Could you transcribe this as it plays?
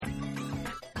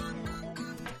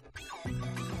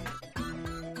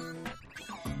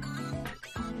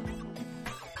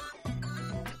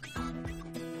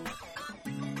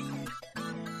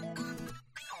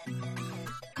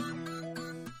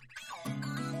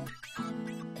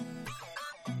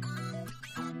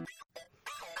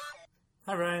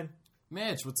Hi, Ryan.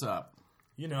 Mitch, what's up?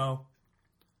 You know.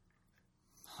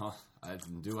 Huh,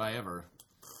 do I ever?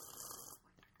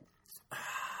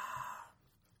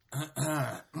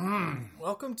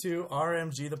 Welcome to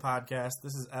RMG, the podcast.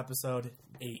 This is episode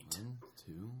 8. 1,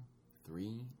 2,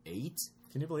 3, 8?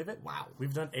 Can you believe it? Wow.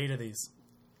 We've done 8 of these.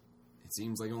 It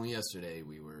seems like only yesterday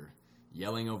we were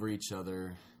yelling over each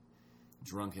other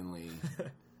drunkenly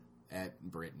at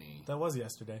Brittany. That was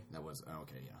yesterday. That was,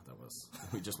 okay, yeah, that was.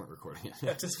 We just weren't recording it.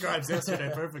 That describes yesterday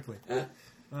perfectly.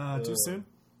 Too soon?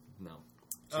 No.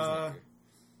 She's not here.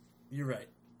 You're right.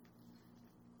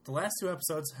 The last 2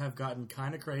 episodes have gotten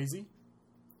kind of crazy.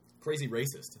 Crazy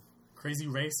racist. Crazy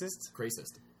racist.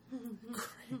 Racist.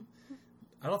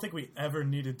 I don't think we ever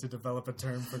needed to develop a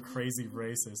term for crazy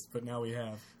racist, but now we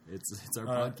have. It's our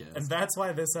podcast. And that's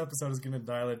why this episode is going to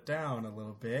dial it down a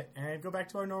little bit and go back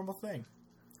to our normal thing.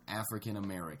 African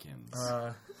Americans.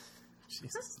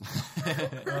 Jesus.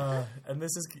 And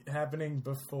this is happening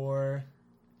before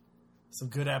some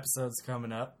good episodes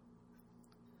coming up.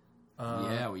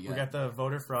 We got the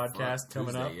voter fraudcast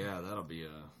coming up. Yeah, that'll be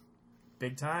a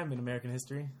big time in American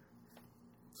history.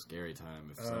 Scary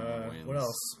time if someone wins. What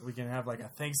else? We can have like a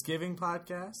Thanksgiving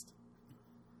podcast.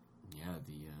 Yeah,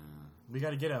 we got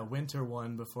to get a winter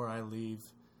one before I leave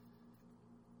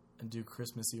and do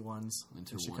Christmassy ones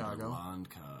Winter in Chicago.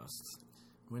 Wonderlandcast.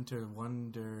 Winter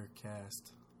Wondercast.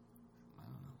 I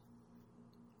don't know.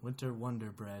 Winter Wonder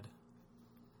Bread.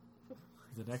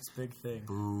 The next big thing.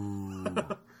 Boo.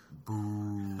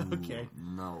 Boo. Okay.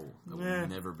 No. That will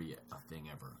never be a thing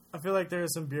ever. I feel like there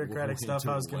is some bureaucratic stuff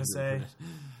I was going to say. Bread.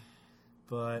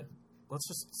 But let's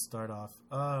just start off.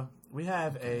 We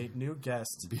have a new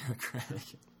guest.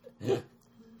 Bureaucratic.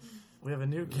 We have a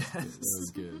new guest. That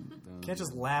was good. Can't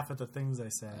just laugh at the things I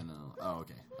say. I know. Oh,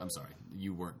 okay. I'm sorry.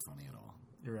 You weren't funny at all.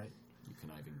 You're right. You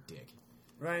conniving dick.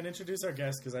 Ryan, introduce our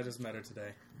guest because I just met her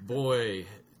today. Boy,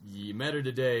 you met her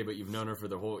today, but you've known her for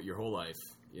your whole life.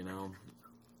 You know,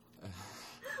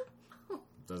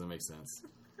 doesn't make sense.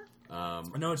 I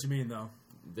know what you mean, though.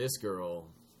 This girl,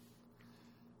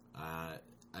 I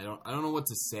don't know what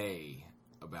to say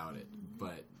about it,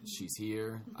 but she's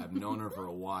here. I've known her for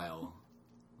a while.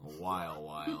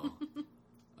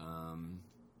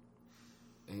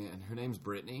 And her name's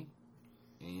Brittany.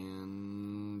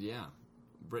 And yeah,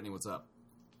 Brittany, what's up?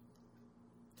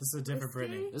 This is a different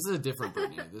Brittany. This is a different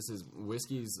Brittany. This is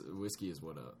whiskey is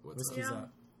what's Whiskey's up.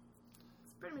 up.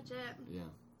 That's pretty much it. Yeah.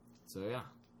 So yeah,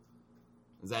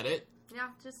 is that it? Yeah,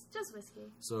 just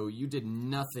whiskey. So you did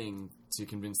nothing to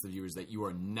convince the viewers that you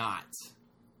are not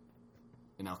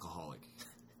an alcoholic.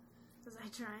 Was I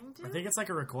trying to? I think it's like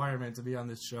a requirement to be on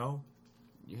this show.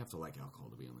 You have to like alcohol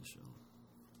to be on this show.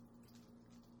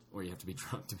 Or you have to be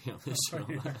drunk to be on this show.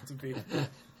 You have to be.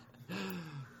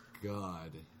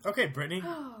 God. Okay, Brittany,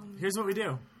 here's what we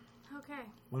do. Okay.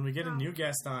 When we get a new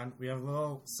guest on, we have a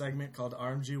little segment called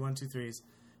RMG 123s,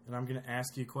 and I'm going to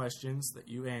ask you questions that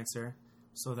you answer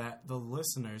so that the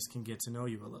listeners can get to know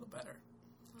you a little better.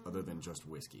 Other than just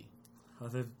whiskey.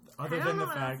 Other I than don't know the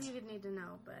what fact... else you would need to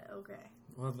know, but okay.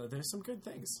 Well, there's some good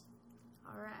things.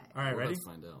 All right. All right, Well, ready? let's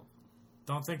find out.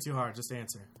 Don't think too hard. Just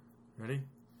answer. Ready?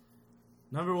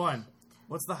 Number 1.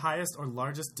 What's the highest or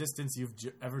largest distance you've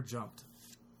ever jumped?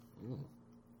 Ooh.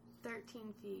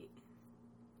 13 feet.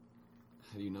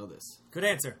 How do you know this? Good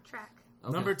answer. Track.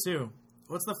 Okay. Number 2.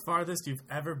 What's the farthest you've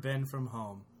ever been from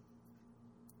home?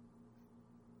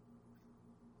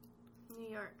 New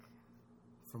York.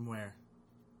 From where?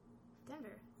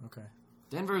 Denver. Okay.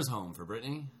 Denver is home for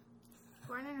Brittany.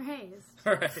 Born and raised.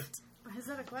 All right. Is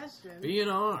that a question?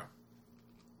 B&R.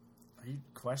 Are you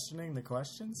questioning the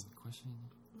questions? Questioning?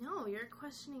 No, you're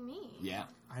questioning me. Yeah.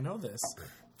 I know this.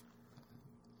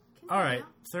 Continue. All right.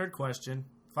 3rd question.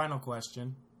 Final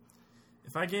question.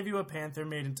 If I gave you a panther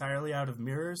made entirely out of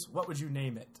mirrors, what would you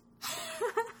name it?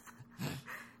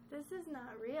 This is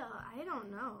not real. I don't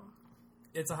know.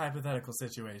 It's a hypothetical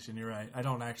situation. You're right. I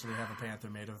don't actually have a panther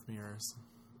made of mirrors.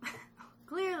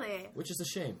 Clearly. Which is a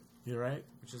shame. You're right.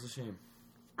 Which is a shame.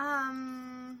 Fuck.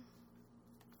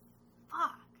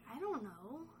 I don't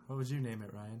know. What would you name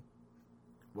it, Ryan?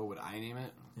 What would I name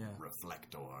it? Yeah.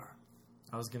 Reflector.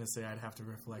 I was going to say I'd have to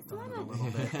reflect on it a little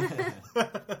bit.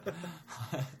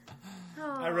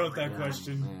 I wrote that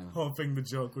question hoping the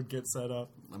joke would get set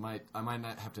up. I might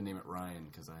not have to name it Ryan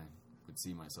because I would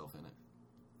see myself in it.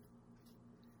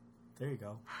 There you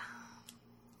go.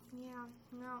 Yeah.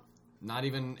 No. Not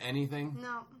even anything?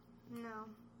 No.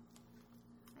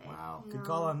 Wow. Good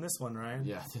call on this one, Ryan.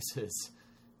 Yeah, this is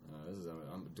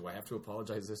do I have to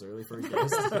apologize this early for a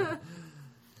guest?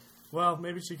 Well,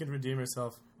 maybe she can redeem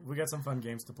herself. We got some fun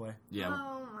games to play. Yeah.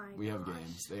 Oh my We have gosh.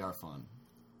 games. They are fun.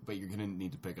 but you're gonna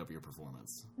need to pick up your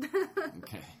performance.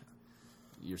 Okay,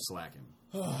 you're slacking.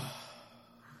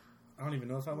 I don't even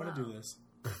know if I want to do this.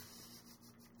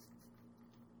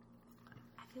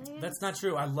 I feel like That's not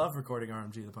true. I love recording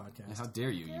RMG, the podcast. How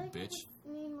dare you, I feel you like I bitch? just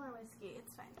need more whiskey.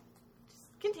 It's fine.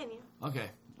 Just continue. Okay,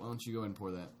 why don't you go ahead and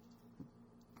pour that?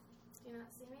 Do you not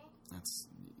see me? That's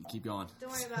keep going.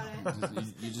 Don't worry about it.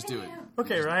 You just do it.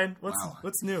 Okay, Ryan, Wow.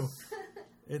 what's new?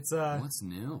 It's What's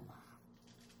new?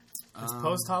 It's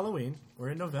post Halloween.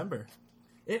 We're in November.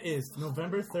 It is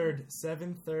November 3rd,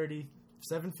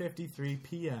 7:53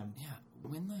 p.m. Yeah,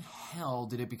 when the hell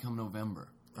did it become November?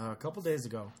 A couple days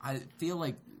ago. I feel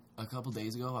like a couple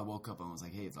days ago I woke up and was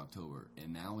like, hey, it's October,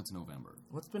 and now it's November.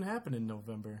 What's been happening in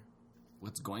November?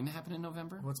 What's going to happen in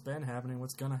November? What's been happening?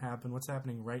 What's gonna happen? What's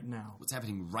happening right now? What's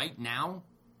happening right now?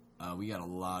 We got a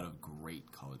lot of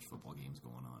great college football games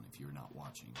going on. If you're not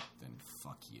watching, then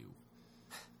fuck you.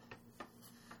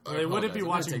 Well, they wouldn't be I'm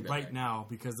gonna watching take that right back. now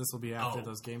because this will be after Oh.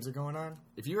 those games are going on.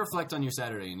 If you reflect on your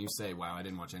Saturday and you say, wow, I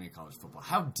didn't watch any college football,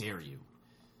 how dare you?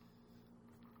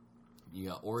 You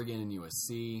got Oregon and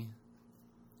USC.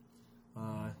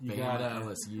 You Bama, got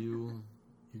LSU.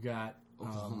 you got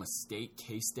Oklahoma State,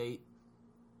 K-State.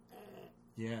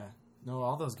 yeah. No,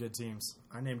 all those good teams.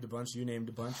 I named a bunch. You named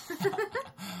a bunch.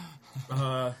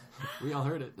 We all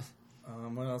heard it.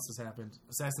 What else has happened?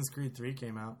 Assassin's Creed 3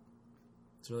 came out.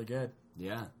 It's really good.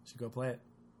 Yeah. Should go play it.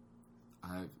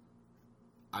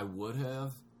 I would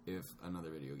have if another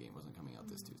video game wasn't coming out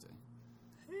this Tuesday.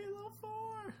 Halo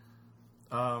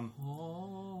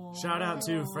 4. Shout out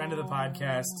to friend of the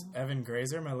podcast, Evan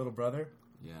Grazer, my little brother.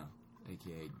 Yeah.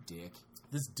 AKA Dick.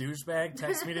 This douchebag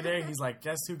texted me today. He's like,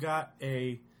 guess who got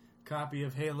a copy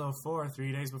of Halo 4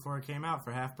 3 days before it came out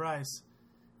for half price?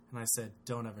 And I said,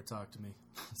 don't ever talk to me.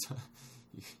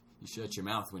 You shut your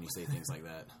mouth when you say things like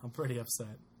that. I'm pretty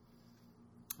upset.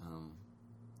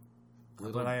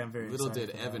 Little, But I am very Little excited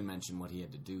did for that. Evan mention what he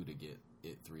had to do to get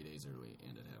it 3 days early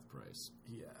and at half price.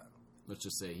 Yeah. Let's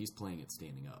just say he's playing it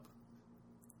standing up.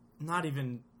 Not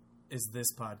even is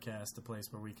this podcast a place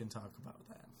where we can talk about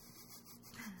that.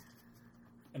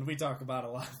 And we talk about a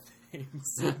lot of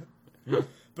things.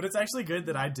 But it's actually good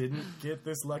that I didn't get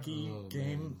this lucky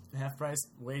game half price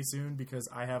way soon because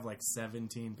I have like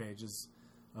 17 pages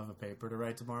of a paper to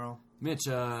write tomorrow. Mitch,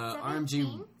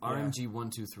 17? RMG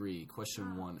 123,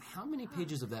 question 1. How many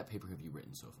pages of that paper have you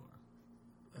written so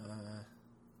far?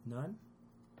 None?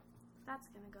 That's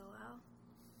gonna go well.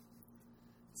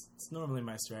 It's normally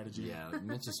my strategy. Yeah,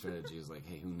 Mitch's strategy is like,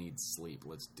 hey, who needs sleep?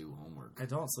 Let's do homework. I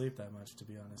don't sleep that much, to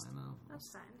be honest. I know.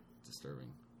 That's fine.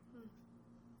 Disturbing.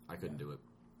 I couldn't do it.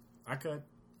 I could.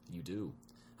 You do.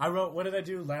 I wrote, what did I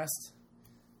do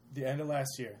the end of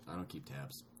last year? I don't keep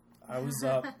tabs. I was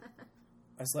up,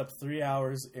 I slept 3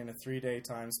 hours in a 3-day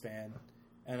time span,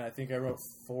 and I think I wrote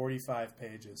 45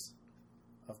 pages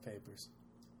of papers.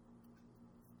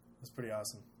 That's pretty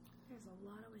awesome. There's a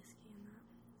lot of whiskey in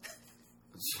that.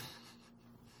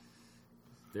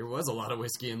 There was a lot of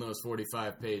whiskey in those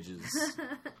 45 pages.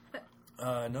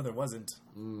 No, there wasn't.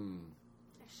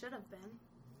 There should have been.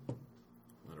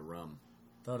 A lot of rum.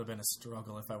 That would have been a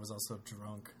struggle if I was also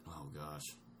drunk. Oh, gosh.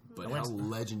 But I how went to-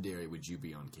 legendary would you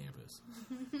be on campus?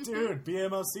 Dude,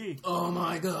 BMOC. Oh,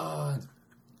 my God.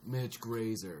 Mitch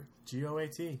Grazer.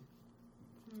 GOAT.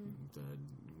 The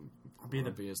Be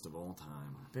the grumpiest of all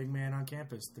time. big man on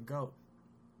campus. The GOAT.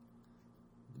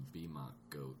 The BMOC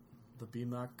GOAT. The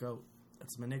BMOC GOAT.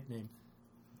 That's my nickname.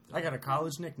 I got a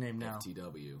college nickname now.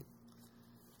 FTW.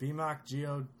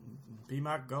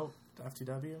 BMOC GOAT.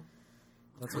 FTW.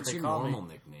 That's what What's they your call normal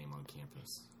me. nickname on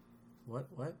campus? What?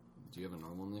 Do you have a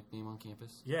normal nickname on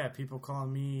campus? Yeah, people call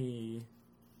me...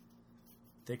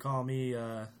 They call me,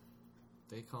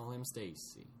 They call him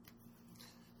Stacy.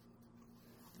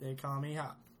 They call me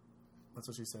Hop. That's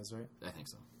what she says, right? I think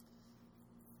so.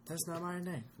 That's not my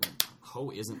name.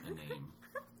 Ho isn't a name.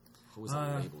 Ho is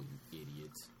a label, you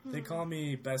idiot. They call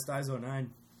me Best Eyes 09.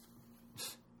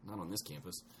 Not on this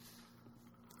campus.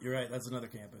 You're right, that's another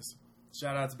campus.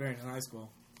 Shout out to Barrington High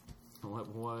School.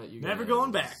 What? You Never guys-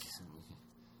 going back.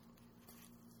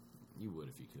 You would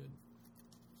if you could.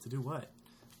 To do what?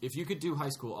 If you could do high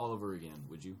school all over again,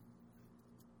 would you?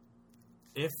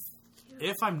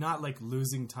 If I'm not, like,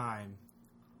 losing time,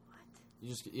 You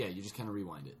just kind of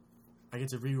rewind it. I get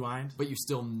to rewind. But you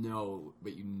still know,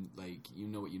 you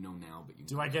know what you know now, but you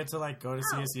Do I get to, like, go to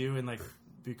CSU and, like,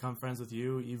 become friends with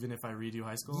you even if I redo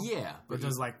high school? Yeah. Or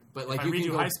does, like, but, if like, I you can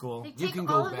redo go- high school... Like, You take can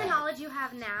all go of back. the knowledge you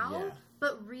have now, Yeah.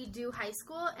 but redo high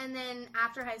school, and then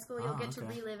after high school, you'll Oh, get to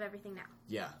okay. relive everything now.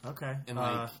 Yeah. Okay. And,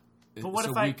 like... but what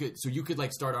so if I... we could, so you could,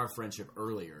 like, start our friendship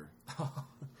earlier.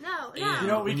 No, You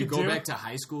know what we when you could go do? back to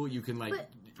high school, you can, like... But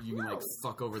you can like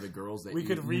fuck over the girls that We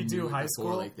could redo knew high before,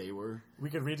 school. like they were. We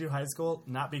could redo high school,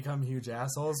 not become huge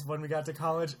assholes when we got to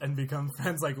college, and become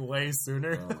friends like way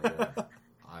sooner. Oh my god,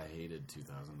 I hated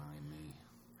 2009 me.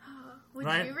 Would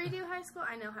Right. you redo high school?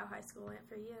 I know how high school went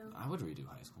for you. I would redo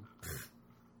high school.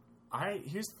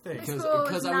 Here's the thing. High school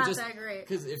was I would not just that great.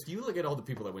 because if you look at all the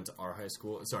people that went to our high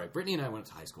school, sorry, Brittany and I went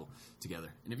to high school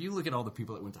together, and if you look at all the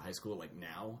people that went to high school like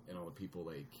now, and all the people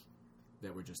like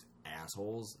that were just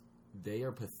assholes, they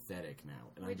are pathetic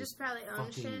now, and We I just probably own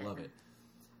fucking shit. love it.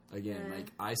 Again, Yeah.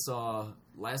 like I saw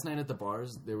last night at the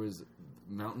bars, there was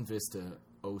Mountain Vista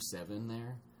 07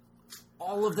 there.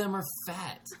 All of them are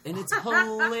fat, and it's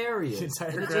hilarious. The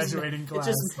entire And graduating it class.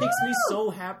 just makes me so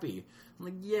happy. I'm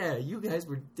like, yeah, you guys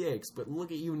were dicks, but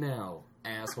look at you now,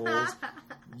 assholes.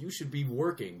 You should be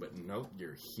working, but nope,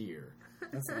 you're here.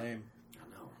 That's lame. I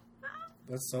know.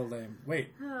 That's so lame. Wait,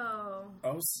 Oh.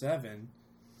 07?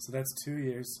 So that's 2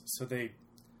 years. So they,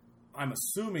 I'm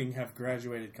assuming, have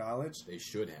graduated college, They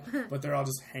should have. but they're all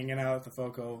just hanging out at the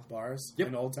Foco bars Yep.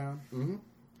 in Old Town.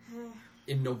 Mm-hmm.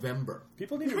 In November.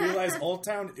 People need to realize Old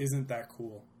Town isn't that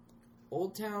cool.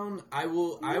 I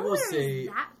will Nowhere say, is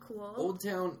that cool. Old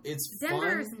Town, it's Denver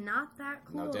fun. is not that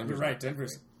cool. No, Denver's You're right, not that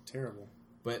Denver's great. terrible.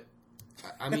 But,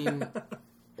 I mean,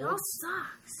 It all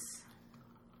sucks.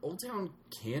 Old Town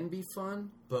can be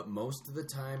fun, but most of the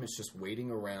time it's just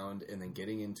waiting around and then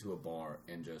getting into a bar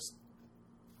and just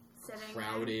Sitting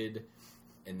crowded,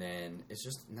 and then it's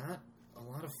just not a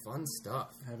lot of fun stuff.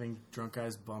 Having drunk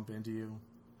guys bump into you.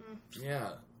 Yeah,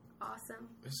 there. Awesome.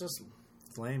 it's just,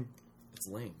 It's lame. it's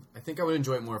lame. I think I would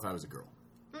enjoy it more if I was a girl.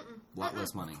 A lot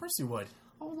less money. Of course you would.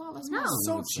 Oh, a lot less No. money.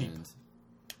 So we would cheap. spend.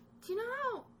 Do you know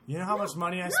how? You know how No, much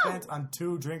money I no. spent on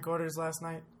 2 drink orders last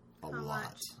night? A How lot.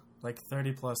 much? Like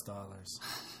 $30+.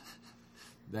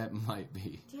 That might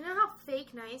be. Do you know how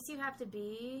fake nice you have to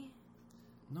be?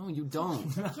 No, you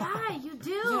don't. Yeah, you do.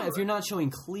 Yeah, if you're not showing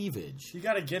cleavage. You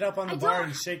gotta get up on the I bar don't-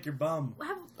 and shake your bum.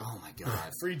 Oh my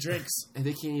god. Free drinks. And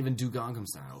they can't even do Gangnam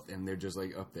Style, and they're just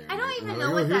like up there. I don't and even they're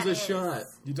know like, what oh, here's that a is. shot.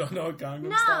 You don't know what Gangnam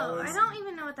No, Style is? I don't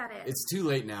even know what that is. It's too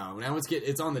late now. Now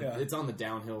it's on the Yeah. it's on the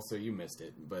downhill, so you missed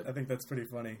it. But I think that's pretty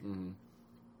funny. mhm.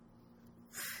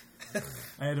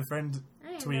 I had a friend I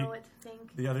don't even tweet know what to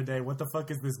think. the other day, what the fuck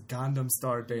is this Gundam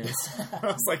Star dance? I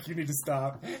was like, you need to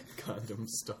stop. Gundam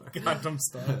Star. Gundam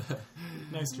Star.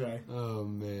 Nice try. Oh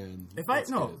man. If That's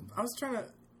I good. was trying to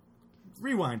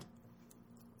rewind.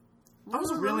 I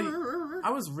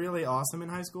was really awesome in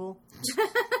high school.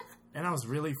 And I was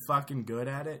really fucking good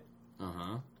at it.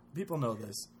 Uh-huh. People know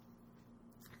this.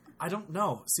 I don't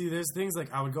know. See, there's things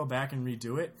like I would go back and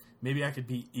redo it. Maybe I could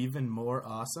be even more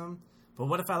awesome. But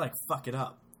what if I like fuck it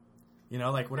up? You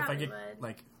know, like what if I Probably get would.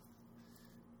 like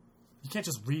you can't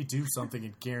just redo something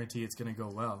and guarantee it's going to go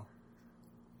well.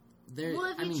 There, Well,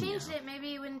 if I you mean, changed yeah. it,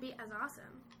 maybe it wouldn't be as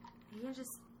awesome. You can just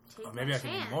take Or maybe that I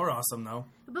could chance. be more awesome though.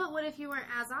 But what if you weren't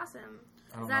as awesome?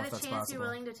 I don't Is know that if a that's chance possible. you're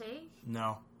willing to take?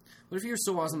 No. What if you're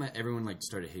so awesome that everyone like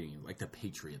started hating you, like the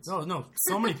Patriots? No.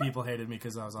 So many people hated me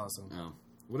because I was awesome. Oh.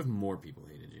 What if more people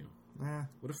hated you? Eh.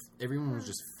 What if everyone was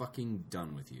just fucking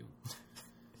done with you?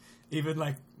 Even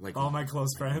like Like all my close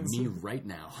friends. Me right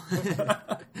now.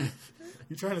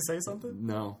 You trying to say something?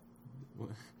 No.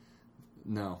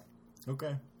 No.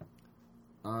 Okay.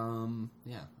 Yeah,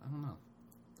 I don't know.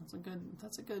 That's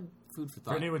a good food for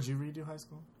thought. Brittany, would you redo high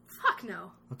school? Fuck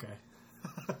no. Okay.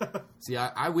 See,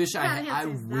 I wish Gotta I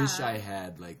answer wish that. I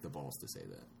had like the balls to say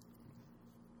that.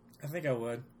 I think I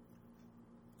would.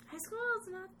 High school is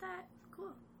not that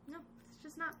cool. No, it's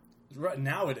just not. Right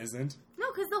now it isn't. No,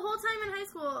 because the whole time in high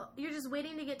school, you're just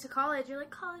waiting to get to college. You're like,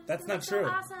 college. That's is not so true.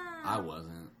 Awesome. I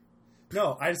wasn't.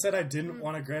 No, I said I didn't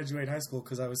want to graduate high school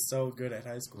because I was so good at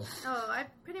high school. Oh, I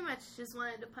pretty much just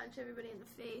wanted to punch everybody in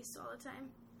the face all the time.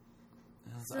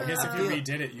 So- I guess if you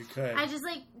redid it, you could. I just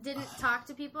like didn't talk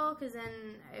to people because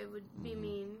then I would be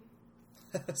mean.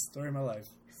 Story of my life.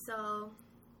 So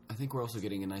I think we're also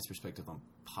getting a nice perspective on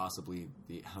possibly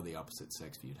how the opposite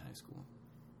sex viewed high school.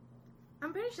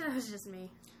 I'm pretty sure that was just me.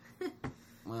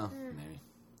 Well, maybe.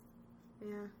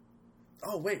 Yeah.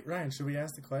 Oh, wait, Ryan, should we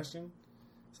ask the question?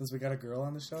 Since we got a girl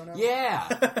on the show now? Yeah,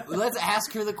 let's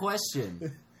ask her the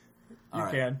question. You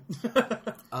can.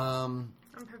 I'm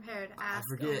prepared. Ask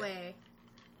forget. away.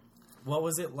 What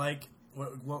was it like?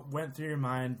 What went through your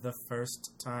mind the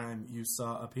first time you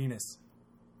saw a penis?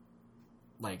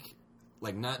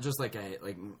 like not just like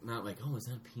not like, oh, is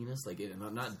that a penis? Like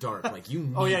not dark. Like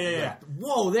you. Oh, need, yeah. like,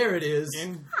 whoa, there it is.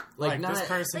 In, Like, like not- this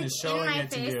person Like, is in showing my it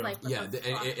to face, you. like, what Yeah, the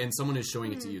fuck? and someone is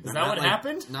showing it to you. Is that what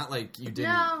happened? Not like you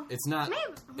didn't. No. It's not. Maybe-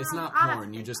 It's well, not I'll have porn.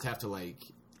 to You think just have to like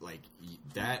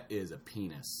that is a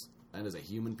penis. That is a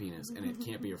human penis, and it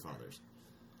can't be your father's.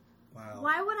 Wow.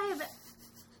 Why would I have...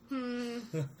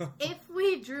 If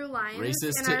we drew lines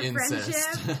Racist in to our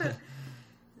incest. friendship,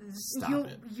 Stop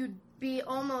it. you'd be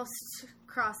almost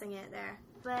crossing it there.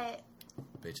 But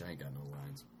Bitch, I ain't got no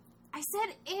lines. I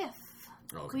said if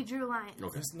we drew lines.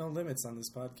 Okay. There's no limits on this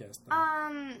podcast,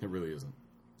 though. It really isn't.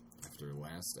 After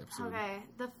last episode. Okay,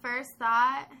 the first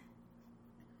thought...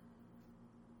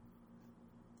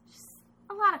 Just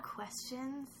a lot of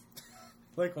questions.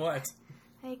 Like what?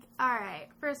 Like, alright,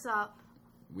 first off,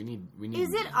 We need.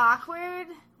 is it awkward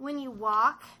when you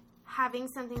walk having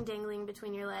something dangling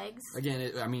between your legs?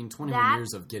 Again, 21 That-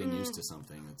 years of getting used to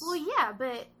something. It's, Well, yeah,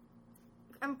 but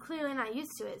I'm clearly not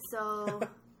used to it, so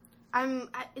I'm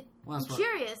that's what-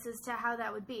 curious as to how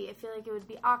that would be. I feel like it would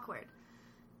be awkward.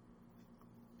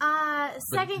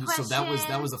 Second question. So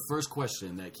that was the first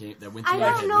question that went I through your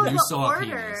don't head know when you the saw order. a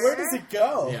penis. Where does it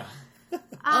go? Yeah.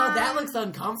 That looks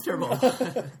uncomfortable.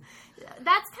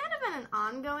 That's kind of an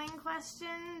ongoing question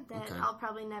that Okay. I'll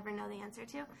probably never know the answer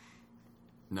to.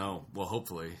 No. Well,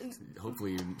 hopefully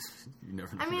you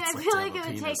never know. I mean, what it's I like feel to like have it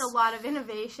would penis. take a lot of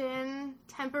innovation,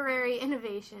 temporary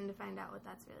innovation, to find out what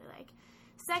that's really like.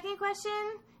 Second question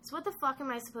is, what the fuck am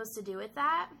I supposed to do with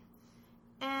that?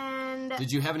 And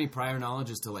Did you have any prior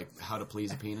knowledge as to like how to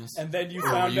please a penis? And then you Or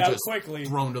were found you out just quickly.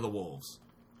 thrown to the wolves?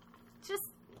 just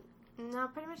no,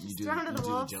 pretty much You just do, thrown to you the do the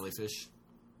wolves. jellyfish.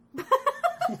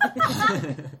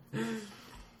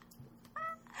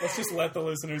 Let's just let the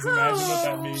listeners imagine what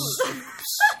that means.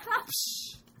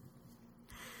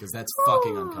 Because that's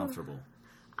fucking uncomfortable.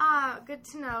 Good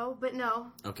to know, but no.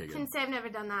 Okay, good. Can say I've never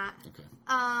done that. Okay.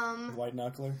 White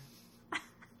knuckler.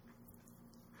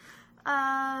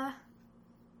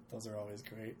 Those are always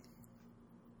great.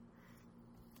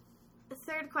 The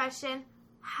third question.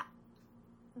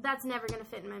 That's never going to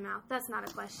fit in my mouth. That's not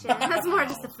a question. That's more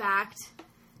just a fact.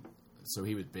 So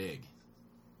he was big.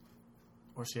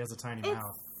 Or she has a tiny It's-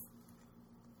 mouth.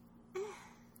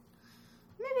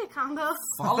 Maybe a combo.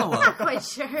 Follow Not up. quite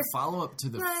sure. Follow up to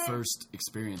the But- first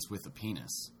experience with a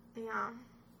penis. Yeah.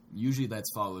 Usually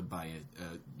that's followed by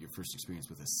your first experience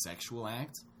with a sexual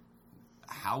act.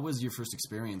 How was your first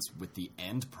experience with the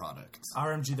end product?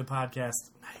 RMG the podcast.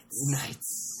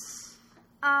 Nights.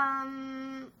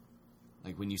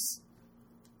 Like when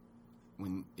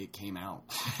when it came out.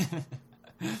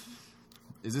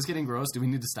 Is this getting gross? Do we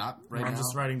need to stop right I'm now?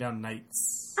 just writing down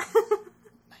nights.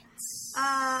 Nights.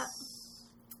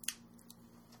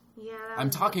 Yeah. I'm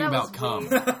talking about cum.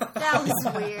 That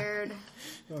was weird.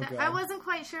 Oh, God. I wasn't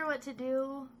quite sure what to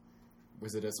do.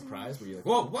 Was it a surprise? Were you like,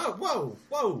 whoa, whoa, whoa,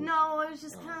 whoa? No, I was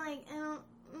just kind of like, I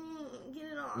don't get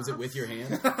it off. Was it with your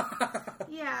hand?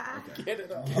 Yeah. Get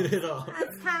it off. Get it off.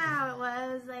 That's kind of how it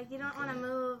was. Like, you don't want to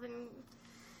move, and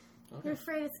you're Okay.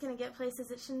 afraid it's going to get places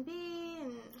it shouldn't be,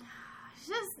 and it's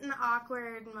just an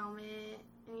awkward moment,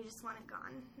 and you just want it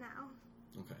gone now.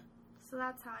 Okay. So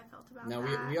that's how I felt about Now,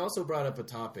 that. we also brought up a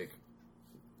topic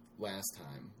last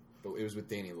time, but it was with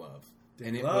Danny Love.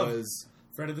 Danny and Love.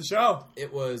 Friend of the show.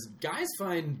 It was guys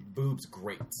find boobs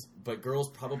great, but girls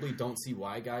probably don't see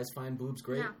why guys find boobs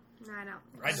great. No, I don't.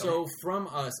 I don't. So, from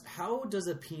us, how does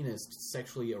a penis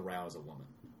sexually arouse a woman?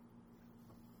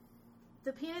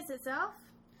 The penis itself,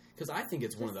 Because I think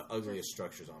it's one of the Just- ugliest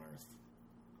structures on Earth.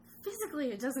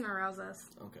 physically, it doesn't arouse us.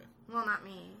 Okay. Well, not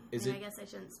me. Is I mean, it- I guess I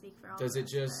shouldn't speak for all Does of it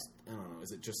us, just, I don't know,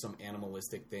 is it just some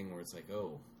animalistic thing where it's like,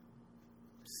 oh,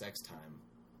 sex time?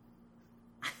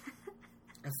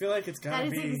 I feel like it's but gotta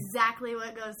that is be. exactly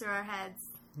what goes through our heads.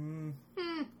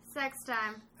 Sex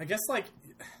time. I guess, like,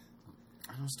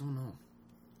 I just don't know.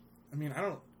 I mean,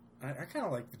 I kind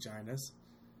of like vaginas.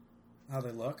 How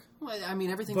they look. Well, I mean,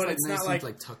 everything's But like it's nice not and like-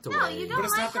 like tucked No, away. you But don't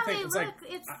it's like not the how thing, they it's look.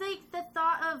 like- It's like the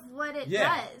thought of what it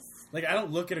Yeah. does. Like, I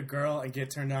don't look at a girl and get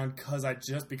turned on because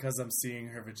I'm seeing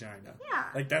her vagina. Yeah.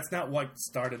 Like, that's not what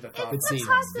started the thought. But It's see, a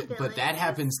possibility. but that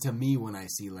happens to me when I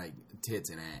see like tits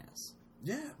and ass.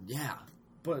 Yeah. Yeah.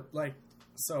 But, like,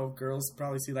 so girls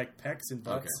probably see, like, pecs and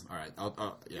Okay. butts. All right.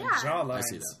 I'll yeah. Yeah. Jawlines. I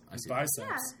see that. I see that. biceps.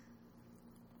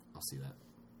 Yeah. I'll see that.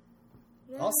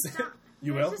 You I'll just see- don't-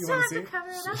 You will? Just You don't wanna have see? to cover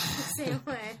it up the same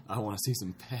way. I want to see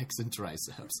some pecs and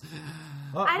triceps.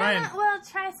 Oh, I Ryan, don't know. Well,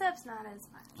 triceps not as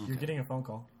much. you're getting a phone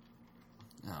call.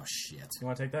 Oh shit! You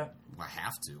want to take that? I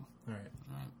have to. All right.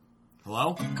 All right.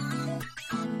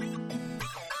 Hello.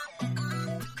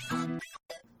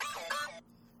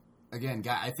 Again,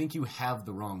 guy, I think you have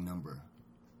the wrong number.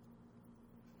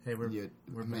 Hey, we're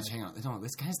Mitch, back. hang on. No,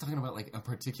 this guy's talking about like a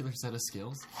particular set of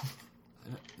skills.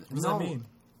 What does that mean?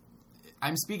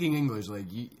 I'm speaking English. Like,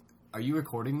 are you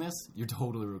recording this? You're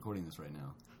totally recording this right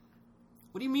now.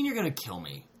 What do you mean you're gonna kill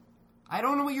me? I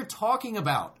don't know what you're talking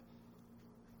about.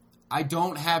 I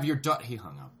don't have your He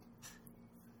hung up.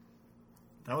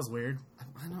 That was weird.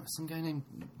 I don't know, some guy named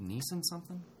Neeson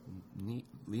something? Liam?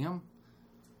 Liam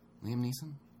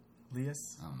Neeson?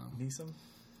 Lias? I don't know. Neeson?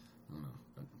 I don't know.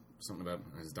 But something about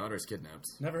his daughter's kidnapped.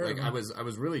 Never heard of him. I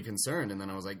was really concerned, and then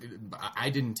I was like, I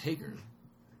didn't take her.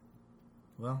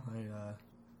 Well,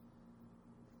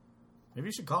 maybe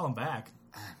you should call him back.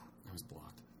 I was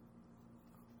blocked.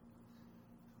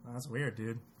 Oh, that's weird,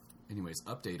 dude. Anyways,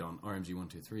 update on RMG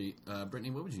 123. Brittany,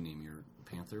 what would you name your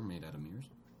panther made out of mirrors?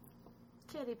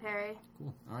 Katy Perry.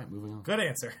 Cool. All right, moving on. Good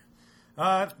answer.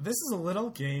 This is a little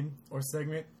game or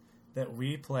segment that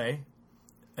we play,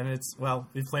 and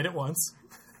we've played it once,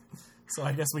 so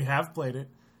I guess we have played it,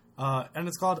 and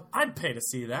it's called I'd Pay to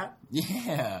See That.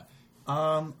 Yeah.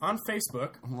 On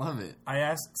Facebook, Love it. I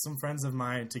asked some friends of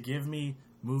mine to give me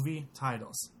movie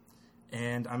titles,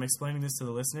 and I'm explaining this to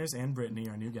the listeners and Brittany,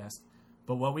 our new guest.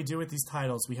 But what we do with these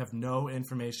titles, we have no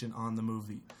information on the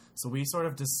movie. So we sort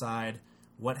of decide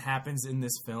what happens in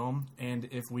this film and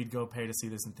if we'd go pay to see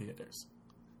this in theaters.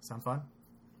 Sound fun?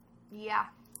 Yeah.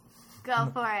 Go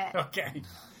for it. Okay.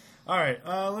 All right.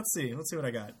 Let's see. Let's see what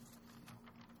I got.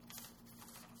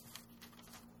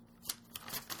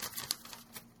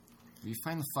 Will you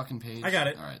find the fucking page? I got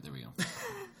it. All right, there we go.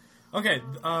 Okay.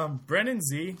 Brendan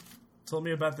Z told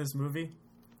me about this movie.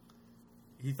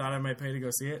 He thought I might pay to go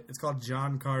see it. It's called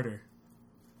John Carter.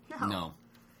 No.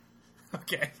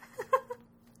 Okay.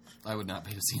 I would not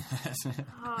pay to see that.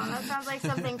 Oh, that sounds like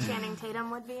something Channing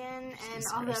Tatum would be in. And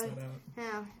although, Scratch that out.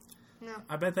 yeah, no.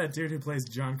 I bet that dude who plays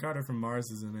John Carter from Mars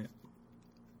is in it.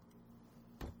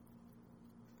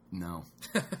 No.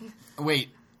 Wait.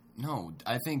 No,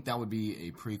 I think that would be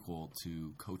a prequel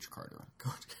to Coach Carter.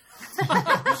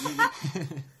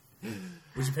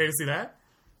 Would you pay to see that?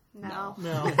 No.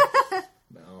 No.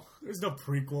 No. There's no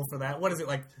prequel for that. What is it,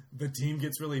 like, the team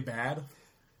gets really bad?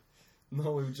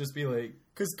 No, it would just be like...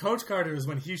 Because Coach Carter is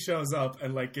when he shows up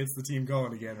and, like, gets the team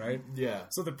going again, right? Yeah.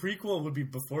 So the prequel would be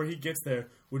before he gets there,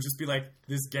 would just be, like,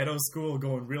 this ghetto school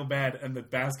going real bad and the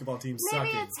basketball team Maybe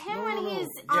sucking. it's him No, when no, no. he's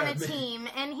Yeah, on a team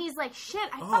and he's like, shit,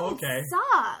 I Oh, fucking okay.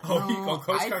 suck.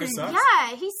 Coach I Carter think- sucks?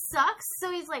 Yeah, he sucks, so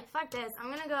he's like, fuck this. I'm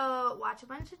going to go watch a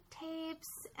bunch of tapes,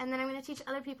 and then I'm going to teach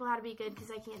other people how to be good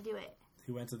because I can't do it.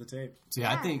 He went to the tape. See,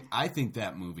 I think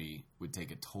that movie would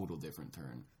take a total different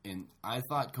turn. And I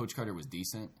thought Coach Carter was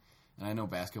decent. And I know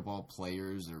basketball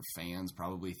players or fans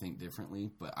probably think differently,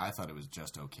 but I thought it was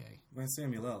just okay. Where's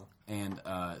Samuel L.? And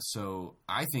so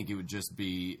I think it would just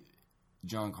be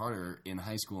John Carter in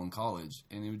high school and college,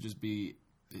 and it would just be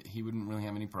he wouldn't really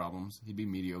have any problems. He'd be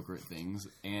mediocre at things,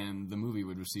 and the movie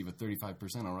would receive a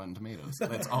 35% on Rotten Tomatoes.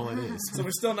 That's all it is. So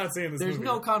we're still not seeing this There's movie.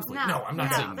 no conflict. No, I'm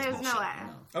not saying there's bullshit. no way.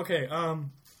 No. Okay,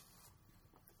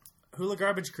 Hula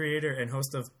Garbage creator and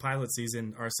host of Pilot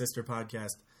Season, our sister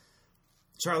podcast,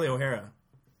 Charlie O'Hara,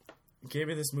 gave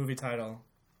me this movie title.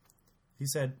 He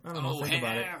said, I don't know, think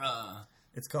about it.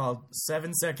 It's called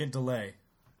 7 Second Delay.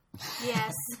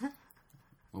 Yes.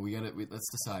 Well, let's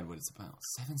decide what it's about.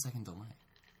 7-second delay.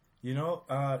 You know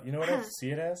what I see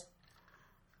it as?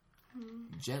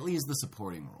 Jet Li is the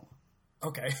supporting role.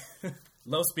 Okay.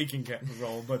 Low speaking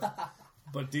role,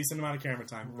 but decent amount of camera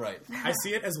time. Right. I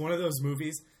see it as one of those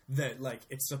movies that, like,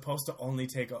 it's supposed to only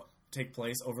take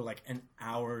place over, like, an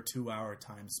hour, 2-hour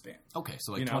time span. Okay,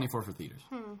 so like You know? 24 for theaters.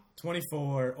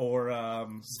 24 or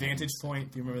Vantage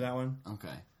Point. Do you remember that one?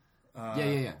 Okay.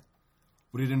 Yeah.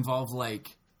 Would it involve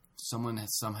like someone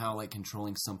has somehow like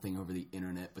controlling something over the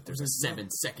internet, but there's a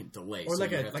 7-second delay, Or so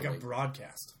like you a have to, like a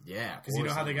broadcast. yeah, Because you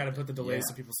know how they got to put the delays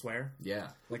so people swear? Yeah,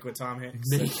 Like when Tom Hanks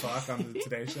said fuck on the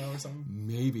Today Show or something?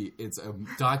 maybe it's a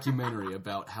documentary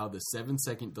about how the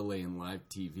 7-second delay in live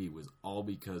TV was all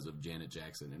because of Janet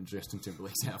Jackson and Justin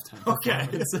Timberlake's halftime. Okay.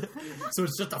 So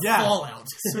it's just a Yeah. fallout.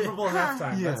 Super Bowl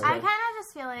halftime. Yeah. That's I good. kind of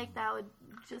just feel like that would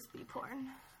just be porn.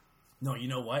 No, you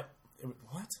know what?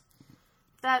 What?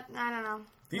 That, I don't know.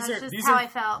 These That's are- just these how are- I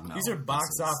felt. No, These are box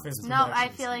this is- office No, I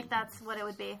productions. feel like that's what it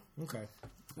would be. Okay. You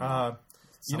That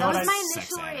know what was my Sex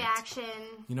initial addict.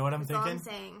 reaction. You know what I'm That's all I'm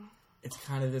thinking? saying. It's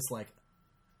kind of this, like,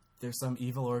 there's some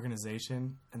evil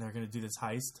organization, and they're going to do this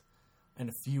heist, and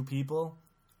a few people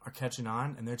are catching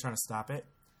on, and they're trying to stop it,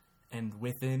 and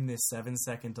within this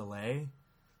 7-second delay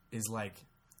is, like,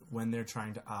 when they're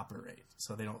trying to operate.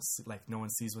 So they don't, like, no one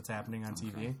sees what's happening on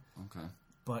TV. Okay.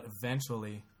 But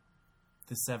eventually,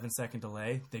 the 7-second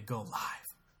delay, they go live.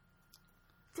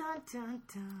 Dun, dun,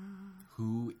 dun.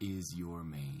 Who is your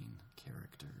main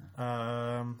character?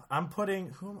 I'm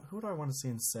putting, who do I want to see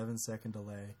in 7-second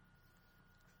delay?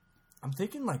 I'm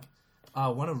thinking, like,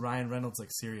 one of Ryan Reynolds' like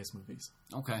serious movies.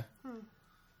 Okay.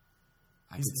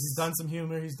 He's done some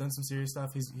humor. He's done some serious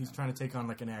stuff. He's trying to take on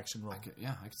like an action role. I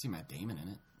could see Matt Damon in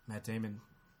it. Matt Damon.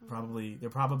 They're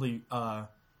probably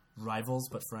rivals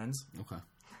but friends. Okay.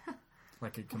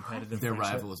 Like a competitive They're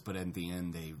friendship. rivals, but at the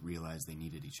end they realized they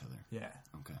needed each other. Yeah.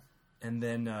 Okay. And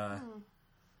then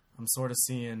I'm sort of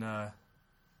seeing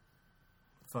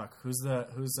who's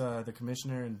the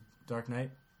commissioner in Dark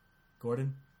Knight?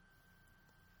 Gordon?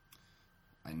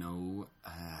 I know.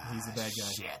 He's the bad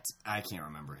guy. Shit. I can't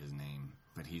remember his name,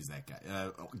 but he's that guy.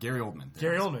 Gary Oldman.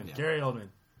 Gary Yeah. Oldman.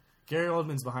 Gary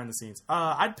Oldman's behind the scenes.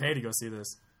 I'd pay to go see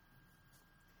this.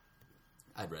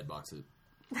 I'd Redbox it.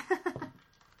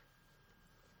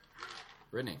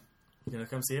 Brittany, You gonna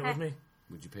come see it with me?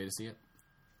 would you pay to see it?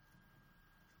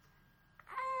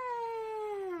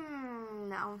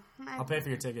 No. I'll pay for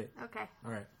your ticket. Okay.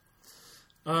 All right.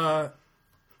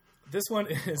 This one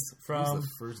is It was from... the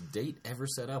first date ever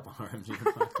set up on RMG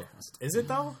podcast. Is it,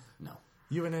 though? No.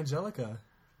 You and Angelica.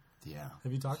 Yeah.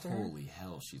 Have you talked to her? Holy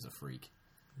hell, she's a freak.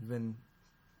 You've been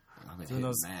I've been doing hitting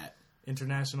those that.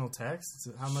 international texts?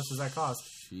 How much does that cost?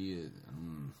 She is...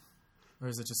 Or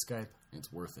is it just Skype?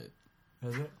 it's worth it.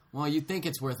 Is it? Well, you think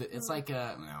it's worth it. It's like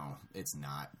a... No, it's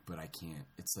not. But I can't.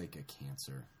 It's like a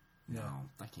cancer. No, Yeah.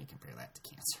 I can't compare that to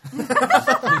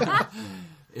cancer.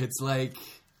 It's like...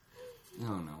 I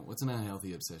don't know. What's an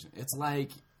unhealthy obsession? It's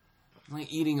like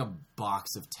eating a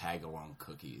box of tag-along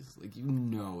cookies. Like, you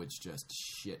know it's just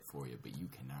shit for you, but you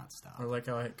cannot stop. Or like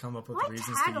how I come up with What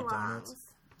reasons to eat tagalongs? donuts?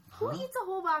 Who eats a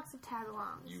whole box of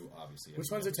tagalongs? You obviously... Which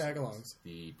ones are tagalongs?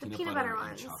 The The peanut, peanut butter, butter and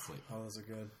ones. chocolate. Oh, those are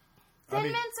good. Thin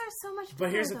Mints are so much better,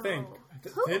 But here's the though. thing.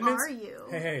 Who Thin Mints, are you?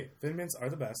 Hey, Thin Mints are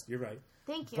the best. You're right.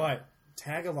 Thank you. But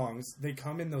tagalongs, they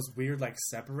come in those weird like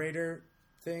separator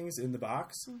things in the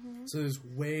box. Mm-hmm. So there's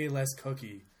way less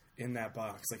cookie in that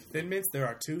box. Like Thin Mints, there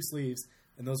are 2 sleeves,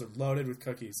 and those are loaded with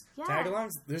cookies. Yeah.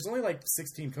 Tagalongs, there's only like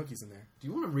 16 cookies in there. Do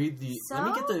you want to read the... So?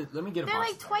 Let me get a They're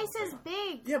box like of twice tagalongs. as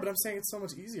big. Yeah, but I'm saying it's so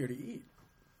much easier to eat.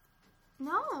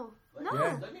 No. No.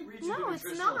 Yeah. Let me read you the it's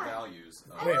nutritional not. not. values.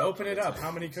 Wait, open it up.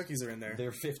 How many cookies are in there?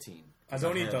 They're 15. I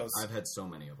don't eat those. I've had so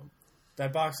many of them.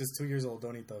 That box is 2 years old.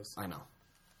 Don't eat those. I know.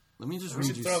 Let me just We read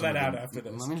should you throw some that of out the- after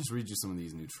this. Let me just read you some of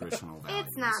these nutritional values.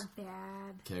 It's not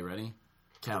bad. Okay, ready?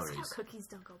 That's how Calories, cookies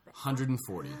don't go bad.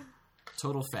 140.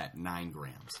 Total fat, 9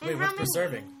 grams. And Wait, how what's per many-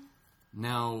 serving?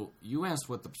 Now, you asked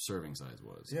what the serving size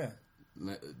was. Yeah.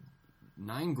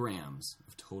 9 grams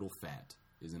of total fat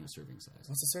is in a serving size.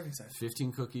 What's the serving size?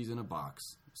 15 cookies in a box.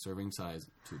 Serving size,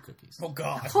 2 cookies. Oh,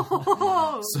 God.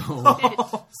 Oh,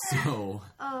 So,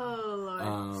 oh Lord.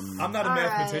 I'm not a All right.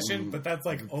 mathematician, but that's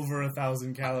like over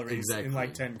 1,000 calories Exactly. in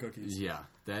like 10 cookies. yeah,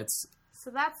 that's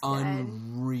So that's good.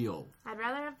 unreal. I'd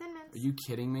rather have Thin Mints. Are you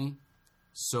kidding me?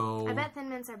 So, I bet Thin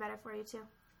Mints are better for you too.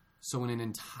 so in an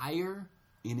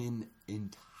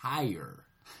entire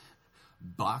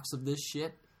box of this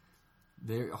shit,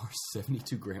 there are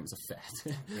 72 grams of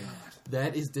fat.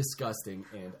 That is disgusting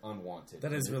and unwanted.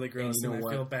 That is really gross, you know and I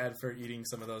what? feel bad for eating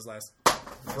some of those last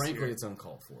Frankly, year. it's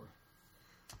uncalled for.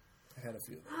 I had a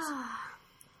few of those.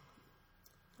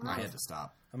 I had to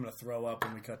stop. I'm going to throw up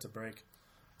when we cut to break.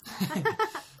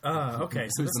 Okay,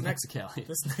 so Who's this the next, Mexicali?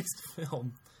 this next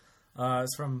film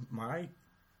is from my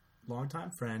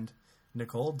longtime friend,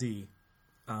 Nicole D.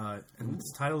 And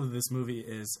the title of this movie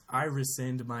is I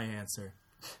Rescind My Answer.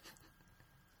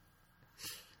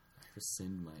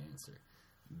 Rescind my answer.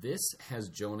 This has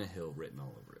Jonah Hill written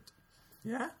all over it.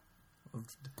 Yeah?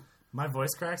 My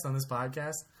voice cracks on this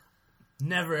podcast.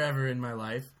 Never ever in my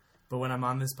life. But when I'm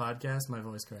on this podcast, my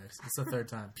voice cracks. It's the 3rd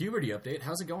time. Puberty update.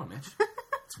 How's it going, Mitch?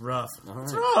 It's rough. All right.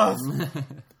 It's rough.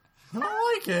 I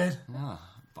don't like it.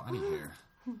 Body hair.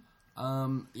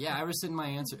 Yeah, I rescind my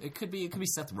answer. It could be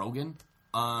Seth Rogen.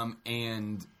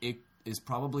 And it is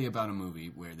probably about a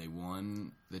movie where they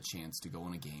won the chance to go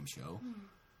on a game show,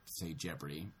 say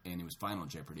Jeopardy, and it was Final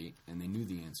Jeopardy, and they knew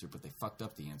the answer, but they fucked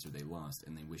up the answer, they lost,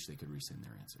 and they wish they could rescind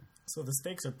their answer. So the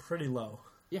stakes are pretty low.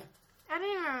 Yeah. I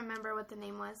don't even remember what the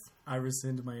name was. I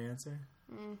rescind my answer.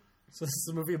 So this is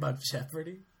a movie about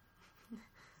Jeopardy?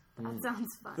 That sounds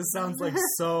fun. This sounds like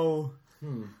so...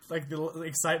 Like the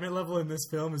excitement level in this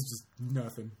film is just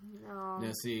nothing. No.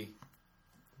 Now see,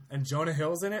 And Jonah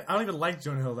Hill's in it? I don't even like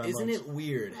Jonah Hill that much. Isn't it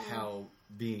weird how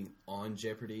being on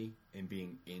Jeopardy and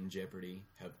being in Jeopardy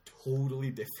have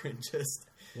totally different just...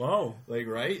 Whoa. Like,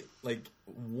 right? Like,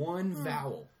 one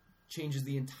vowel changes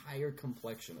the entire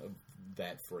complexion of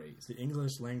that phrase. The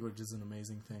English language is an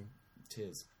amazing thing.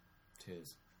 Tis.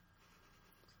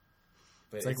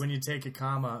 But It's like when you take a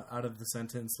comma out of the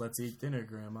sentence, let's eat dinner,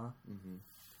 Grandma. Mm-hmm.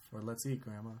 Or let's eat,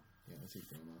 Grandma. Yeah, let's eat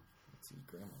Grandma. Let's eat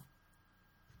Grandma.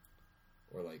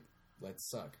 Or like, let's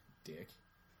suck, dick.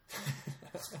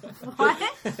 What?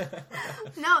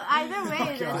 No, either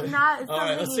way, God. that's not All right,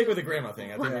 let's something stick with the grandma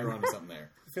thing. I think we were onto something there.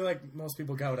 feel like most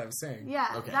people got what I was saying. Yeah,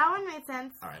 Okay. that one made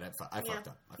sense. All right, I fucked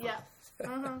up. Yeah.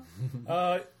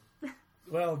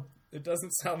 Well, it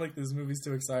doesn't sound like this movie's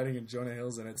too exciting and Jonah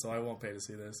Hill's in it, so I won't pay to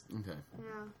see this. Okay.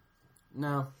 Yeah.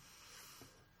 No.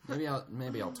 Maybe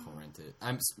I'll torrent it.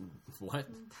 What?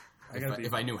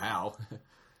 If I knew how.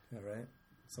 Yeah, right?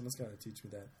 Someone's got to teach me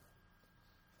that.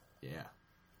 Yeah.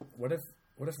 What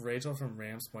if Rachel from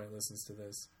Rams Point listens to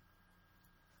this?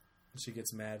 And she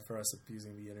gets mad for us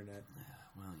abusing the internet.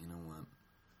 Well, you know what?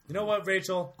 You know what,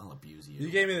 Rachel? I'll abuse you. You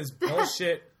gave me this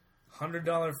bullshit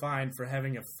 $100 fine for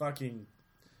having a fucking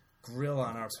grill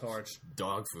on our porch.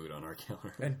 Dog food on our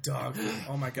counter. And dog food.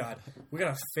 Oh my god. We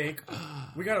got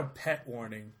a pet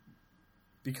warning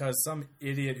because some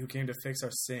idiot who came to fix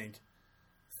our sink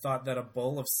thought that a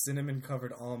bowl of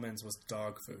cinnamon-covered almonds was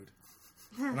dog food.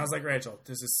 And I was like, Rachel,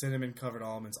 this is cinnamon-covered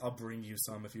almonds. I'll bring you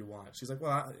some if you want. She's like,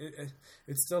 well,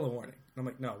 it's still a warning. And I'm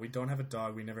like, no, we don't have a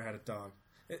dog. We never had a dog.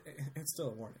 It's still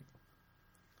a warning.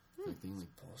 Like the only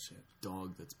Bullshit.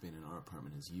 dog that's been in our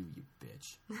apartment is you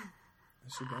bitch.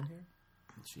 Has she been here?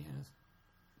 She has.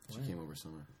 She When? came over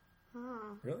summer.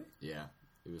 Oh. Really? Yeah.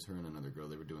 It was her and another girl.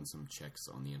 They were doing some checks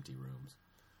on the empty rooms.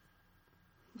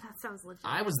 That sounds legit.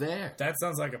 I was there. That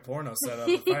sounds like a porno setup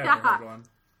if I ever heard one.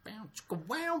 Bow, chicka,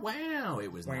 wow, wow.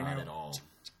 It was Wow. not at all.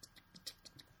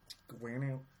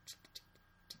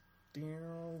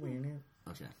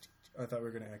 Okay. I thought we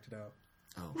were going to act it out.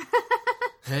 Oh.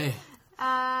 Hey,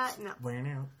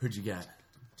 No. who'd you got?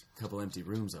 A couple empty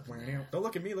rooms up there. Don't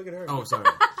look at me, look at her. Oh, sorry.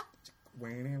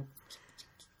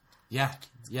 Yeah,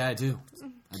 I do.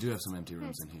 I do have some empty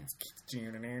rooms in here.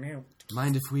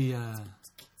 Mind if we,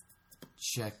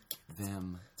 check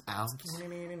them out?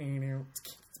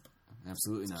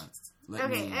 Absolutely not. Let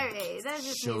Okay, me okay. That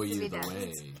just show needs to you be the done.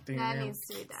 way. That needs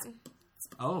to be done.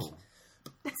 Oh,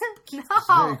 No.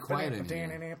 very quiet in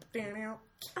here.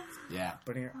 Yeah,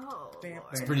 Oh,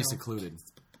 it's Lord. pretty secluded.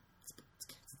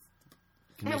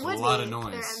 Can It make would a lot be. of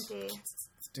noise. They're empty.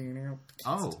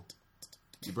 Oh,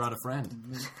 you brought a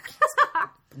friend.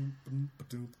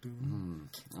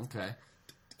 Okay.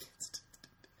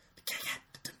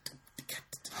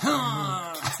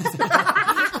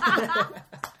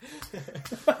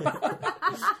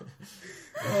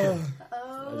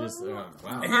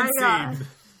 Wow. My God.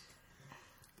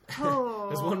 As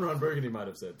Oh. one Ron Burgundy might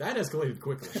have said, that escalated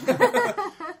quickly.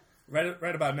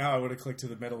 Right about now, I would have clicked to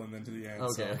the middle and then to the end.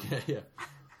 Okay, so okay, yeah.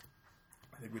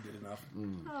 I think we did enough.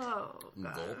 Oh,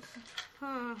 God. Gulp.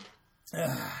 Huh.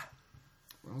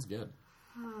 That was good.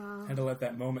 Had to let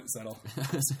that moment settle.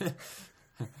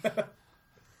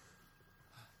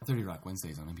 30 Rock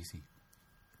Wednesdays on NBC.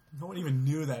 No one even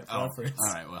knew that reference.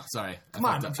 All right. Well, sorry. Come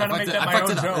on, I'm trying to make that my own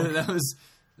joke. That was.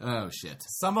 Oh shit.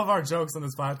 Some of our jokes on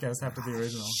this podcast have to be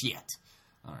original. Shit.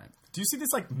 All right. Do you see this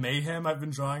mayhem I've been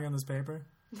drawing on this paper?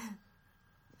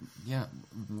 Yeah.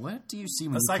 What do you see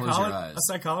when you close your eyes? A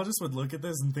psychologist would look at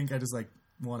this and think I just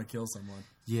want to kill someone.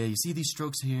 Yeah. You see these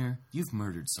strokes here? You've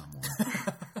murdered someone.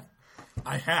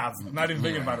 I have. I'm not even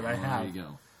thinking about it. I well, have. There you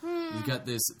go. You've got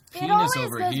this It penis always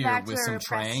over goes here back with to some repressed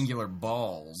triangular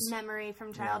balls. Memory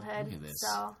from childhood. Look at this.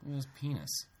 So Look at this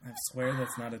penis. I swear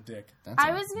that's not a dick. That's I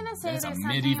a- was gonna say that's there's a something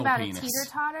medieval about penis. a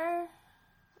teeter-totter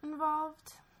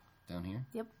involved. Down here?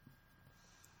 Yep.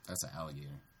 That's an alligator.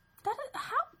 That is,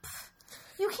 how?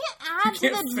 You can't add You to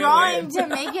can't the fill drawing in. to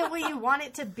make it what you want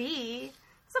it to be.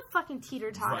 It's a fucking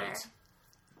teeter-totter.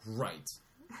 Right.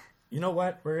 You know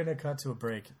what? We're going to cut to a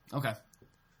break. Okay.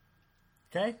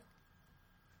 Okay?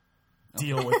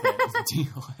 Deal with it.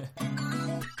 Deal.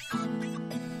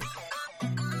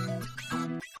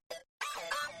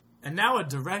 And now a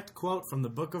direct quote from the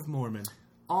Book of Mormon.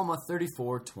 Alma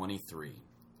 34:23.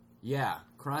 Yeah,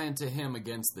 crying to him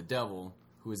against the devil,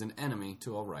 who is an enemy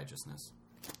to all righteousness.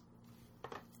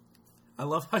 I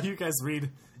love how you guys read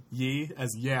ye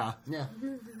as yeah. Yeah.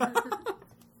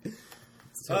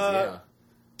 Yeah.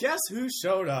 Guess who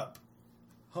showed up?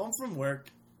 Home from work.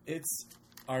 It's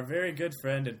our very good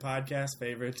friend and podcast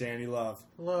favorite, Danny Love.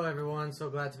 Hello, everyone. So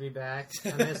glad to be back.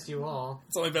 I missed you all.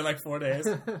 It's only been 4 days.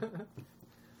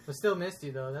 I still missed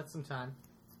you, though. That's some time.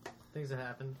 Things have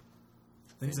happened.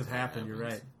 Things have happened, you're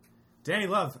right. Danny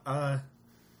Love,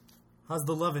 how's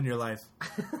the love in your life?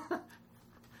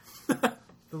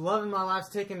 The love in my life's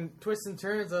taken twists and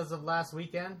turns as of last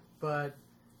weekend, but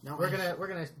No, we're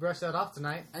gonna brush that off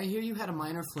tonight. I hear you had a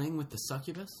minor fling with the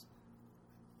succubus.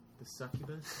 The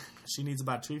succubus. She needs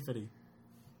about tree fitty.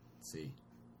 Let's see.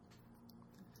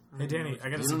 Hey, Danny, I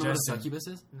got a You don't know what a suggestion. succubus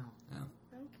is? No. No.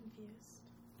 I'm confused.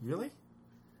 Really?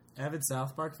 Avid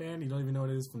South Park fan? You don't even know what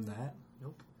it is from that?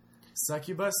 Nope.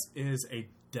 Succubus is a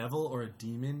devil or a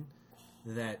demon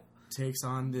that takes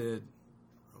on the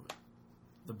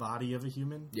the body of a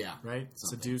human. Yeah. Right?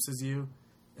 Something. Seduces you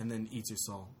and then eats your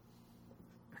soul.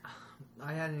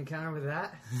 I had an encounter with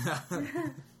that.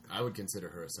 I would consider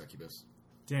her a succubus.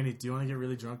 Danny, do you want to get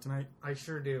really drunk tonight? I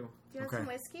sure do. Do you want Okay. some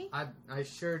whiskey? I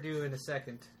sure do in a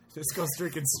second. Just go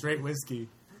drinking straight whiskey.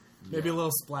 Maybe a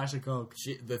little splash of Coke.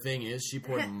 The thing is, she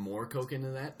poured more Coke into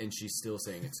that, and she's still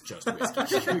saying it's just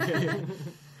whiskey.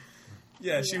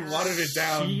 Yeah, she watered it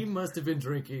down. She must have been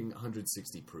drinking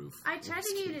 160 proof. I tried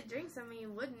to get you whiskey. to drink some and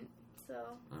you wouldn't. So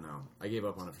I know. I gave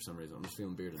up on it for some reason. I'm just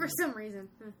feeling bearded. for some reason.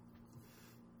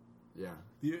 Yeah.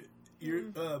 You're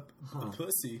a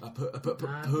pussy. A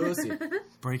pussy.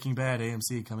 Breaking Bad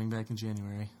AMC coming back in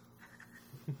January.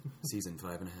 Season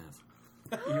 5.5.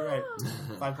 You're right.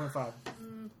 5.5.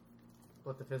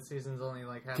 But the 5th season's only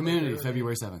like half. Community,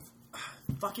 February 7th.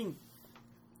 Fucking.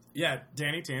 Yeah,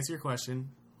 Danny, to answer your question,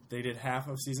 they did half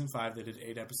of season 5. They did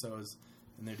 8 episodes,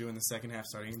 and they're doing the second half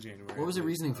starting in January. What was the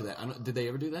reasoning for that? Did they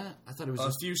ever do that? I thought it was A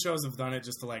just... few shows have done it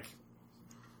just to, like,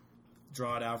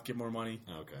 draw it out, get more money,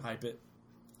 Okay. hype it.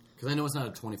 Because I know it's not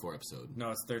a 24 episode. No,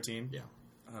 it's 13. Yeah.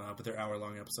 But they're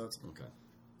hour-long episodes. Okay.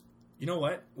 You know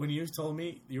what? When you told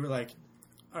me, you were like,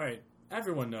 all right,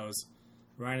 everyone knows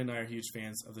Ryan and I are huge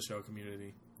fans of the show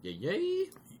Community. Yay!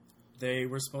 They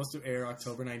were supposed to air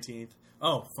October 19th.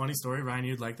 Oh, funny story, Ryan,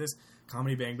 you'd like this.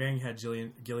 Comedy Bang Bang had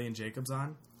Gillian Jacobs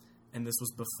on, and this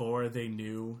was before they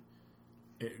knew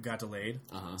it got delayed.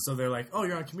 Uh-huh. So they're like, oh,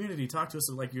 you're on Community. Talk to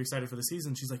us. Like, you're excited for the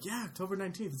season. She's like, yeah, October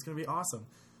 19th. It's going to be awesome.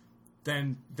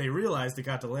 Then they realized it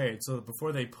got delayed. So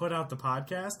before they put out the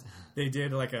podcast, they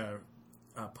did like a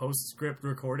postscript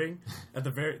recording. At the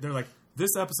they're like,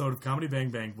 this episode of Comedy Bang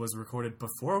Bang was recorded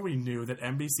before we knew that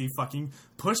NBC fucking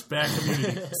pushed back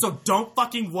Community. So don't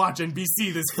fucking watch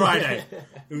NBC this Friday.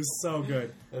 It was so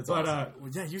good. That's but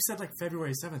awesome. yeah, you said like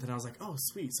February 7th, and I was like, oh,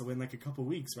 sweet. So in like a couple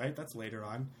weeks, right? That's later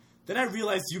on. Then I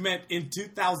realized you meant in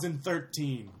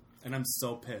 2013, and I'm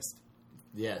so pissed.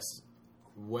 Yes.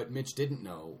 What Mitch didn't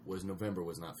know was November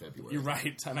was not February. You're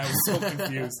right, and I was so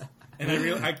confused. And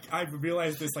I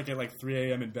realized this like at like 3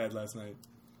 a.m. in bed last night.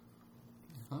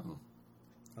 Oh.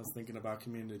 I was thinking about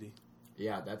Community.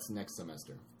 Yeah, that's next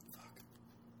semester. Fuck.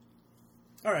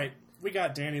 All right, we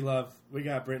got Danny Love. We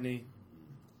got Brittany.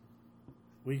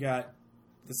 We got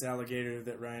this alligator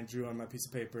that Ryan drew on my piece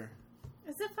of paper.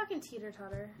 It's a fucking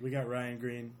teeter-totter. We got Ryan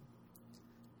Green.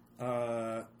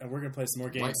 And we're going to play some more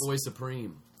games. White Boy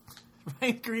Supreme.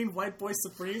 Ryan Green, White Boy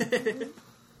Supreme.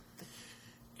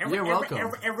 You're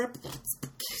welcome.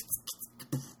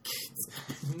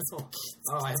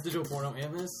 Oh, I have to do a porno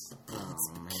in this? Oh,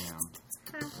 man.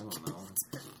 I don't know.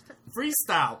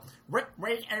 Freestyle.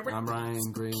 I'm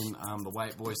Ryan Green. I'm the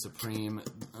White Boy Supreme.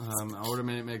 I order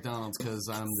me at McDonald's because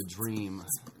I'm the dream.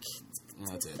 Yeah,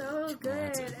 that's it. So good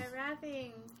That's it. at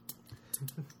rapping.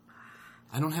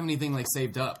 I don't have anything like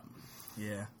saved up.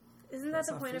 Yeah. Isn't that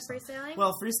the point of freestyling?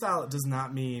 Well, freestyle does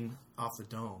not mean off the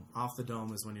dome. Off the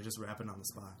dome is when you're just rapping on the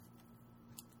spot.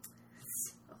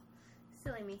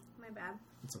 Silly me. My bad.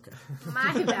 It's okay.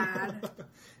 My bad.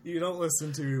 You don't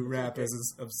listen to rap as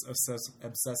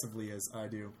obsessively as I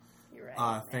do. You're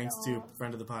right. Thanks to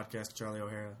friend of the podcast, Charlie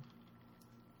O'Hara.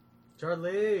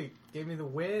 Charlie gave me the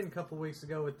win a couple weeks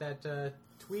ago with that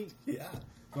tweet. Yeah.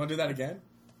 You want to do that again?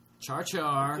 Char.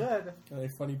 Good. Got any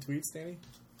funny tweets, Danny?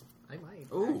 I might,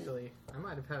 Ooh. actually. I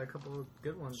might have had a couple of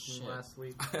good ones from last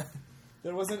week.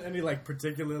 There wasn't any, like,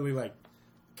 particularly, like,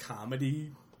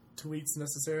 comedy tweets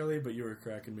necessarily, but you were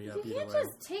cracking me up You either can't way.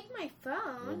 just take my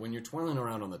Well, phone. when you're twirling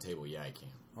around on the table, yeah, I can.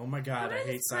 Oh my god, What I if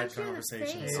hate it's side punch you in the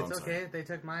conversations. face? Hey, Oh, it's I'm okay. They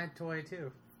took my toy,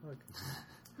 too. Look.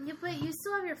 Yeah, but you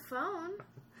still have your phone.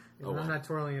 Oh, I'm not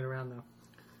twirling it around, though.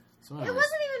 So It anyways,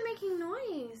 wasn't even making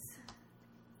noise.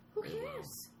 Who Very well.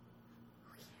 cares?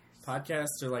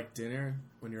 Podcasts are like dinner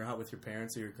when you're out with your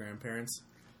parents or your grandparents.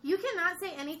 You cannot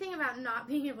say anything about not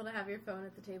being able to have your phone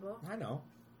at the table. I know.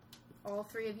 All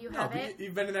three of you No, have but it.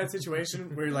 you've been in that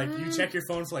situation where, like, you check your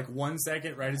phone for, like, 1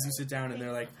 second right as you sit down, and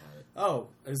they're like, oh,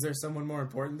 is there someone more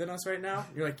important than us right now?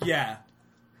 You're like, yeah.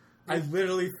 I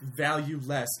literally value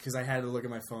less because I had to look at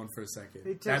my phone for a second.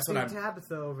 Hey, That's what I'm.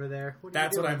 Tabitha over there. What are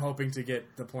That's you what doing? I'm hoping to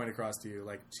get the point across to you.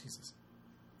 Like, Jesus,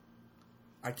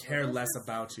 I care less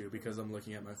about you because I'm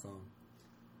looking at my phone.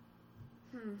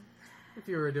 If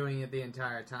you were doing it the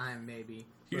entire time, maybe.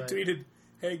 You But tweeted,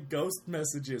 "Hey, ghost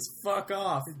messages, fuck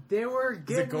off." They were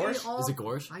getting me Gorsh? all... Is it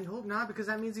Gorsh? I hope not, because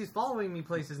that means he's following me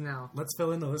places now. Let's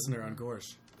fill in the listener on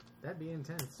Gorsh. That'd be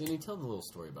intense. Can you tell the little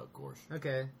story about Gorsh?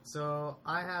 Okay, so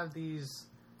I have these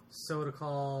so to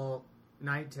call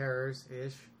night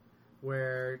terrors-ish,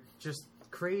 where just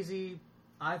crazy,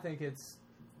 I think it's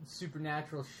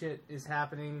supernatural shit is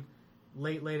happening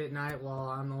late at night while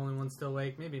I'm the only one still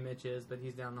awake. Maybe Mitch is, but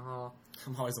he's down the hall.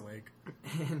 I'm always awake.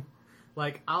 And,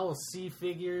 like, I will see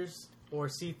figures or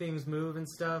see things move and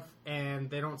stuff, and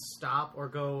they don't stop or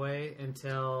go away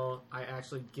until I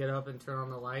actually get up and turn on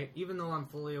the light, even though I'm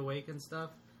fully awake and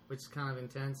stuff, which is kind of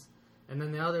intense. And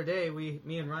then the other day,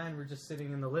 me and Ryan were just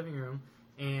sitting in the living room,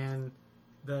 and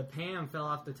the Pam fell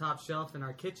off the top shelf in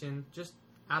our kitchen, just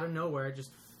out of nowhere. It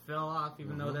just fell off,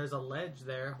 even though there's a ledge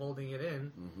there holding it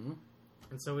in. Mm-hmm.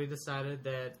 And so we decided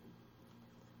that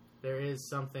there is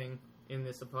something in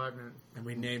this apartment. And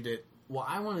we named it... Well,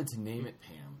 I wanted to name it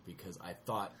Pam because I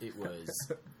thought it was...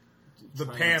 the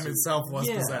Pam itself was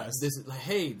possessed.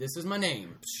 This is my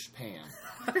name. Psh, Pam.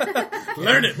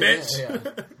 Learn it, bitch!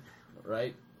 Yeah.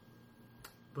 Right?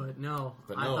 But no,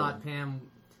 I thought Pam...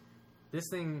 This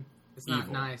thing is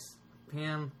not nice.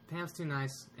 Pam's too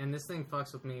nice, and this thing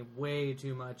fucks with me way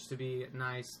too much to be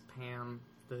nice, Pam,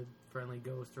 the friendly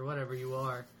ghost, or whatever you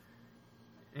are.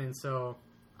 And so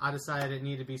I decided it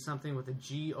needed to be something with a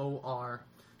G-O-R.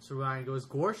 So Ryan goes,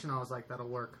 Gorsh, and I was like, that'll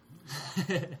work.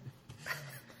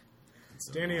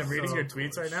 Danny, I'm reading your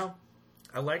tweets right now.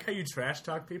 I like how you trash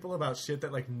talk people about shit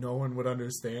that, like, no one would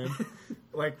understand.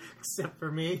 Like, except for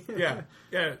me. Yeah,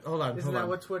 hold on. Isn't that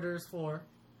what Twitter is for?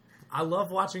 I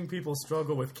love watching people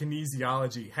struggle with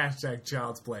kinesiology. #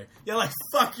 child's play. Yeah, like,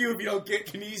 fuck you if you don't get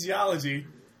kinesiology.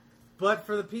 But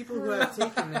for the people who have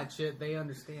taken that shit, they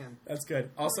understand. That's good.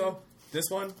 Also, this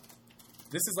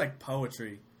is like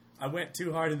poetry. I went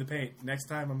too hard in the paint. Next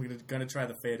time, I'm gonna try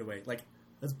the fadeaway. Like,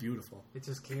 that's beautiful. It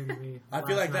just came to me. I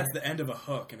feel like that's the end of a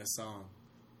hook in a song.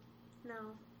 No.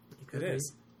 It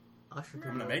is. Usher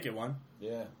I'm gonna make it one.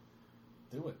 Yeah.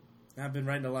 Do it. I've been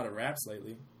writing a lot of raps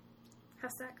lately.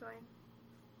 How's that going?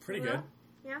 Pretty good.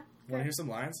 Yeah. Want to hear some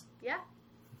lines? Yeah.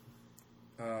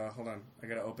 Hold on. I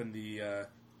gotta open the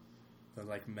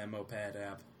like memo pad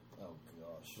app Oh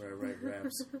gosh. where I write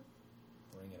raps.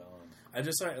 Bring it on. I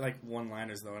just write like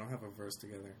one-liners though. I don't have a verse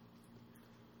together.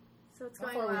 So it's How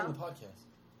going far are we well. in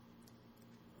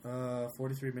the podcast?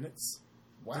 43 minutes.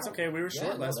 Wow. That's okay. We were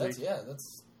short last week. Yeah,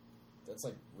 that's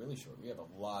like really short. We have a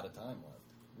lot of time left.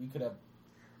 We could have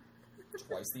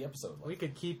twice the episode left. We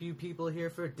could keep you people here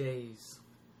for days.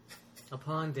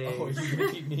 Upon days. Oh, you're going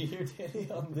to keep me here, Danny,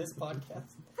 on this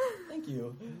podcast? Thank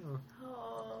you.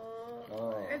 Oh.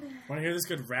 Oh. Want to hear this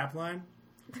good rap line?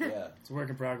 Yeah. It's a work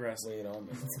in progress. Lay it on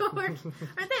me.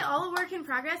 Aren't they all a work in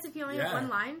progress if you only have Yeah. one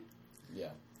line?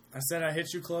 Yeah. I said I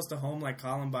hit you close to home like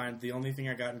Columbine. The only thing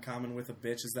I got in common with a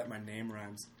bitch is that my name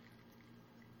rhymes.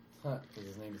 Huh, because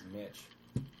his name is Mitch.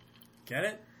 Get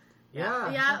it? Yeah.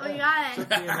 Yeah, we got it.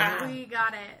 Yeah. We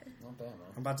got it. Not bad, man.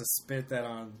 I'm about to spit that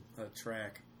on a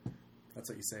track. That's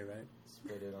what you say, right?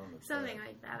 Spit it on the Something track.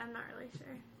 like that. I'm not really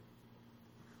sure.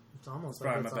 It's almost It's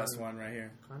probably like my it's best on one right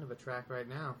here. kind of a track right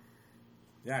now.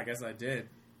 Yeah, I guess I did.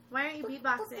 Why aren't you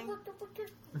beatboxing?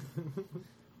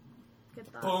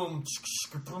 Good thought. Boom.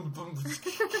 Boom, boom. Is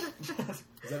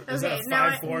that Okay, a now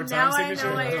 5/4 now time I signature?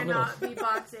 know why I you're don't know. not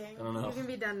beatboxing. I don't know. You can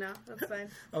be done now. That's fine.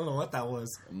 I don't know what that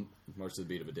was. March to the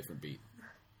beat of a different beat.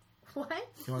 What?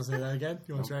 You want to say that again?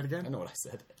 You want to try it I again? know what I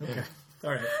said. Okay.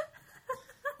 All right.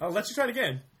 I'll let you try it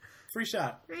again. Free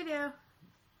shot. Radio.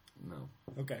 No.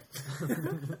 Okay.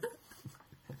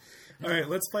 All right,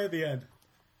 let's play at the end.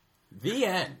 The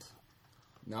end.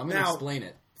 Now I'm going to Now- explain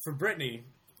it. For Brittany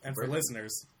and for Brittany.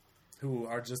 listeners who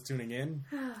are just tuning in,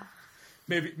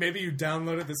 maybe you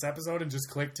downloaded this episode and just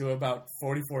clicked to about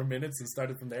 44 minutes and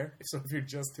started from there. So if you're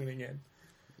just tuning in,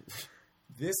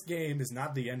 this game is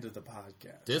not the end of the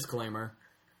podcast. Disclaimer.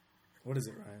 What is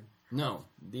it, Ryan? No.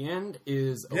 The end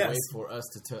is a Yes. way for us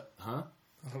to... Huh?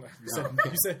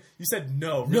 You said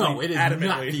no. Really No, it is adamantly.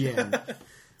 not the end.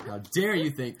 How dare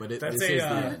you think, but this is the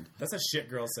end. That's a shit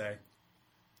girl say.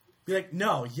 Be like,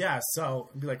 no, yeah,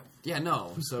 so. Be like, Yeah,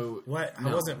 no. So... what? No.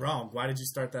 I wasn't wrong. Why did you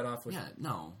start that off with Yeah,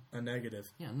 no. a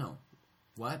negative? Yeah, no.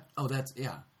 What? Oh, that's...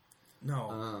 Yeah.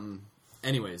 No.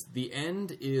 Anyways, the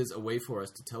end is a way for us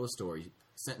to tell a story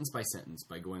sentence by sentence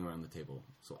by going around the table.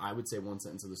 So I would say one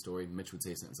sentence of the story, Mitch would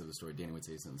say a sentence of the story, Danny would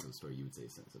say a sentence of the story, you would say a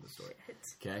sentence of the story.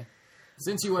 Okay?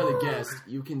 Since you are the guest,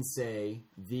 you can say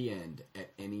the end at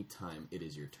any time it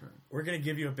is your turn. We're going to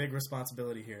give you a big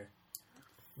responsibility here.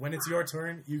 When it's your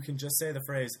turn, you can just say the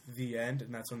phrase, the end,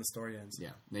 and that's when the story ends.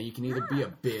 Yeah. Now you can either be a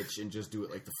bitch and just do it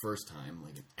like the first time,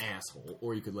 like an asshole,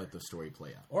 or you could let the story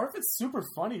play out. Or if it's super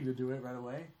funny to do it right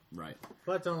away. Right.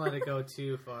 But don't let it go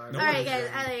too far. No. All right, guys.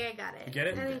 I think I got it. You get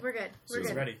it? I think we're good. We're She's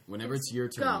good. ready. Whenever it's your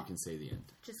turn, go. you can say the end.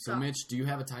 Just so, go. Mitch, do you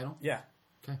have a title? Yeah.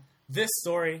 Okay. This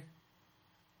story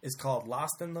is called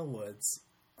Lost in the Woods.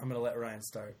 I'm going to let Ryan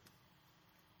start.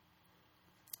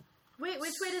 Wait,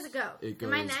 which way does it go? It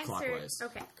Am I goes next clockwise. or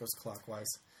okay? Goes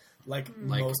clockwise. Like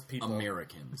Like most people.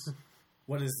 Americans.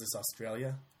 What is this,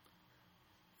 Australia?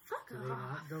 Fuck Do they off.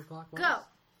 not go clockwise?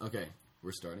 Go. Okay,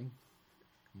 we're starting?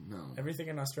 No. Everything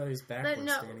in Australia is backwards, But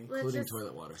no, Danny. let's Including just,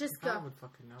 toilet water. Just I go. would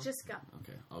fucking know. Just go.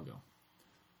 Okay, I'll go.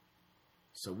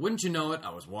 So wouldn't you know it,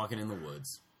 I was walking in the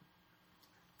woods.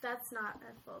 That's not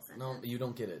a full sentence. No, you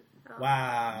don't get it.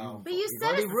 Wow. But you You've said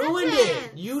already a ruined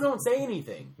sentence. it. You don't say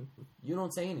anything. You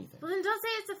don't say anything. Well, then don't say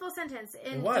it's a full sentence.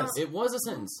 And It was. don't- It was a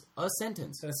sentence. A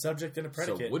sentence. It's a subject and a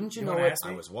predicate. So wouldn't you know wanna it, ask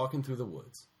I me? was walking through the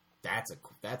woods. That's a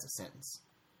sentence.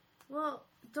 Well,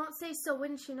 don't say so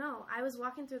wouldn't you know. I was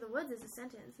walking through the woods as a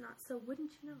sentence, not so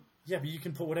wouldn't you know. Yeah, but you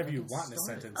can put whatever you can want in a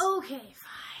start it. sentence. Okay,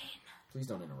 fine. Please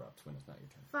don't interrupt when it's not your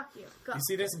turn. Fuck you. Go. You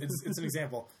see this? It's an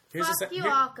example. Here's Fuck a you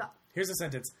here- all. Go. Here's a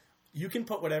sentence. You can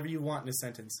put whatever you want in a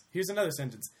sentence. Here's another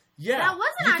sentence. Yeah, That was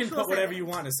an you can actual put whatever sentence. you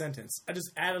want in a sentence. I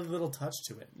just added a little touch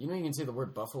to it. You know you can say the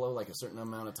word buffalo like a certain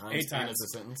amount of times 8 and times.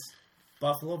 it's a sentence?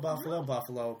 Buffalo, buffalo,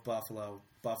 buffalo, buffalo,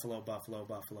 buffalo, buffalo,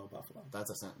 buffalo, buffalo. That's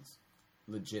a sentence.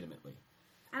 Legitimately.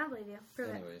 I don't believe you. Prove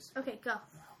Anyways. it. Okay, go.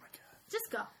 Oh my god.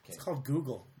 Just go. It's called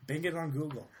Google. Bing it on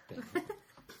Google.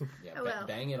 Yeah, I will.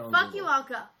 bang it on Fuck Google. you all.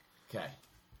 Go. Okay.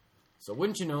 So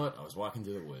wouldn't you know it, I was walking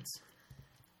through the woods.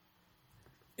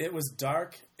 It was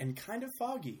dark and kind of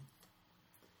foggy.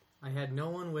 I had no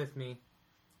one with me,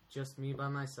 just me by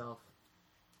myself.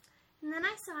 And then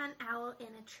I saw an owl in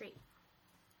a tree.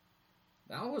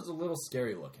 That was a little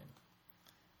scary looking.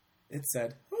 It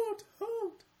said, hoot,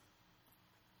 hoot.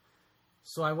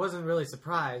 So I wasn't really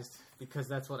surprised, because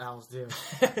that's what owls do.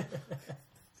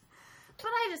 But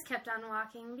I just kept on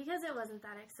walking because it wasn't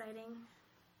that exciting.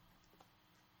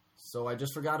 So I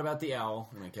just forgot about the owl,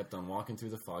 and I kept on walking through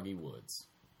the foggy woods.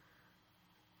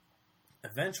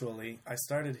 Eventually, I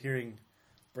started hearing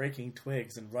breaking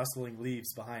twigs and rustling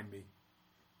leaves behind me.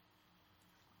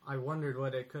 I wondered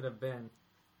what it could have been.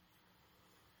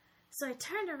 So I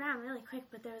turned around really quick,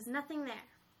 but there was nothing there.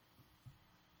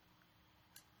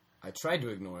 I tried to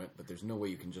ignore it, but there's no way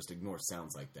you can just ignore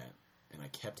sounds like that. And I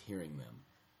kept hearing them.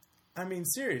 I mean,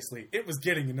 seriously, it was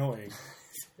getting annoying.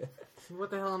 What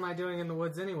the hell am I doing in the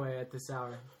woods anyway at this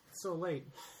hour? It's so late.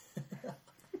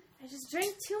 I just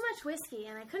drank too much whiskey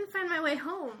and I couldn't find my way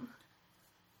home.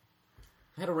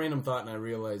 I had a random thought, and I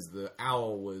realized the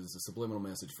owl was a subliminal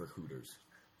message for Hooters.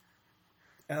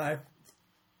 And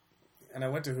I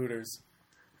went to Hooters.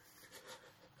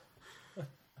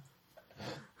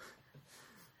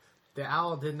 The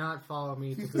owl did not follow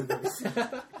me to Hooters.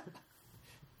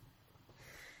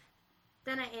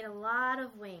 Then I ate a lot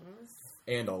of wings.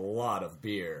 And a lot of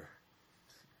beer.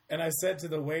 And I said to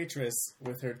the waitress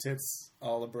with her tits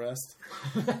all abreast.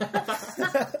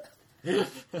 That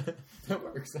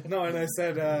works. No, and I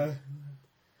said, I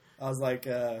was like,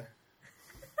 I'll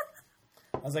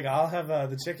have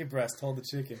the chicken breast. Hold the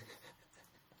chicken.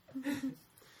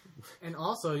 And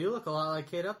also, you look a lot like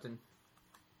Kate Upton.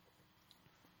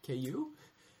 KU?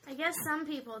 I guess some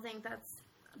people think that's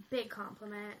a big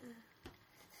compliment.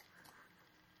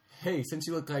 Hey, since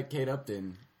you look like Kate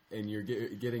Upton, and you're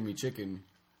getting me chicken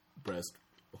breast,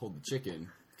 hold the chicken,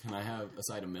 can I have a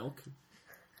side of milk?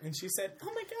 And she said,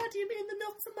 "Oh my God, do you mean the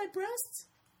milk from my breasts?"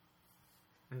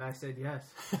 And I said yes.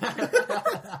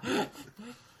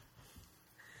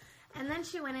 And then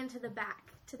she went into the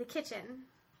back, to the kitchen,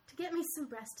 to get me some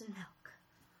breast and milk.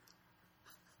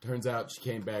 Turns out she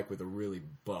came back with a really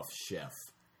buff chef.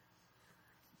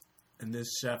 And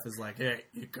this chef is like, "Hey,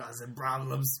 you're causing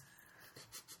problems."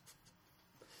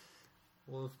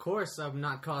 Well, of course I'm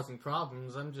not causing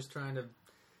problems. I'm just trying to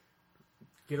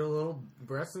get a little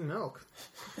breast and milk.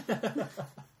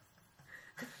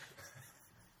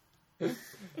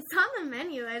 It's on the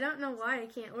menu. I don't know why I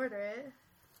can't order it.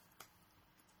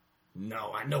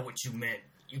 No, I know what you meant.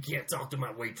 You can't talk to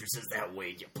my waitresses that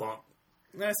way, you punk.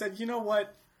 And I said, "You know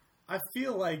what? I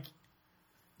feel like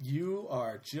you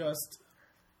are just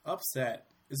upset.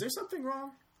 Is there something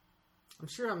wrong?" I'm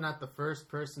sure I'm not the first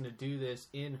person to do this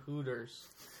in Hooters.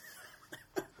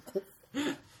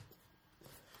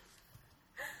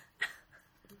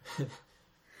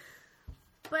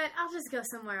 But I'll just go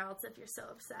somewhere else if you're so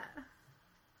upset.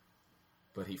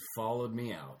 But he followed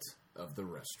me out of the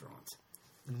restaurant.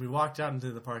 And we walked out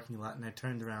into the parking lot, and I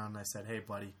turned around and I said, "Hey,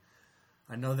 buddy,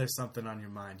 I know there's something on your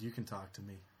mind. You can talk to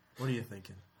me. What are you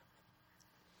thinking?"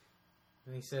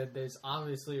 And he said, there's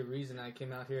obviously a reason I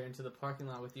came out here into the parking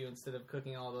lot with you instead of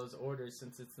cooking all those orders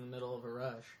since it's in the middle of a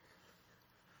rush.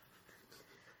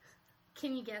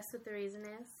 Can you guess what the reason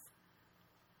is?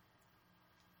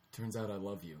 Turns out I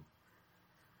love you.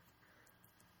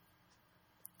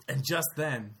 And just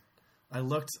then, I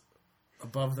looked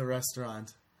above the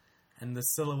restaurant, and the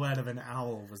silhouette of an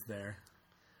owl was there,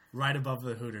 right above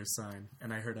the Hooters sign,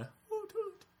 and I heard a hoot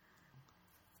hoot.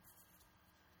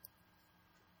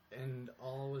 And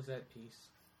all was at peace.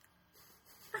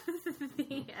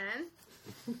 The end.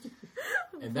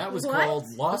 And that was What? called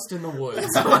Lost in the Woods.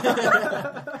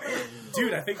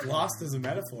 Dude, I think lost is a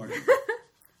metaphor.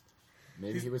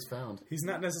 Maybe he was found. He's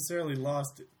not necessarily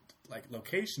lost, like,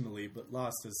 locationally, but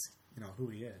lost as, who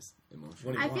he is. Emotionally.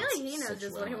 What he I feel wants. like he knows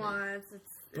just what he Sexuality. wants.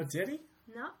 But did he?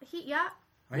 No, yeah.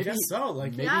 I guess so.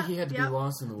 Like, Maybe Yeah, he had to yeah. be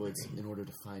lost in the woods in order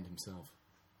to find himself.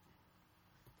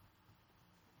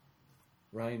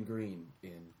 Ryan Green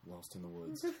in Lost in the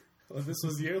Woods, oh, this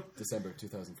was you? December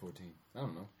 2014. I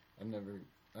don't know.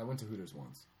 I went to Hooters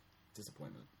once.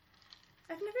 Disappointment.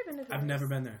 I've never been to. I've never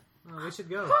been there. Oh, we should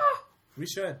go. We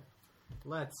should.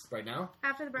 Let's. Right now?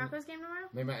 After the Broncos game tomorrow.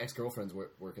 Maybe my ex-girlfriend's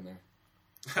working there.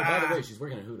 Oh, by the way, she's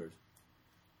working at Hooters.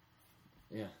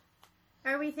 Yeah.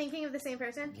 Are we thinking of the same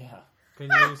person? Yeah. Can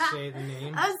you say the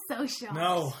name? I was so shocked.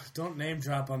 No, don't name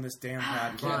drop on this damn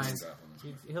podcast.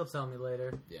 Fine. He'll tell me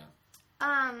later. Yeah.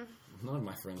 Um, None of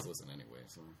my friends listen anyway,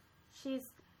 so. she's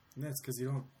That's because you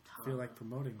don't feel like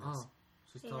promoting this. Oh,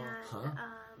 she's tall. and Huh?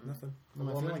 Nothing.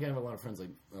 Well, I feel like I have a lot of friends like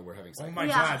we're having Oh sex. my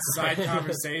Yeah. god, side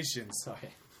conversations. Sorry.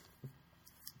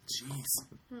 Jeez.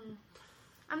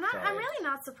 I'm really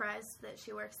not surprised that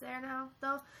she works there now,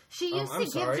 though. She used I'm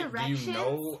to sorry. give directions. Do you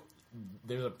know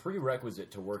there's a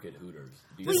prerequisite to work at Hooters?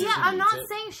 Do you Well, think yeah, she I'm needs not it?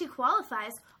 saying she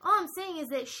qualifies. All I'm saying is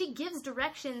that she gives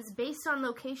directions based on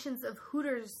locations of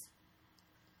Hooters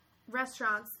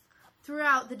restaurants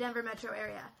throughout the Denver metro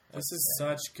area. This is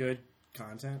such good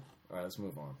content. All right, let's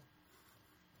move on.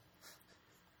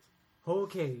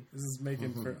 Okay. This is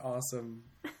making for awesome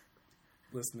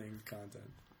listening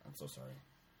content. I'm so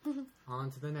sorry.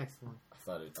 On to the next one. I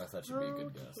thought you'd be a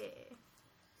good guest. Okay.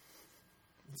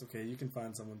 It's okay, you can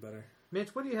find someone better.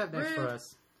 Mitch, what do you have next for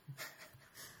us?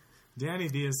 Danny,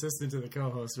 the assistant to the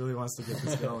co-host, really wants to get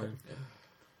this going.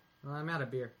 Well, I'm out of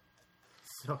beer.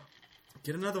 So,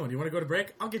 Get another one. You want to go to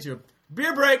break? I'll get you a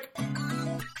beer break.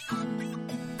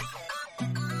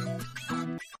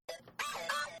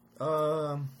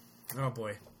 Oh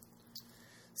boy.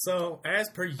 So, as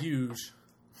per usual,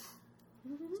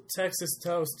 Texas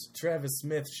Toast Travis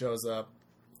Smith shows up.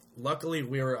 Luckily,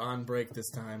 we were on break this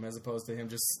time, as opposed to him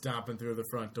just stomping through the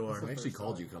front door. I actually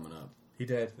called you coming up. He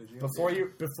did.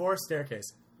 Before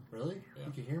staircase. Really? Yeah.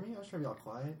 You can hear me? I was trying to be all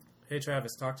quiet. Hey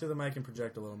Travis, talk to the mic and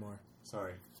project a little more.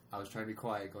 Sorry. I was trying to be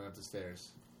quiet going up the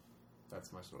stairs.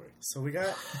 That's my story. So we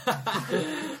got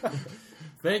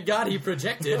Thank God he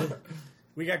projected.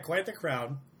 quite the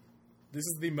crowd. This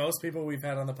is the most people we've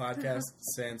had on the podcast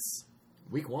since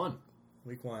Week 1.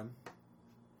 week 1.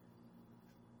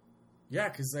 Yeah,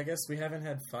 because I guess we haven't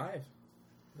had 5.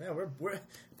 Yeah, we're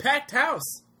packed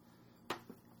house.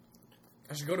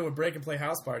 I should go to a break and play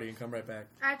house party and come right back.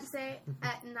 I have to say,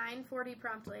 at 9:40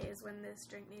 promptly is when this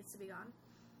drink needs to be gone.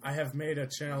 I have made a I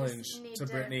challenge just need to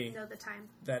Brittany know the time.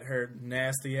 that her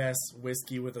nasty ass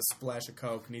whiskey with a splash of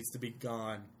Coke needs to be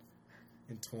gone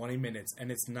in 20 minutes,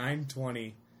 and it's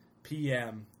 9:20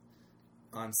 p.m.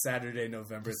 on Saturday,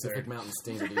 November 3rd. Pacific Mountain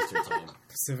Standard Eastern Time.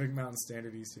 Pacific Mountain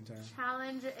Standard Eastern Time.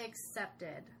 Challenge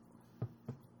accepted.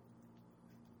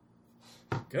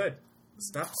 Good.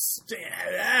 Stop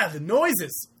the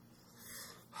noises.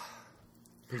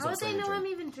 Please How don't would say they your know drink.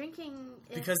 I'm even drinking?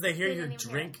 if Because they hear they your didn't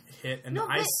even drink hit and No,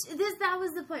 the ice. but that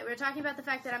was the point. We were talking about the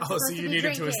fact that I'm Oh, supposed so to you be needed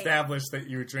drinking. to establish that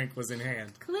your drink was in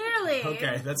hand. Clearly.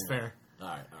 Okay, that's fair. All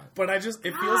right. But it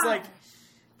feels like Gosh,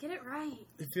 get it right.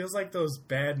 it feels like those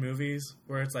bad movies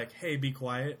where it's like, hey, be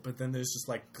quiet, but then there's just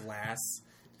like glass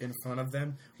in front of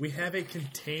them. We have a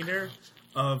container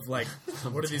of like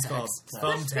what are these called?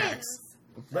 Thumbtacks.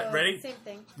 Ready? Same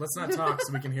thing. Let's not talk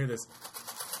so we can hear this.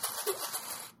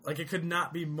 Like it could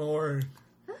not be more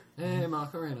Hey,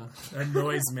 Macarena. a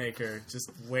noisemaker,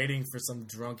 just waiting for some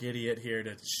drunk idiot here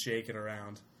to shake it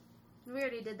around. We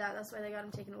already did that. That's why they got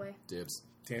him taken away. Dibs.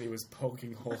 Danny was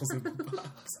poking holes in the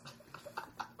box.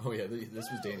 Oh yeah, this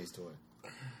was Danny's toy.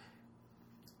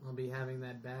 I'll be having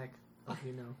that back,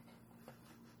 you know,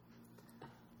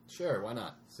 Sure, why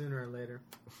not? sooner or later.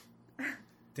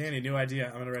 Danny, new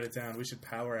idea. I'm gonna write it down. We should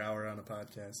power hour on a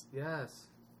podcast. Yes.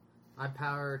 I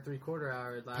power 3/4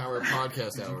 hour last Power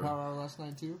podcast Did you hour. power hour last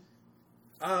night too?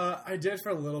 I did for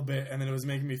a little bit, and then it was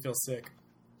making me feel sick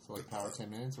So like power 10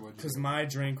 minutes or what? because my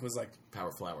drink was like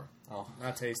Power flower. Oh,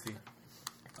 not tasty.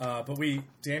 But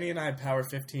Danny and I power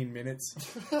 15 minutes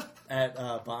at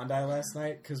Bondi last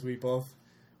night because we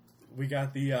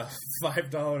got the $5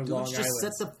 Dude, Long let's just Island.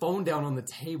 set the phone down on the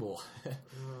table.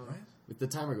 With the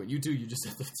timer going, you just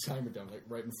set the timer down like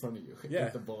right in front of you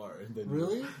at the bar. And then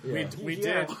Really? Yeah. We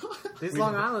Yeah. did. These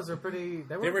Long Island's are pretty. They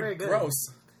They weren't were very good. gross.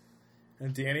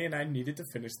 And Danny and I needed to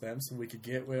finish them so we could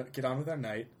get on with our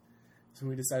night. So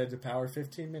we decided to power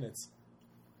 15 minutes.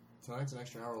 Tonight's an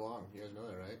extra hour long. You guys know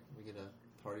that, right? We get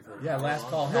a party for. Yeah, an hour last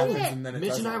long. call happens and then it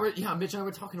Mitch and doesn't. I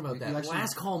were talking about You that. actually-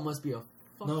 Last call must be a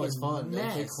fucking No, it's fun.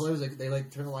 mess. They close. They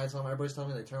like turn the lights on. Everybody's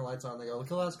telling me they turn the lights on. They go, "Look at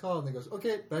the last call," and they goes,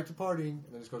 "Okay, back to partying," and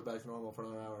then it just goes back to normal for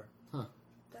another hour.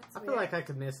 That's I feel weird. like I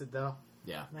could miss it though.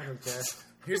 Yeah. I don't care.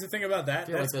 Here's the thing about I that.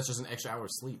 feel like that's just an extra hour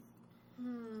of sleep.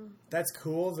 That's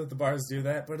cool that the bars do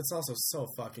that, but it's also so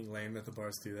fucking lame that the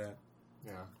bars do that.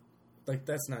 Yeah. Like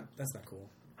that's not cool.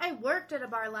 I worked at a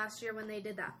bar last year when they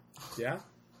did that. Yeah?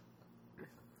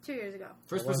 2 years ago.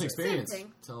 First What was person it? experience. Same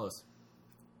thing. Tell us.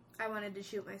 I wanted to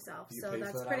shoot myself, You so paid for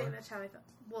that's that pretty hour? much how I felt.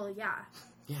 Well, yeah.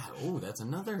 Yeah. Oh, that's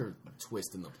another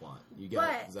twist in the plot. You got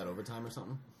But- is that overtime or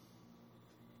something?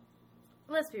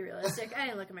 Let's be realistic. I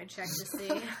didn't look at my check to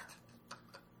see.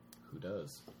 Who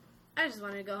does? I just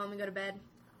wanted to go home and go to bed.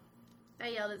 I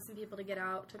yelled at some people to get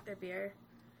out, took their beer,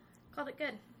 called it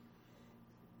good.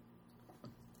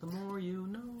 The more you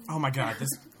know. Oh my god,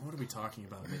 what are we talking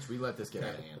about? Mitch, we let this get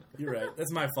out of hand. You're right.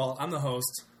 That's my fault. I'm the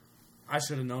host. I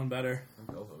should have known better. I'm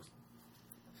co-host.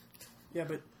 Yeah,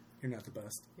 but you're not the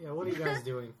best. Yeah, what are you guys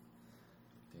doing?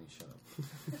 Danny, shut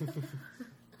up.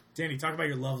 Danny, talk about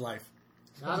your love life.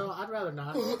 I'd rather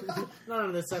not. Not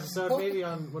on this episode. Maybe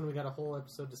on when we got a whole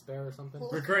episode to spare or something.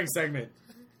 Recurring segment.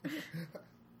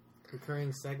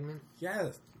 Recurring segment. Yeah,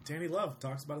 Danny Love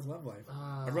talks about his love life.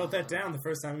 Ah. I wrote that down the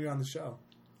first time we were on the show.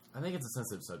 I think it's a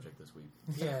sensitive subject this week.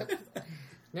 Yeah.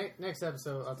 Next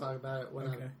episode, I'll talk about it when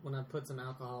Okay. when I put some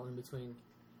alcohol in between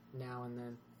now and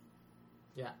then.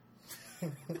 Yeah.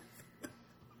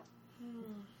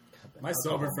 My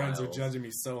sober Alcohol friends are miles. judging me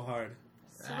so hard.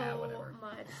 So Whatever.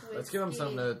 much whiskey. Let's give him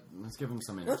something some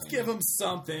entertainment. Let's give them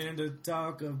something to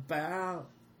talk about.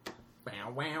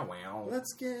 Wow, wow, wow.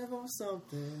 Let's give them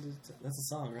something to That's a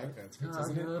song, right? That's Talk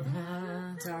Isn't it?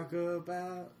 about, Talk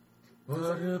about.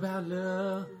 what about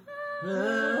love?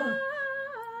 Love.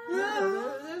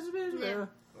 Yeah.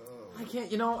 I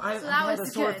can't, I So that had a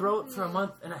was sore good. throat for a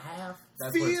month and a half.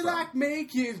 That's where it's Feel from. like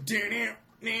making down.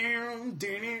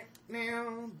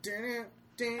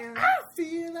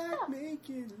 Feel like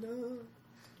making love.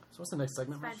 So what's the next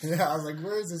segment? Fine. Mitch? Yeah, I was like,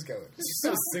 where is this going?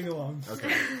 So sing along.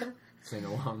 Okay. Sing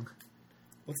along.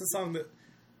 What's the song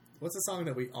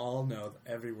that we all know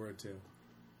every word to?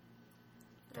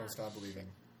 Don't stop believing.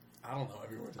 I don't know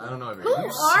every word to. I don't know every Who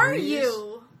word. are serious?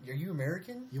 you? Are you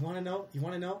American? You want to know? You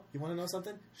want to know? You want to know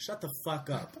something? Shut the fuck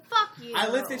up. Fuck you. I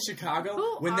lived in Chicago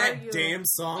Who when are that you? damn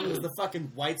song was the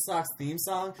fucking White Sox theme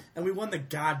song, and we won the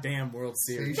goddamn World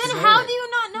Series. Then should know how it. do you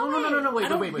not know it? No, wait, I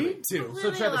don't wait. need to. So Completely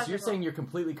Travis, you're illogical. saying you're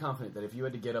completely confident that if you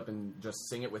had to get up and just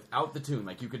sing it without the tune,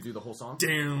 like you could do the whole song?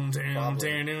 Down,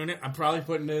 Probably. I'm probably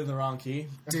putting it in the wrong key.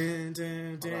 I'm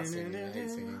not singing, I hate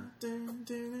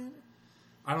singing.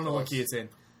 I don't know what Close. key it's in.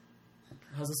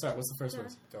 How's it start? What's the first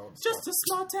verse? Don't Just stop. a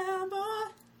small town boy,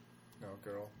 No,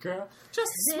 girl. girl. Just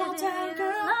a small Living town in a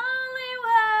girl. lonely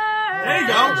world. There you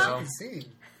go. She can sing.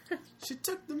 She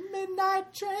took the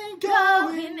midnight train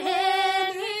Going going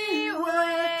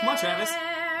anywhere. Come on, Travis. Oh,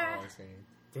 I'm singing.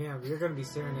 Damn, you're gonna be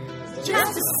serenading us.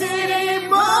 Just a city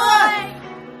boy.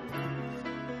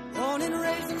 Born and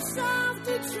raised in South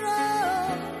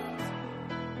Detroit.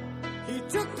 He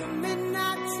took the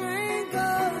midnight train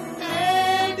going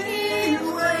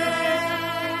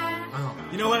anywhere.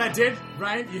 You know what I did,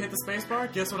 Ryan? You hit the space bar.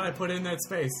 Guess what I put in that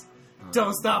space?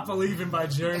 Don't Stop Believing by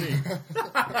Journey.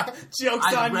 Joke's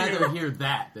I'd on rather you. hear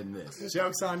that than this.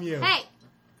 Joke's on you. Hey,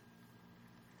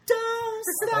 Don't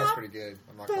That was stop pretty good.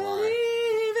 I'm not gonna lie.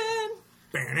 believing.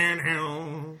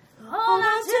 hold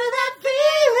on to that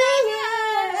feeling.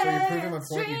 Yeah. So you're proving my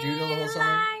point, you do know the whole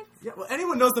song? Yeah, well,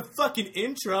 anyone knows the fucking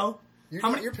intro. You're, How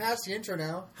many- you're past the intro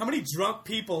now. How many drunk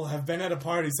people have been at a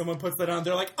party? Someone puts that on.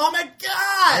 They're like, "Oh my I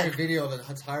have a god, video of an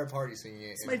entire party singing it.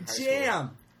 it's in my high school.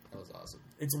 jam." That was awesome.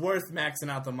 It's worth maxing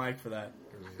out the mic for that.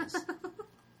 It really is.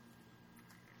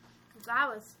 That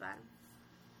was fun.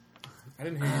 I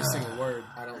didn't hear you sing a word.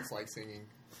 I don't like singing.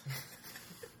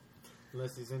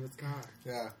 Unless he's in his car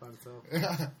Yeah. by himself.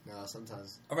 No,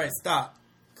 sometimes. All right, stop.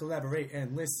 Collaborate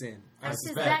and listen. I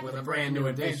suspect with a brand new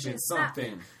invention,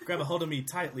 something. Grab a hold of me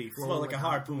tightly, flow like a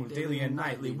harpoon, daily and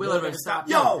nightly. Will it ever stop?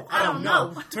 Yo, I don't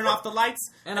know. Turn off the lights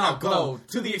and I'll glow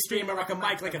to the extreme. I rock a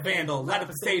mic like a vandal. Light up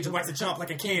the stage and wax a jump like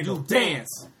a candle.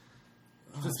 Dance.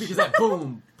 The speakers that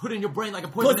boom, put in your brain like a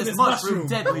poisonous Poisonous mushroom, mushroom.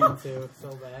 deadly. Too, so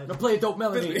bad. Now play a dope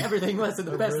melody, everything less than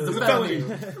the best is a It's a felony.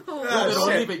 felony. Roll it Oh,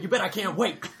 or shit. leave it, you bet I can't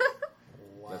wait.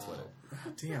 Wow. That's what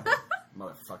it. Damn.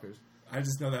 motherfuckers. I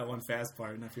just know that one fast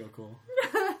part, and I feel cool.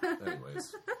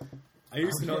 Anyways, I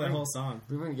used to know that whole song.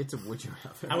 we're gonna get to Would You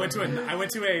Rather. I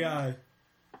went to a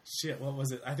shit. What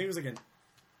was it? I think it was like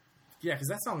because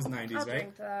that song was 90s, I'll right?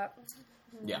 drink that.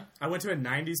 Yeah. I went to a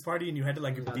 90s party, and you had to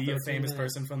like About be a 13 famous minutes.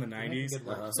 person from the 90s. good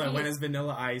luck. So I went as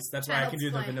Vanilla Ice. That's why I can do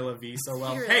the Child's play. Vanilla V so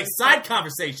well. You're Hey, really side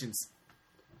conversations.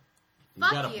 You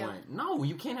Fuck got a you. point. No,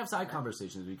 you can't have side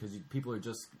conversations because people are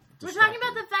just. We're talking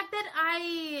about the fact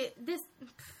that This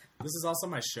is also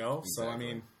my show, so I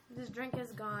mean, this drink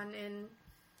is gone in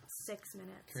 6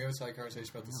 minutes. Can we have a side conversation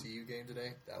about the CU game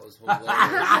today? That was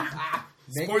hilarious.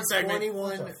 Sports segment.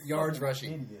 21 yards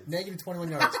rushing. idiots. Negative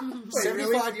 21 yards.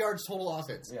 75 yards total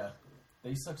offense. Yeah,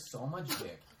 they suck so much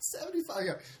dick. 75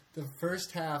 yards. The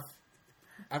first half,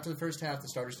 after the first half, the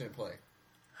starters didn't play.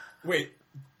 wait,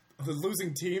 the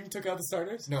losing team took out the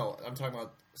starters? No, I'm talking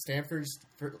about Stanford's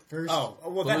first. Oh,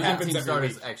 well, The that losing happens team every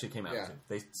starters week. actually came out. Yeah. Too.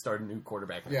 They started a new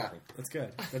quarterback. And Yeah. everything. That's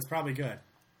good. That's probably good.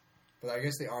 But I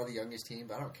guess they are the youngest team,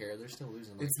 but I don't care. They're still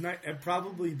losing. Like, It's not. It'd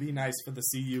probably be nice for the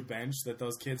CU bench that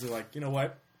those kids are like, you know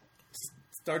what?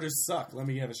 Starters suck. Let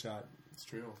me have a shot. it's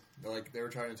true. They were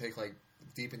trying to take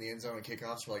deep in the end zone and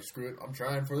kickoffs. So screw it, I'm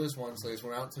trying for this one. So they just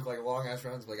went out and took a long ass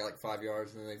runs, but they got 5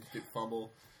 yards, and then they get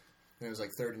fumble. And it was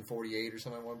 3rd and 48 or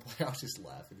something. One play, I was just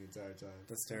laughing the entire time.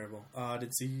 That's terrible.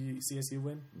 Did CSU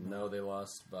win? No, they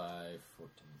lost by 14.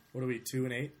 What are we?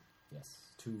 2-8. Yes,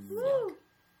 2. Woo!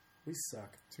 We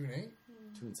suck. 2-8.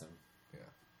 2-7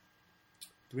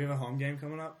 Do we have a home game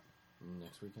coming up?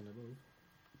 next weekend, I believe.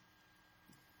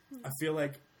 I feel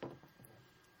like,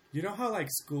 you know how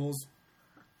schools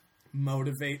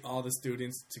motivate all the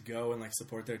students to go and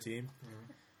support their team?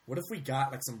 Mm-hmm. What if we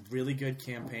got some really good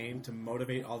campaign to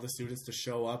motivate all the students to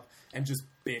show up and just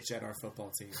bitch at our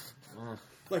football team?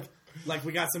 Like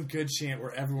we got some good chant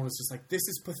where everyone was just like, "This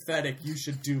is pathetic. You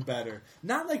should do better."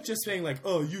 Not just saying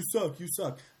 "Oh, you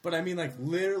suck," but I mean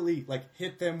literally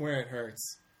hit them where it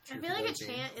hurts. I feel like a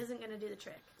chant isn't going to do the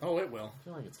trick. Oh, it will. I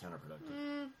feel like it's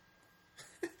counterproductive.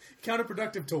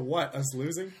 Counterproductive to what? Us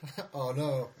losing? Oh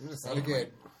no, not again.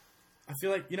 I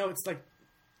feel like it's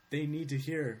they need to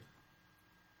hear.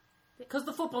 Because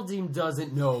the football team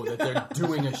doesn't know that they're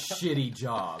doing a shitty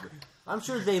job. I'm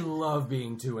sure they love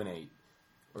being 2-8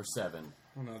 or 7.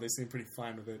 I don't know. They seem pretty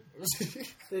fine with it.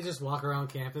 They just walk around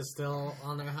campus still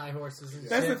on their high horses and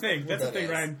That's shit. the thing. That's the thing,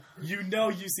 Badass. Ryan.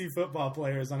 You see football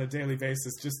players on a daily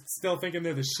basis just still thinking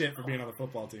they're the shit for being on the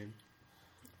football team.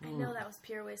 I know that was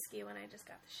pure whiskey when I just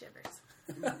got the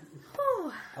shivers.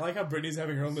 Whew. I like how Brittany's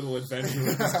having her own little adventure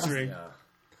with this drink. Yeah.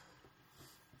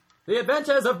 The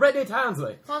Adventures of Brittany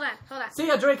Townsley. Hold on. See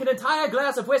her drink an entire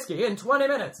glass of whiskey in 20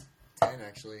 minutes. 10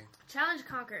 actually. Challenge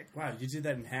conquered. Wow, you did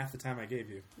that in half the time I gave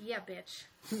you. Yeah, bitch.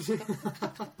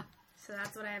 So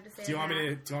that's what I have to say. Do you want to me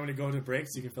that. to go to break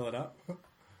so you can fill it up?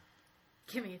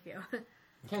 Give me a few.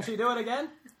 Can she do it again?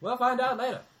 We'll find out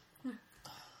later.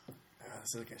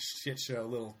 It's like a shit show,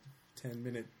 little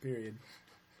 10-minute period.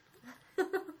 Should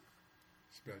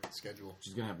be on the schedule.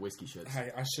 She's going to have whiskey shits.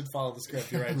 I should follow the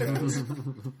script. You're right, Dennis.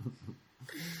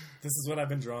 This is what I've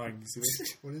been drawing. You see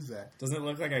this? What is that? Doesn't it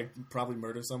look like I probably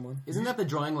murder someone? Isn't that the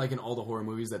drawing in all the horror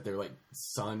movies that their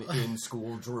son in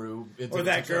school drew? It's Or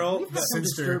that girl, that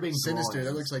disturbing Sinister. drawings.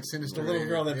 That looks like Sinister. the little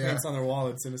girl that Yeah. paints on their wall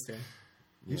at Sinister.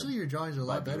 Usually your drawings are a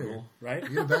lot better. Google. Right?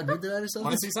 You in a bad mood tonight or something?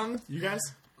 Want to see something? You guys?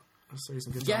 I'll show you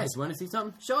some good Guys, drawings. want to see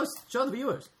something? Show the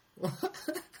viewers.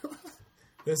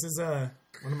 This is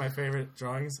one of my favorite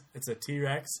drawings. It's a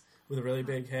T-Rex with a really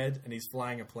big head, and he's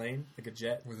flying a plane, like a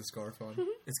jet. With a scarf on.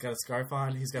 It's got a scarf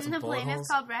on. He's got And some the bullet plane holes. is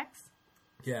called Rex.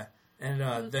 Yeah.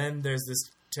 And then there's this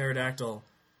pterodactyl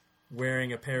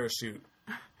wearing a parachute.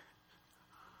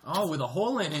 Oh, with a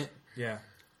hole in it. Yeah.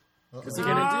 What's he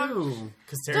gonna do?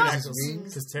 Because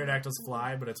Wings? pterodactyls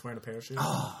fly, but it's wearing a parachute.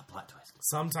 Oh, plot twist.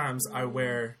 Sometimes I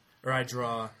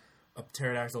draw a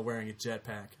pterodactyl wearing a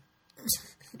jetpack.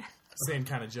 Same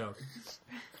kind of joke.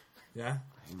 Yeah?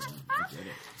 I get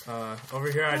it.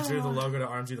 Over here, I drew the logo to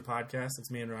RMG the podcast. It's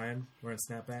me and Ryan wearing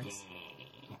snapbacks.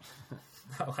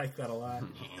 I like that a lot.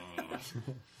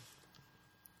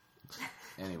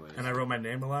 Anyways, And I wrote my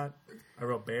name a lot. I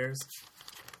wrote bears.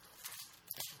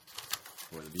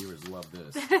 boy, the viewers love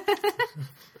this.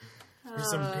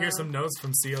 Here's some notes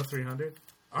from CO300.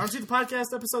 RMG the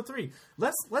podcast, episode 3.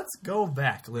 Let's go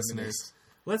back, listeners.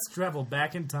 Let's travel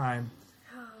back in time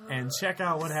and check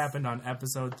out what happened on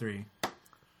episode 3.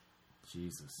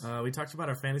 Jesus. We talked about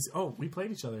our fantasy. Oh, we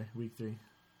played each other week 3.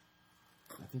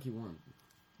 I think he won.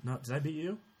 No, did I beat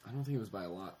you? I don't think it was by a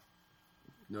lot.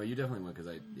 No, you definitely won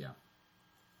because yeah.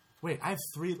 Wait, I have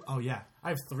 3. Oh, yeah. I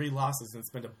have 3 losses and it's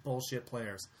been to bullshit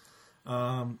players.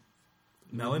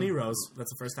 Melanie Rose. That's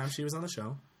the first time she was on the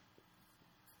show.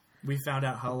 We found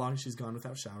out how long she's gone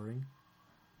without showering.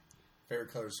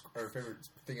 Favorite colors or favorite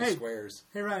thing Hey. is squares.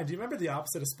 Hey, Ryan, do you remember the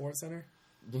opposite of Sports Center?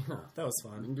 Yeah. That was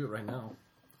We fun. can do it right now.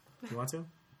 You want to?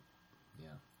 Yeah.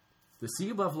 The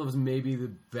Sea Buffaloes may be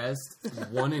the best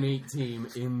 1-8 team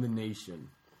in the nation.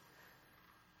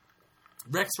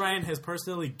 Rex Ryan has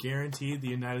personally guaranteed the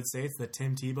United States that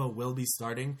Tim Tebow will be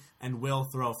starting and will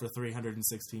throw for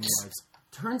 316 yards.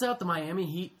 Turns out the Miami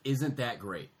Heat isn't that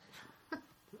great.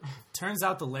 Turns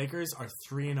out the Lakers are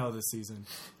 3-0 this season.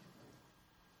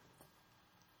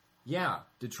 Yeah.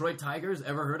 Detroit Tigers,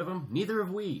 ever heard of them? Neither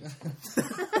have we.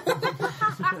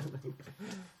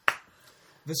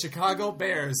 The Chicago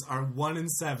Bears are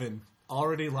 1-7,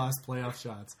 already lost playoff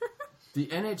shots. The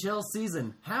NHL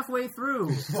season, halfway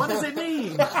through. What does it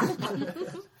mean?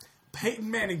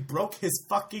 Peyton Manning broke his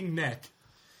fucking neck,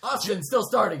 Austin still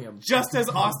starting him. just as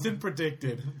Austin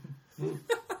predicted.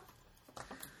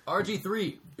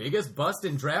 RG3, biggest bust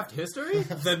in draft history?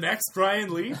 The next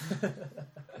Brian Lee.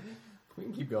 We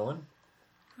can keep going.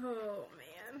 Oh,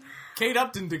 man. Kate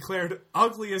Upton declared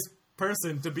ugliest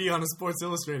person to be on a Sports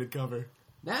Illustrated cover.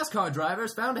 NASCAR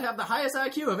drivers found to have the highest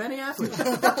IQ of any athlete.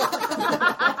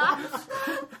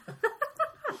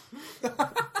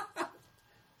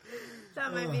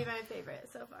 That might be my favorite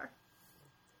so far.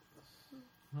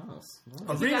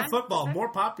 Arena done? football more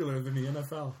popular than the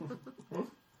NFL.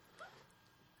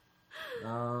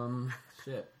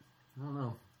 Shit. I don't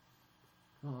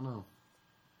know.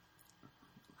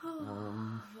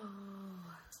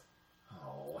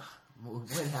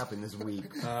 What happened this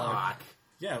week? Fuck.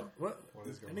 Yeah, what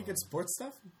is going any on? good sports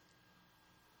stuff?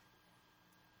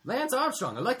 Lance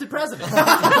Armstrong, elected president.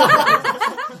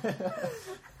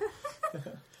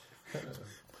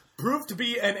 Proved to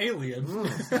be an alien.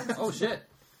 Oh, shit.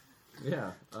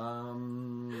 Yeah.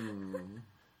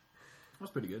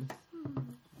 That's pretty good.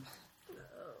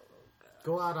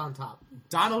 Go out on top.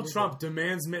 Donald Trump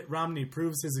demands Mitt Romney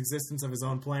proves his existence of his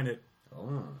own planet.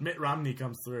 Oh. Mitt Romney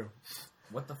comes through.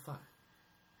 What the fuck?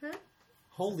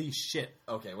 Holy shit.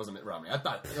 Okay, it wasn't Mitt Romney. I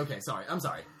thought... Okay, sorry. I'm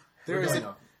sorry. There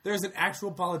is an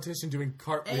actual politician doing And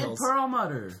cartwheels.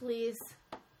 Perlmutter. Please.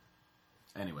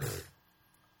 Anyway.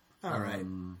 All right.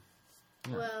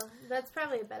 Yeah. Well, that's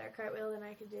probably a better cartwheel than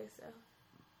I could do, so.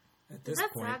 At this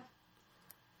That's point, sad.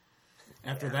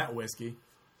 after that whiskey.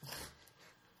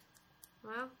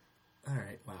 Well, All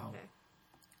right, wow. okay.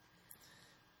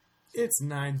 It's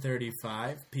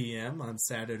 9:35 p.m. on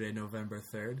Saturday, November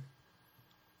 3rd.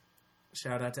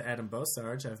 Shout out to Adam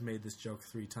Bosarge. I've made this joke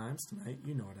 3 times tonight.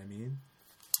 You know what I mean.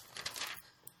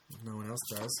 No one else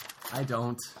does. I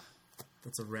don't.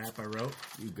 That's a rap I wrote.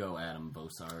 You go, Adam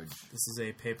Bosarge. This is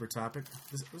a paper topic.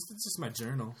 This is just my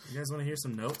journal. You guys want to hear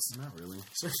some notes? Not really.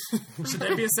 Should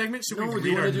that be a segment? Should we No,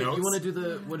 read our notes? You want to do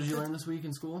the... What did you learn this week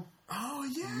in school? Oh,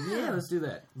 yeah. Yeah, let's do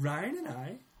that. Ryan and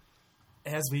I,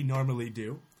 as we normally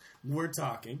do, we're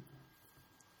talking.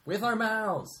 With our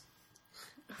mouths.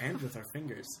 And with our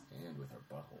fingers. And with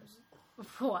our buttholes.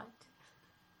 What?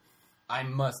 I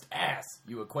must ask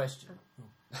you a question.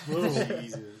 Boo.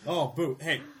 Oh, boo.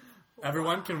 Hey,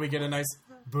 everyone, can we get a nice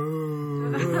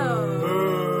boo?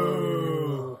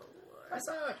 Oh.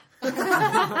 Boo.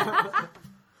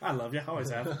 I love you. Always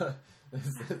have.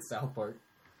 That's South Park.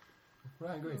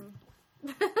 Ryan Green.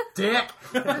 Dick!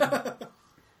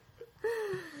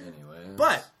 Anyway.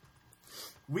 But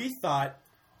we thought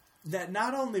that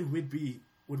not only would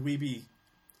we be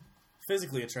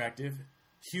physically attractive,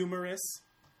 humorous,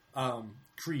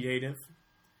 creative,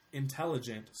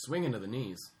 intelligent, Swinging to the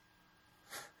knees.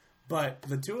 but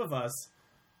the two of us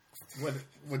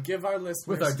would give our listeners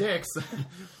With our dicks.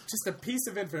 just a piece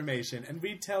of information, and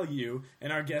we'd tell you,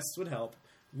 and our guests would help,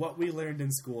 what we learned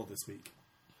in school this week.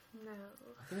 No.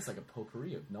 I think it's like a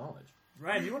potpourri of knowledge.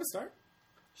 Ryan, you want to start?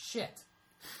 Shit.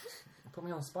 Put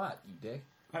me on the spot, you dick.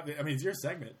 I mean, it's your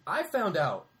segment. I found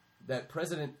out that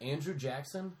President Andrew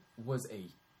Jackson was a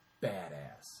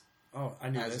badass. Oh, I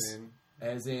knew this.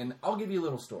 As in, I'll give you a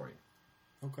little story.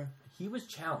 Okay. He was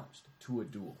challenged to a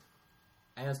duel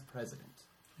as president.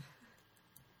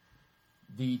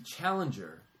 The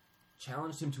challenger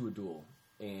challenged him to a duel,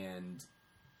 and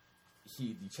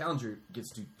the challenger gets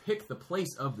to pick the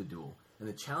place of the duel, and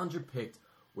the challenger picked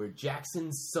where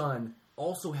Jackson's son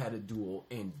also had a duel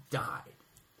and died.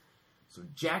 So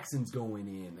Jackson's going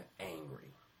in angry.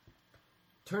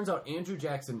 Turns out Andrew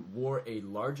Jackson wore a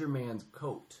larger man's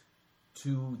coat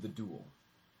to the duel.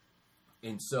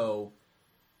 And so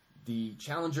the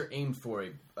challenger aimed for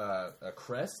a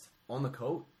crest on the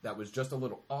coat that was just a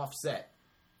little offset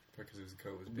Because his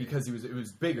coat was big. because it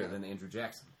was bigger than Andrew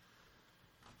Jackson.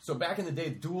 So back in the day,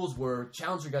 duels were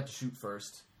challenger got to shoot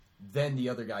first, then the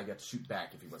other guy got to shoot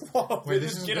back if he wasn't. Whoa, Wait, they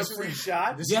this just is- get this a is- free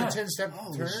shot? This Yeah. is a 10-step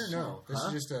turn? shit. No. This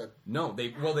is just a... No, they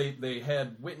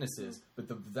had witnesses, but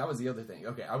that was the other thing.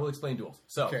 Okay, I will explain duels.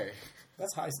 So, Okay.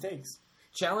 That's high stakes.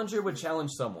 challenger would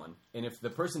challenge someone, and if the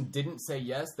person didn't say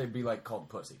yes, they'd be like called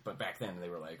pussy. But back then, they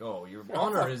were like, "Oh, your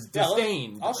honor is Yeah,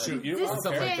 disdained." I'll shoot you. I don't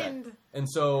Stuff care. like that. Disdained. And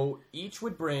so each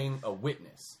would bring a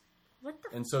witness. What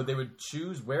the? And so they would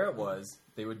choose where it was.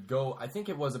 They would go, I think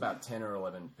it was about 10 or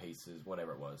 11 paces,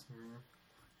 whatever it was.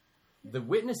 The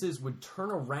witnesses would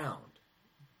turn around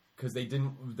because they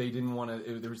didn't want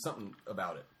to, there was something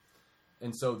about it.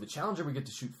 And so the challenger would get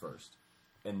to shoot first.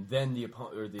 And then the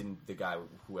opponent, or the guy,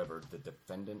 whoever, the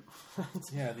defendant,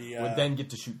 Yeah, the would then get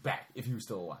to shoot back if he was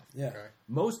still alive. yeah. Okay.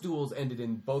 Most duels ended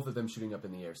in both of them shooting up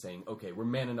in the air saying, okay, we're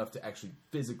man enough to actually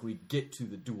physically get to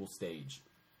the duel stage.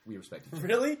 We respect each other.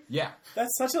 Really? Yeah.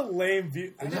 That's such a lame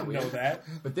view. I Isn't that didn't know weird? that.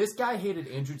 But this guy hated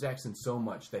Andrew Jackson so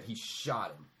much that he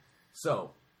shot him.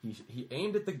 So he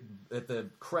aimed at the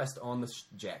crest on the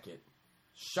jacket,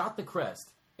 shot the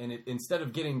crest, and instead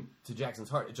of getting to Jackson's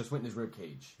heart, it just went in his rib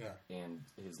cage and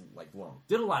his lung.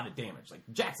 Did a lot of damage. Like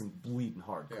Jackson bleeding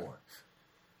hardcore.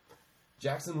 Yeah.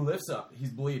 Jackson lifts up.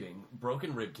 He's bleeding,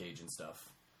 broken rib cage and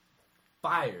stuff.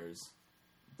 Fires.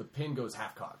 The pin goes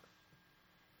half cocked.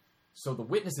 So the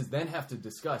witnesses then have to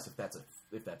discuss if that's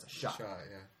a shot. Shot,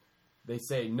 yeah. They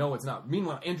say, no, it's not.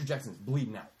 Meanwhile, Andrew Jackson's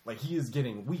bleeding out. Like, he is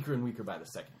getting weaker and weaker by the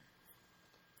second.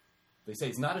 They say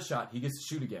it's not a shot. He gets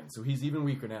to shoot again. So he's even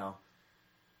weaker now.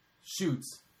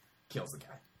 Shoots. Kills the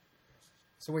guy.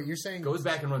 So wait, you're saying... Goes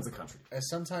back and runs the country.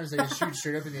 Sometimes they just shoot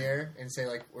straight up in the air and say,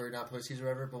 like, we're not pussies or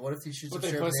whatever, but what if he shoots What,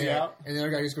 him they straight up in pussy the air out? and the other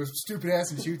guy just goes, stupid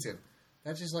ass, and shoots him?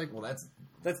 That's just like... Well, That's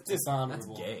that's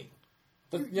dishonorable. gay.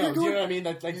 But, You're do you doing- know what I mean?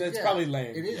 That's Yeah, probably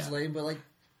lame. It is Yeah. lame, but like,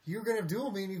 you're gonna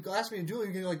duel me and you asked me to duel,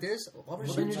 you're gonna go like this? Why would I Well,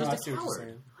 shoot then you? you're Oh, I just see a what you're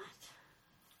coward.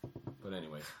 saying. But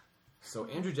anyways. So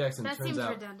Andrew Jackson That turns seems out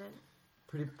redundant.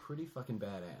 pretty fucking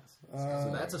badass.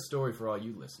 So that's a story for all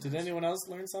you listeners. Did anyone else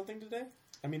learn something today?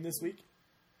 I mean, this week?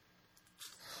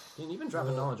 You've been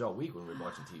dropping knowledge all week when we were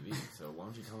watching TV, so why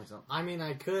don't you tell me something? I mean,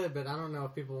 I could, but I don't know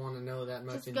if people want to know that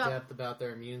much Just in go. depth about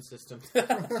their immune system,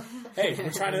 Hey, we're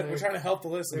trying to help the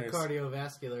their listeners.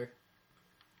 cardiovascular.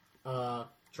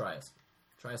 Try us.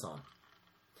 Try us on.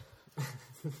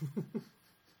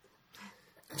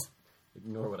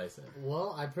 Ignore what I said.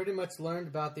 Well, I pretty much learned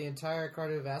about the entire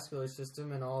cardiovascular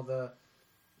system and all the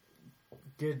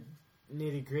good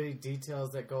nitty-gritty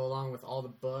details that go along with all the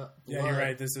blood. Yeah, you're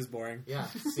right. This is boring. Yeah,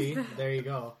 see? There you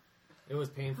go. It was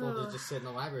painful to just sit in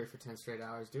the library for 10 straight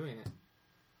hours doing it.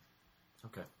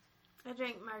 Okay. I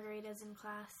drank margaritas in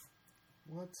class.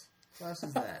 What class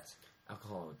is that?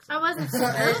 Alcoholics. I wasn't.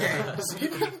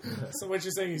 So what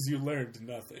you're saying is you learned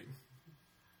nothing.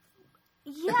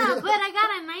 Yeah, but I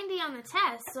got a 90 on the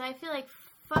test, so I feel like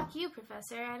fuck you,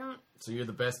 Professor. I don't. So you're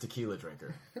the best tequila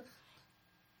drinker.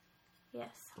 Yes,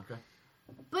 Okay.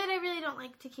 but I really don't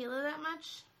like tequila that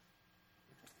much.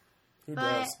 Who But-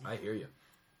 does? I hear you.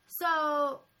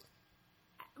 So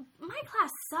my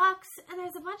class sucks, and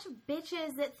there's a bunch of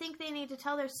bitches that think they need to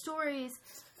tell their stories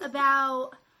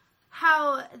about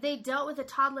how they dealt with a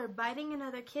toddler biting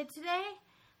another kid today.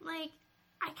 Like,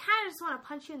 I kind of just want to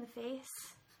punch you in the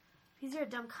face because you're a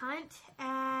dumb cunt.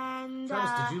 And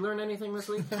Travis, did you learn anything this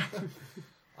week?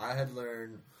 I had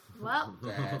learned well,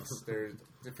 that there's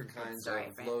different kinds Sorry,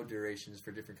 of Frank. load durations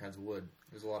for different kinds of wood.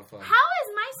 It was a lot of fun. how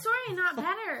is my story not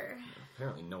better?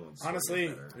 Apparently no one's Honestly,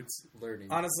 better. it's Learning.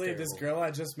 honestly this Terrible. girl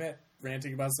I just met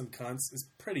ranting about some cunts is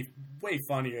way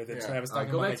funnier than Yeah. Travis All right,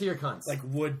 talking go about back to your cunts. like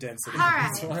wood density. All right,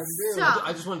 That's what I'm doing. so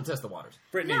I just want to test the waters.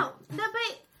 Brittany, no,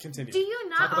 but continue. do you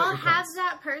Talk not about all your have cunts.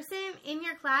 that person in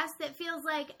your class that feels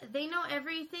like they know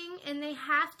everything and they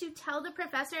have to tell the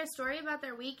professor a story about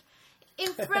their week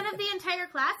in front of the entire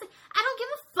class? I don't give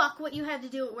a fuck what you had to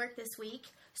do at work this week.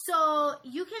 So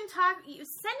you can talk. You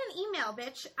send an email,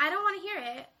 bitch. I don't want to hear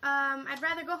it. I'd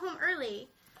rather go home early.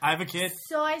 I have a kid.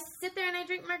 So I sit there and I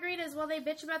drink margaritas while they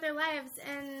bitch about their lives,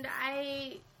 and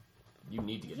You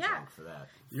need to get Yeah. drunk for that.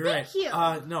 You're Thank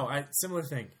right. you. No, similar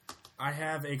thing. I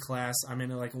have a class. I'm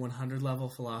in a 100 level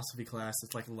philosophy class.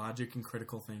 It's like logic and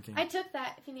critical thinking. I took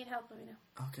that. If you need help, let me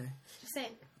know. Okay, Just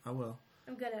saying, I will.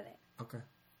 I'm good at it. Okay.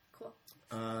 Cool.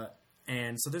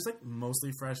 And so there's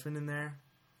mostly freshmen in there.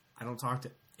 I don't talk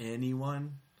to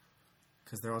anyone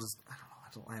because they're all just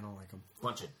I don't like them.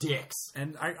 Bunch of dicks.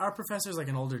 And our professor's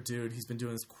an older dude. He's been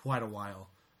doing this quite a while.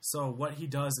 So what he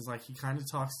does is he kind of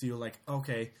talks to you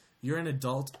okay, you're an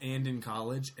adult and in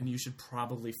college, and you should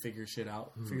probably figure shit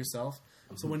out for yourself.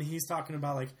 So when he's talking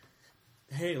about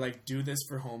hey, like, do this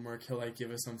for homework. He'll, like,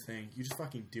 give us something. You just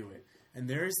fucking do it. And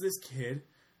there is this kid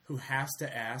who has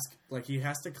to ask, like, he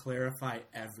has to clarify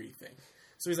everything.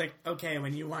 So he's like, okay,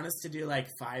 when you want us to do, like,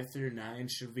 5 through 9,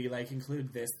 should we, like,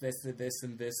 include this, this, and this,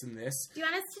 and this, and this? Do you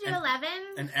want us to do 11?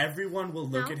 And everyone will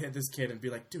look at this kid and be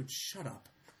like, dude, shut up.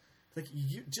 Like,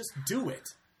 you just do it.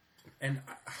 And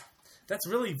that's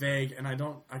really vague, and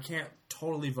I can't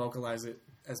totally vocalize it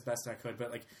as best I could,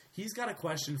 but, like, he's got a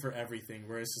question for everything,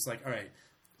 where it's just like, all right,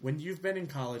 when you've been in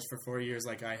college for 4 years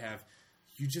like I have,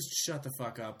 you just shut the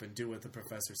fuck up and do what the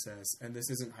professor says. And this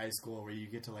isn't high school where you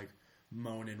get to, like,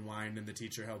 moan and whine and the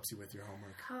teacher helps you with your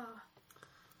homework. Oh.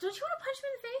 Don't you want to punch him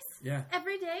in the face? Yeah.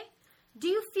 Every day? Do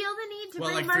you feel the need to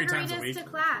bring like 3 times a margaritas week. to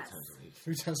class?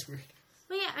 3 times a week.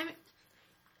 Well, yeah, I mean,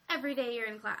 every day you're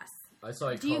in class. I saw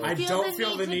a Do you college,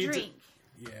 feel the need to drink?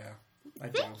 Yeah, I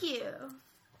do. Thank you.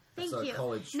 I saw a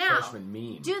college Now, freshman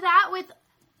meme. do that with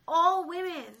all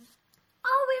women.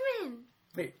 All women.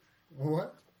 Wait,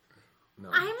 What? No,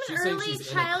 I'm she's an saying early she's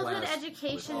in a childhood class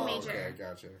education with all- major. Okay,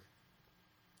 gotcha.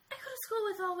 I go to school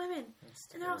with all women.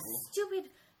 And they're all stupid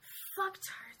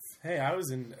fucktards. hey, I was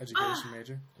an education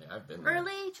major. Yeah, I've been there.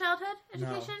 Early childhood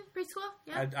education? Preschool?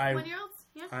 Yeah? I- 1-year-olds?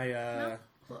 Yeah? I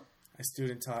Cool. I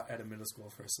student taught at a middle school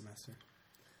for a semester,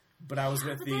 but I was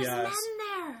with But the there's men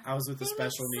there. I was with the They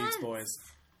special make needs sense. boys.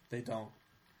 They don't.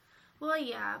 Well,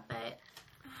 yeah, but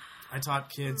I taught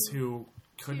kids who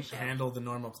couldn't Touche. handle the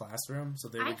normal classroom, so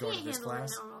they I would go can't to this handle class.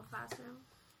 a normal classroom.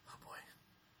 Oh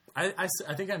boy,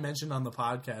 I think I mentioned on the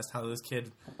podcast how this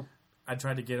kid, I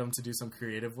tried to get him to do some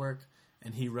creative work,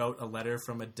 and he wrote a letter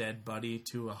from a dead bunny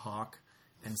to a hawk,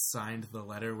 and signed the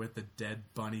letter with the dead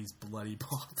bunny's bloody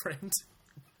paw print.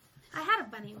 I had a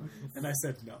bunny once. And I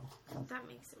said no. That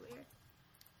makes it weird.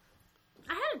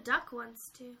 I had a duck once,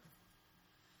 too.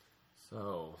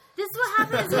 So, This is what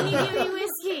happens when you give me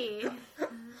whiskey.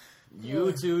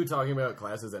 you two talking about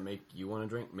classes that make you want to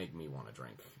drink, make me want to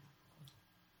drink.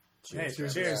 Hey,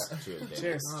 cheers. Cheers. Dave.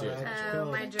 Cheers. All Cheers. right. Oh,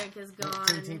 Cool. my drink is gone.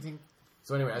 Ting, ting, ting.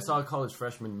 So anyway, I saw a college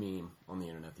freshman meme on the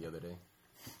internet the other day,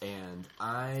 and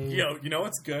Yo, you know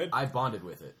what's good? I bonded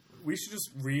with it. We should just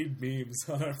read memes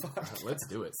on our podcast. Let's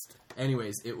do it.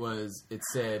 Anyways, it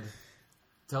said,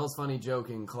 tells funny joke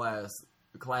in class,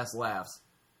 the class laughs,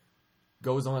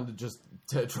 goes on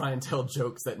to try and tell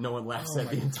jokes that no one laughs at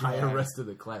my the entire God. rest of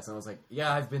the class. And I was like,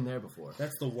 yeah, I've been there before.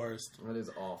 That's the worst. That is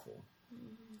awful.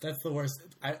 That's the worst.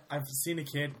 I've seen a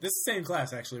kid, this is the same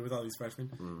class actually with all these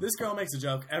freshmen. This girl makes a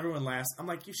joke, everyone laughs. I'm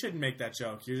like, you shouldn't make that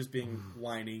joke. You're just being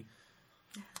whiny.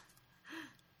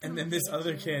 And then this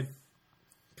other kid,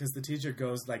 because the teacher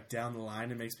goes like down the line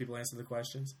and makes people answer the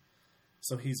questions.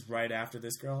 So he's right after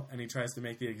this girl, and he tries to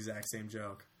make the exact same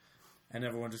joke. And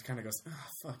everyone just kind of goes, oh,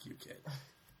 fuck you, kid.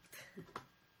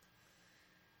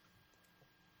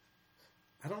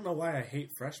 I don't know why I hate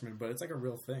freshmen, but it's like a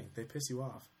real thing. They piss you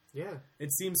off. Yeah.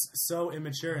 It seems so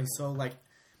immature and so like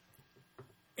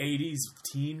 80s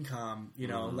teen com, you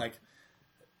know, like,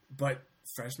 but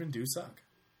freshmen do suck.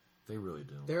 They really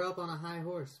do. They're up on a high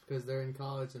horse because they're in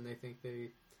college and they think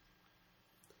they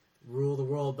rule the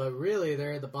world, but really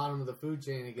they're at the bottom of the food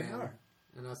chain again. They are.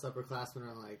 And us upperclassmen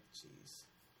are like, jeez.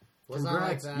 Was I like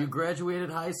Congrats, that? you graduated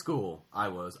high school. I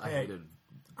was. I Hey, hated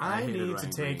I hated need to Ryan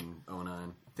take Green,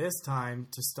 09. this time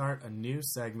to start a new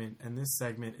segment, and this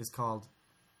segment is called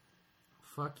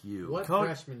Fuck you. What Code-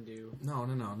 freshmen do? No,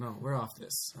 we're off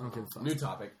this. I don't give a fuck. New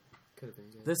topic. Could have been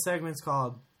good. This segment's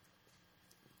called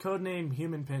Codename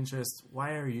Human Pinterest.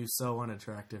 Why are you so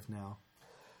unattractive now?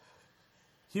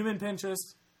 Human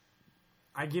Pinterest,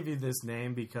 I give you this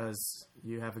name because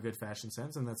you have a good fashion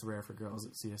sense, and that's rare for girls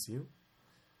at CSU.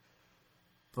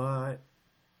 But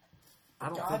I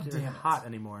don't God think you're damn it. hot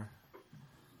anymore.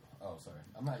 Oh, sorry.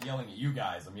 I'm not yelling at you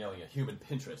guys. I'm yelling at human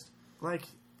Pinterest. Like,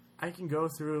 I can go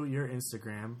through your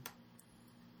Instagram,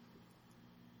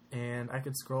 and I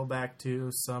could scroll back to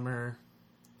summer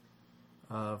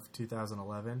of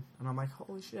 2011, and I'm like,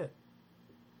 holy shit.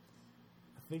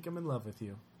 I think I'm in love with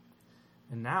you.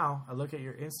 And now, I look at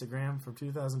your Instagram from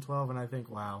 2012, and I think,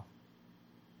 wow,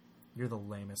 you're the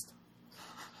lamest.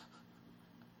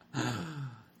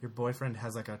 Your boyfriend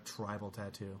has, like, a tribal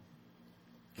tattoo.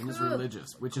 And is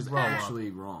religious, which is Grow up.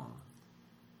 actually wrong.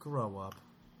 Grow up.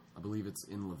 I believe it's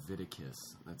in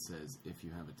Leviticus that says if you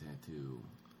have a tattoo,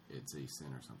 it's a sin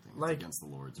or something. It's Like, against the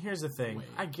Lord's Here's the thing. way.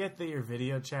 I get that you're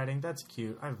video chatting. That's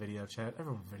cute. I video chat.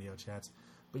 Everyone video chats.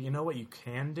 But you know what you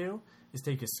can do is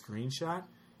take a screenshot.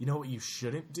 You know what you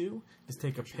shouldn't do is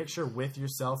take a picture with your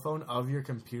cell phone of your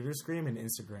computer screen and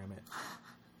Instagram it.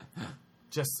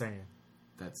 Just saying.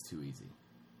 That's too easy.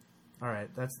 All right,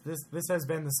 that's this. This has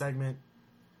been the segment.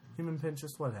 Human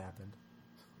Pinterest. What happened?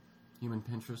 Human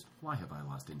Pinterest. Why have I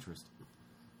lost interest?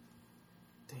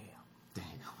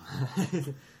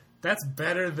 Damn. That's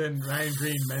better than Ryan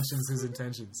Green mentions his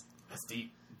intentions. That's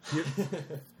deep.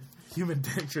 Human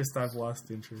Pinterest, I've lost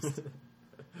interest.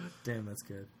 Damn, that's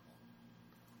good.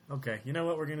 Okay, you know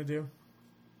what we're gonna do?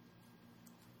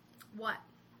 What?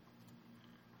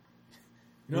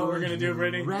 You know what we're gonna do,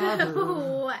 Brittany?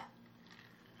 What?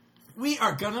 We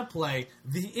are gonna play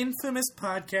the infamous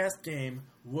podcast game,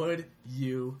 Would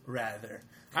You Rather?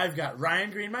 I've got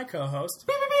Ryan Green, my co-host.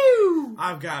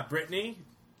 I've got Brittany.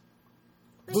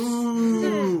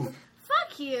 Boo!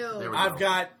 Fuck you. There we I've go.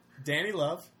 got Danny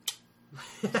Love.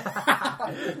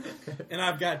 And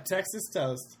I've got Texas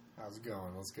Toast. How's it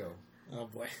going? Let's go. Oh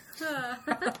boy.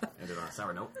 Ended on a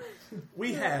sour note.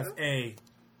 We have a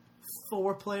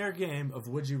 4-player game of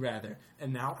Would You Rather.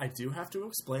 And now I do have to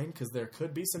explain, because there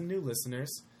could be some new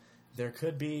listeners. There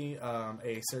could be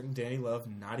a certain Danny Love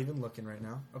not even looking right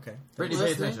now. Okay. Brittany,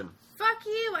 pay attention. Fuck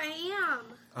you, I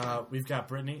am. We've got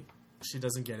Brittany. She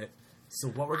doesn't get it. So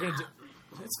what we're going to do...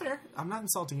 It's fair. I'm not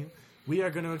insulting you. We are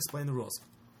going to explain the rules.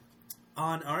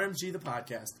 On RMG, the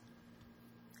podcast,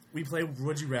 we play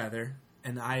Would You Rather,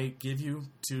 and I give you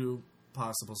 2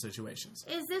 possible situations.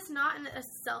 Is this not a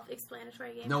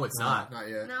self-explanatory game? No, it's not. Not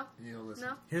yet. No? You'll listen.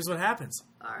 No? Here's what happens.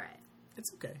 All right.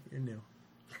 It's okay. You're new.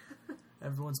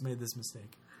 Everyone's made this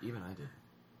mistake. Even I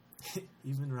did.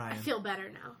 Even I Ryan. feel better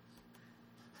now.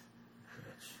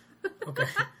 Okay.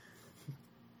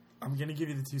 I'm going to give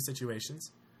you the 2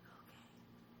 situations.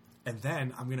 And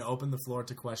then I'm going to open the floor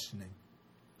to questioning.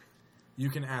 You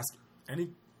can ask any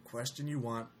question you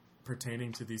want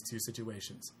pertaining to these 2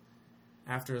 situations.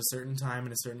 After a certain time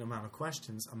and a certain amount of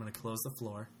questions, I'm going to close the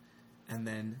floor. And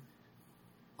then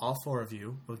all 4 of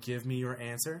you will give me your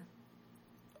answer.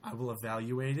 I will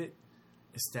evaluate it,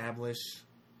 establish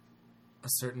a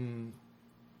certain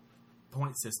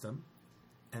point system,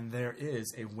 and there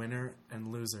is a winner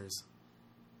and losers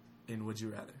in Would You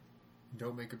Rather.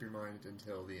 Don't make up your mind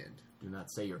until the end. Do not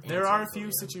say your answer. There are a until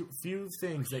few the end. few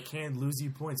things that can lose you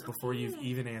points before you've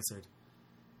even answered.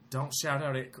 Don't shout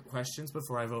out at questions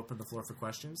before I've opened the floor for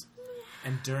questions.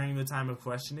 And during the time of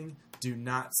questioning, do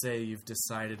not say you've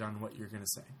decided on what you're going to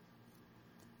say.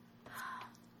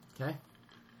 Okay.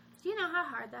 Do you know how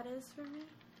hard that is for me?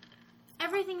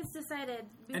 Everything's decided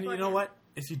before. And you know what?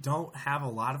 If you don't have a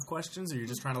lot of questions, or you're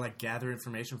just trying to gather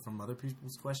information from other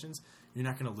people's questions, you're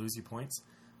not going to lose you points.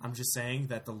 I'm just saying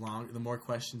that the more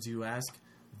questions you ask,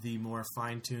 the more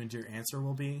fine-tuned your answer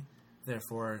will be.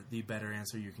 Therefore, the better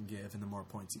answer you can give and the more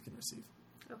points you can receive.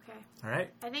 Okay. All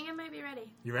right? I think I might be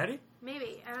ready. You ready?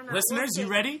 Maybe. I don't know. Listeners, We'll you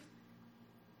see. ready?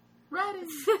 Ready.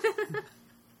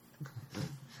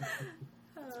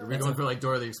 Are we going for like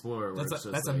Dora the Explorer? Where it's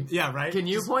just like, yeah, right? Can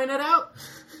you point it out?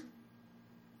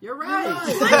 You're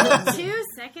right. 22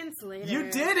 seconds later.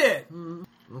 You did it!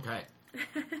 Okay.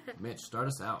 Mitch, start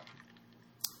us out.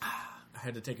 I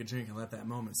had to take a drink and let that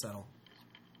moment settle.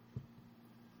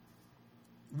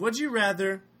 Would you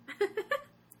rather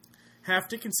have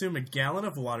to consume a gallon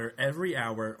of water every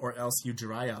hour or else you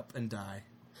dry up and die?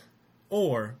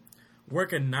 Or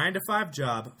work a 9-to-5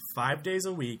 job 5 days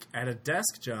a week at a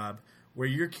desk job where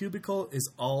your cubicle is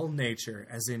all nature,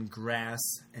 as in grass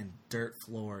and dirt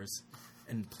floors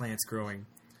and plants growing.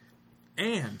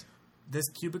 And this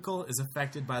cubicle is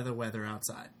affected by the weather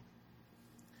outside.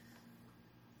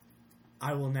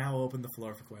 I will now open the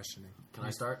floor for questioning. Can I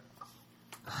start?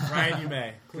 Ryan, you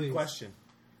may. Quick Please. question.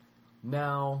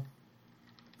 Now,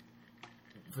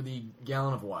 for the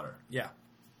gallon of water, Yeah.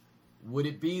 would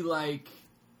it be like,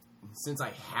 since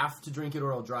I have to drink it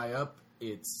or I'll dry up,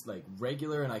 it's like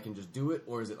regular and I can just do it?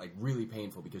 Or is it like really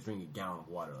painful because drinking a gallon of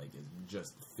water like is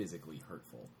just physically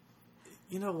hurtful?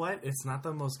 You know what? It's not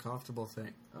the most comfortable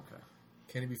thing. Okay.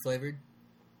 Can it be flavored?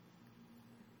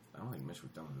 I don't think Mitch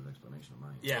was done with his explanation of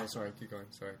mine. Yeah. Oh, sorry. Keep going.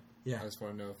 Sorry. Yeah. I just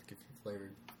want to know if it can be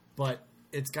flavored. But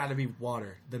it's got to be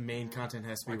water. The main content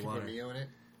has to I be can water. put Mio in it.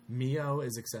 Mio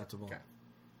is acceptable. Okay.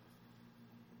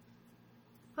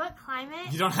 What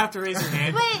climate? You don't have to raise your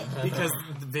hand Wait. because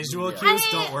the visual Yeah.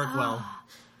 cues don't work well.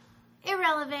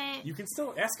 Irrelevant. You can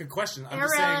still ask a question. I'm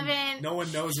just saying Irrelevant. no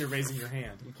one knows you're raising your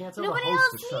hand. You can't tell Nobody the else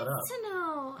host needs to shut up. to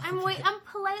know. I'm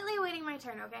politely waiting my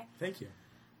turn. Okay. Thank you.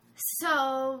 So,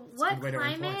 a what good way to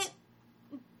earn climate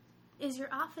points. is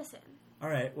your office in? All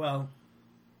right. Well,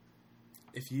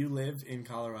 if you live in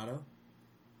Colorado,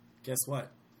 guess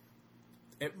what?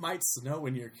 It might snow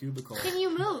in your cubicle. Can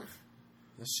you move?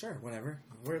 Sure, whatever.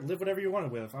 Live whatever you want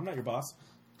to live. I'm not your boss.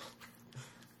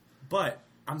 But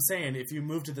I'm saying if you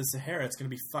move to the Sahara, it's going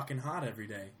to be fucking hot every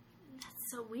day.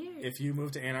 That's so weird. If you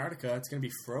move to Antarctica, it's going to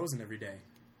be frozen every day.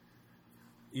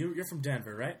 You're from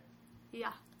Denver, right?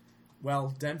 Yeah.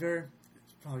 Well, Denver,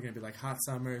 it's probably going to be like hot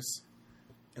summers.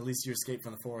 At least you escape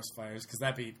from the forest fires, because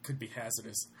could be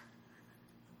hazardous.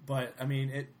 But, I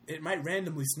mean, it might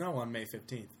randomly snow on May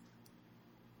 15th.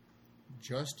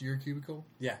 Just your cubicle?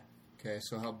 Yeah. Okay,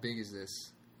 so how big is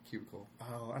this cubicle?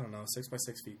 Oh, I don't know, 6 by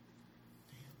 6 feet.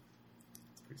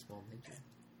 It's pretty small in nature.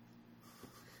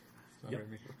 Yep.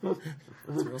 It's not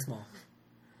It's real small.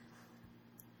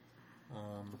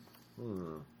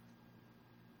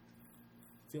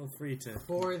 Feel free to...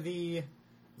 For the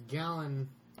gallon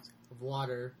of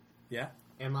water, Yeah?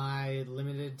 am I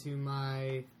limited to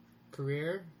my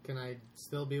career? Can I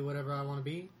still be whatever I want to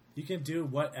be? You can do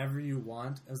whatever you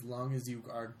want as long as you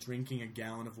are drinking a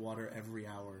gallon of water every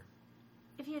hour.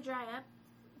 If you dry up,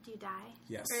 do you die?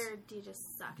 Yes. Or do you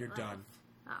just suck? You're at done.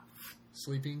 life? Oh.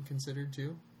 Sleeping considered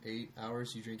too? 8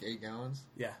 hours, you drink 8 gallons?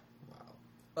 Yeah.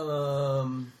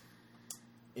 Wow.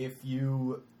 If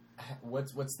you,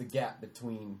 what's the gap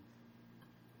between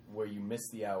where you miss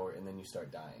the hour and then you start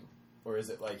dying, or is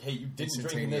it like, hey, you didn't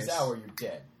drink in this Instantaneous. hour, you're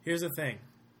dead? Here's the thing.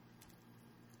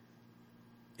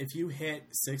 If you hit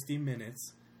 60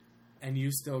 minutes and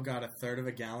you still got a third of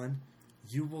a gallon,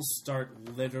 you will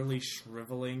start literally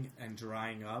shriveling and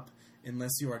drying up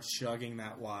unless you are chugging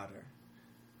that water.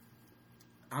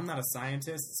 I'm not a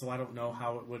scientist, so I don't know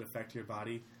how it would affect your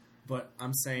body, but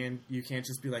I'm saying you can't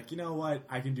just be like, you know what,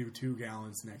 I can do 2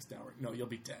 gallons next hour. No, you'll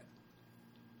be dead.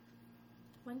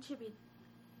 Wouldn't you be...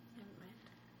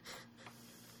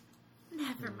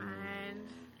 Never mind.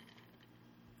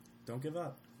 Don't give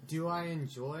up. Do I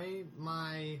enjoy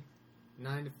my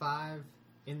 9 to 5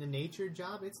 in the nature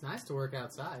job? It's nice to work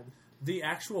outside. The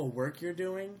actual work you're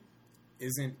doing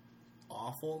isn't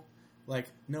awful. Like,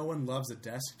 no one loves a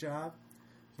desk job,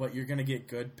 but you're going to get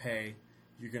good pay.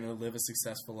 You're going to live a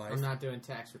successful life. I'm not doing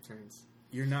tax returns.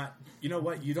 You're not... You know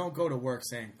what? You don't go to work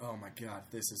saying, oh my god,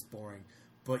 this is boring.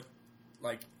 But,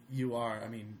 like, you are. I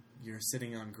mean, you're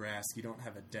sitting on grass. You don't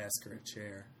have a desk or a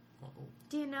chair. Uh-oh.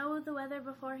 Do you know the weather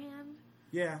beforehand?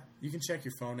 Yeah, you can check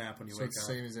your phone app when you So wake it's up.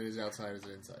 the same as it is outside as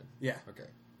it inside? Yeah. Okay.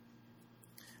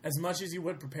 As much as you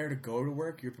would prepare to go to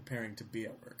work, you're preparing to be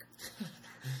at work.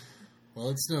 Well,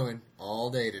 it's snowing all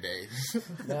day today.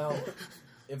 Now,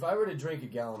 if I were to drink a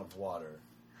gallon of water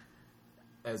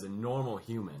as a normal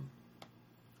human,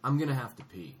 I'm going to have to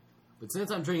pee. But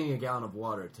since I'm drinking a gallon of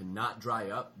water to not dry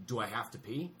up, do I have to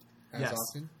pee? As Yes.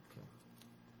 often?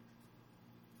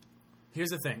 Here's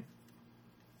the thing.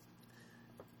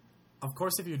 Of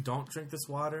course, if you don't drink this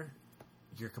water,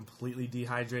 you're completely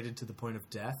dehydrated to the point of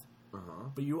death. Uh-huh.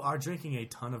 But you are drinking a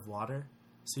ton of water,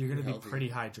 so you're going to be Healthy. pretty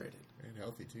hydrated. And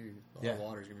healthy, too. All Yeah.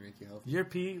 water is going to make you healthy. Your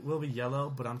pee will be yellow,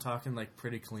 but I'm talking like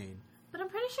pretty clean. But I'm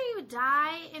pretty sure you would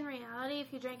die in reality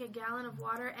if you drank a gallon of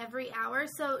water every hour.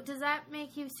 So does that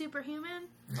make you superhuman?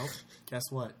 Nope.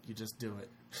 Guess what? You just do it.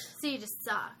 So you just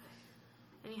suck.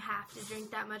 And you have to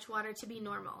drink that much water to be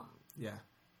normal. Yeah.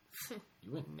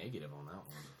 You went negative on that one.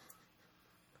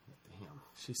 Damn.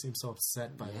 She seems so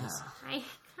upset by Yeah. this. I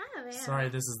kind of am. Sorry,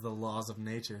 this is the laws of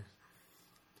nature.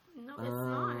 No, it's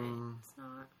not. It's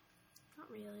not. Not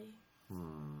really.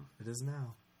 It is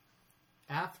now.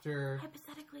 After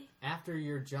Hypothetically.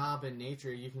 your job in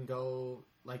nature, you can go,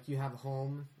 like, you have a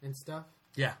home and stuff.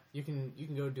 Yeah. You can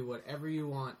go do whatever you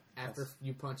want after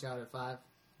you punch out at 5.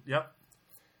 Yep.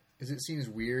 Does it seem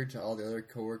weird to all the other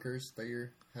coworkers that you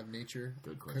have nature?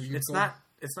 Good question. Have you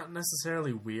It's not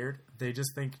necessarily weird. They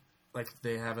just think like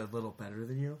they have it a little better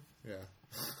than you. Yeah.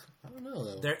 I don't know,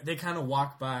 though. They kind of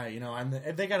walk by, you know, and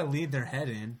they got to lead their head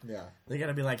in. Yeah. They got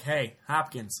to be like, "Hey,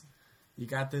 Hopkins, you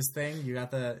got this thing? You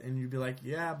got the?" And you'd be like,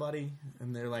 "Yeah, buddy."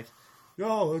 And they're like,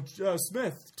 "Yo,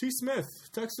 Smith, T. Smith,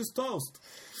 Texas toast.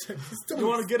 You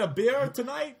want to get a beer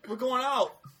tonight? We're going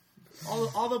out.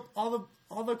 All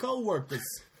the coworkers."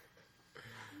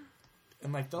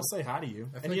 And like they'll say hi to you,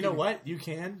 I feel and like you know you- what? You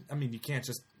can. I mean, you can't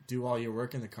just do all your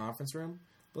work in the conference room,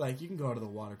 but like you can go to the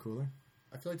water cooler.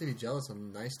 I feel like they'd be jealous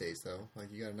on nice days, though.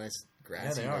 Like, you got a nice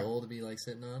grassy they are. knoll to be, like,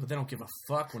 sitting on. But they don't give a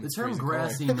fuck when The it's term freezing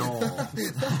grassy cold. knoll.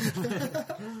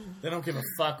 They don't give a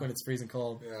fuck when it's freezing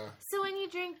cold. Yeah. So when you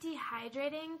drink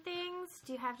dehydrating things,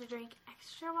 do you have to drink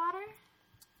extra water?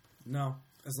 No,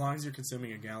 as long as you're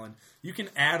consuming a gallon. You can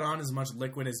add on as much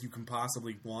liquid as you can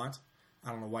possibly want.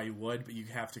 I don't know why you would, but you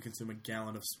have to consume a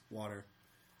gallon of water.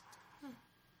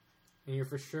 And you're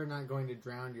for sure not going to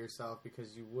drown yourself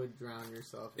because you would drown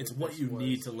yourself. It's if what this you was-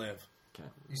 need to live.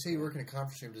 You say you work in a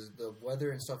conference room. Does the weather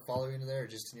and stuff follow you into there, or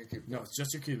just in your cubicle? No, it's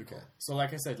just your cubicle. Okay. So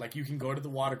like I said, like you can go to the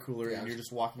water cooler Yeah, and you're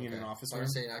just walking in an office So room. I'm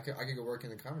saying I could go work in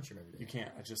the conference room every day. You can't.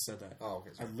 I just said that. Oh, okay.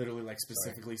 I Sorry. literally like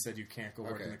specifically said you can't go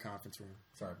work Okay. in the conference room.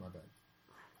 Sorry, my bad.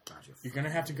 Gotcha. You're going to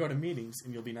have to go to meetings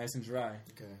and you'll be nice and dry.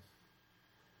 Okay.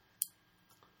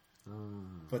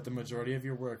 But the majority of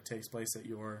your work takes place at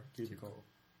your cubicle.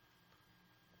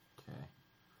 Okay.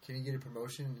 Can you get a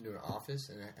promotion into an office,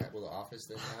 and will the office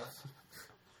then have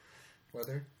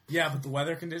weather? Yeah, but the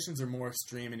weather conditions are more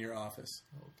extreme in your office.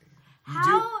 Oh,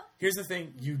 damn. Here's the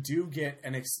thing. You do get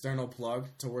an external plug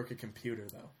to work a computer,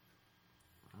 though.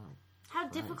 How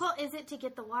difficult is it to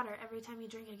get the water every time you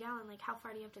drink a gallon? Like, how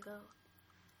far do you have to go?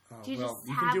 Do you Well, just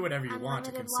you can have do whatever you want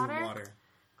to unlimited consume water.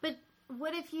 But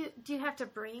what if do you have to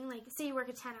bring, like, say you work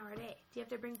a 10-hour day. Do you have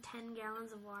to bring 10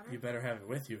 gallons of water? You better have it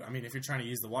with you. I mean, if you're trying to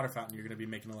use the water fountain, you're going to be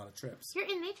making a lot of trips. You're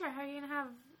in nature. How are you going to have...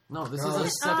 No, this No, is a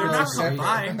it's- separate. They're not separate.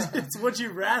 combined. It's would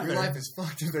you rather. Your life is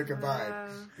fucked if they're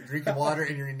combined. You're drinking water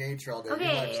and you're in nature all day. Your life's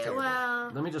Okay, terrible.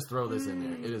 well... Let me just throw this in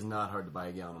there. It is not hard to buy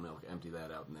a gallon of milk, empty that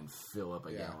out, and then fill up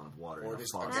a Yeah. gallon of water. Or in a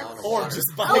just a faucet. gallon of Or water.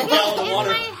 just buy Okay, a gallon of in water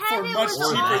my head for it much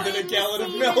was cheaper all than a in the gallon of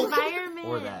same milk. environment.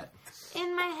 Or that.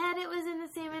 In my head, it was in the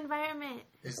same environment.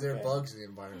 Is there bugs in the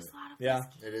environment? There's a lot of...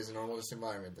 Yeah, It is a normal just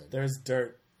environment then. there's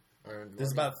dirt. And There's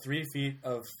what about 3 feet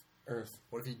of earth.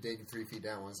 What if you dig 3 feet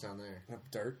down, one's down there?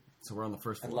 Of dirt So we're on the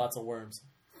first and floor. lots of worms.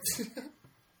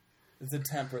 It's a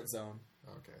temperate zone.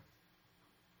 Okay.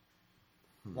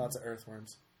 Lots of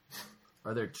earthworms.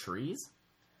 Are there trees?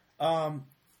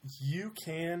 You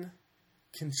can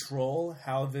control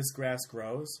how this grass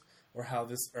grows or how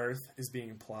this earth is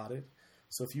being plotted.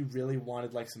 So if you really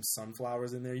wanted like some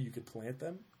sunflowers in there, you could plant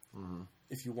them. Mm-hmm.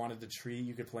 If you wanted the tree,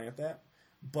 you could plant that.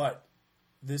 But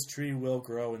this tree will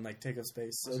grow and like take up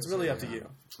space. So it's really up to you.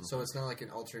 So it's not like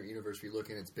an alternate universe where you look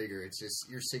and it's bigger. It's just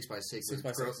you're 6 by 6 6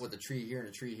 by 6. with a tree here and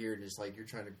a tree here, and it's like you're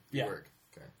trying to Yeah. work.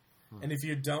 Okay. And if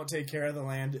you don't take care of the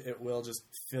land, it will just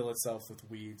fill itself with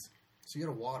weeds. So you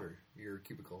gotta water your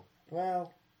cubicle.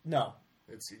 Well, no.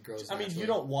 It grows. I mean, naturally. you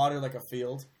don't water like a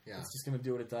field. Yeah. It's just going to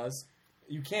do what it does.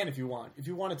 You can if you want. If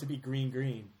you want it to be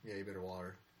green. Yeah, you better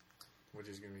water. Which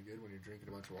is going to be good when you're drinking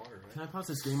a bunch of water, right? Can I pause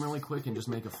this game really quick and just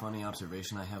make a funny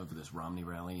observation I have of this Romney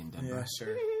rally in Denver? Yeah,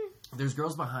 sure. There's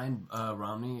girls behind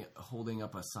Romney holding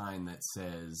up a sign that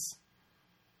says,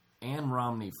 Ann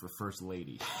Romney for First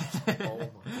Lady. Oh my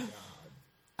god.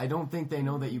 I don't think they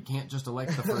know that you can't just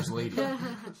elect the First Lady.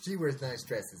 She wears nice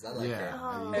dresses. I like Yeah. her.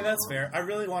 Oh. Hey, that's fair. I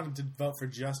really wanted to vote for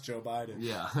just Joe Biden.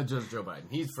 Yeah, just Joe Biden.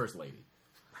 He's First Lady.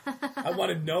 I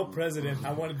wanted no president.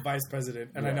 I wanted vice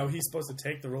president. And I Yeah. know he's supposed to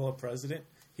take the role of president.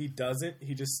 He doesn't.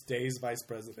 He just stays vice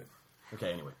president.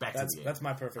 Okay, anyway, back to That's the game. that's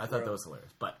my perfect I thought world. that was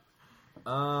hilarious. But,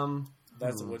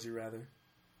 That's a would you rather.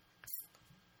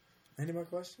 Any more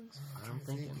questions? I'm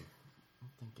thinking.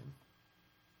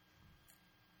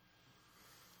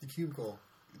 The cubicle.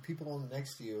 The people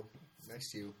next to you,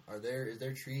 is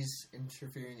there trees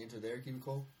interfering into their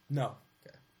cubicle? No.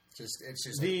 Okay. It's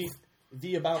just like,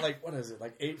 The about like what is it,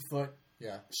 like 8 foot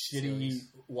yeah, shitty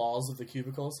ceilings. walls of the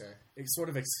cubicles, Okay. it sort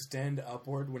of extend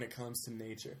upward when it comes to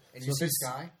nature. And So you if see it's-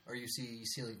 sky, or you see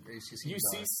ceiling, or you see You see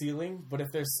ceiling. ceiling, but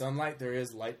if there's sunlight, there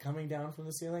is light coming down from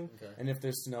the ceiling. Okay. And if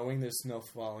there's snowing, there's snow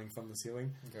falling from the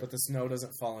ceiling. Okay. But the snow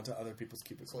doesn't fall into other people's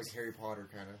cubicles. It's like Harry Potter,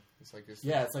 kind of. It's like this.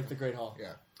 Yeah, it's like the Great Hall.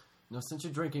 Yeah. Now, since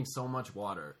you're drinking so much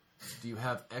water, do you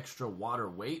have extra water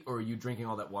weight, or are you drinking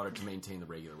all that water to maintain the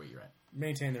regular weight you're at?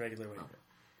 Maintain the regular weight. Okay.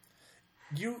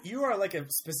 You are like a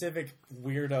specific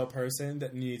weirdo person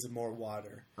that needs more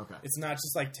water. Okay. It's not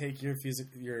just like take your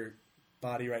your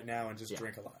body right now and just Yeah.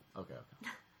 drink a lot. Okay.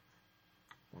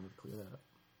 Wanted to clear that up.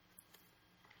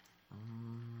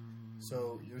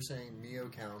 So you're saying Mio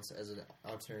counts as an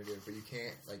alternative, but you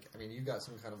can't, like, I mean, you got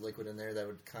some kind of liquid in there that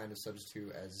would kind of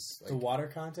substitute as, like... The water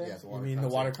content? Yeah, the water You mean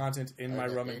content. the water content in my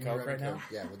rum and in your coke right rum and now?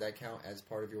 Coke. Yeah, would that count as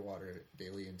part of your water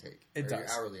daily intake? It or does. Your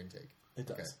hourly intake? It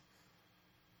does. Okay.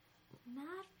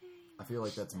 Not very I feel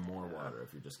like that's more water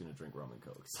if you're just going to drink rum and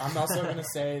coke. I'm also going to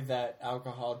say that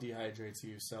alcohol dehydrates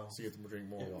you, so So you have to drink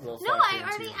more it water. will No, factor I into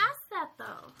already your- asked that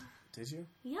though. Did you?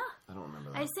 Yeah. I don't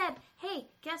remember that. I said, hey,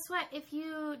 guess what? If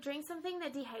you drink something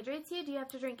that dehydrates you, do you have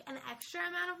to drink an extra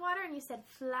amount of water? And you said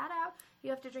flat out, you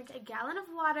have to drink a gallon of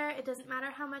water. It doesn't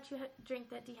matter how much you drink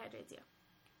that dehydrates you.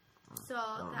 So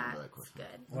don't remember that that's question. good.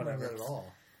 I don't remember Whatever. that at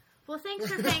all. Well,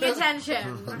 thanks for paying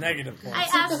attention. Negative points. I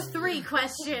asked 3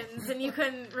 questions, and you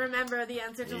couldn't remember the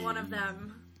answer to one of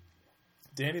them.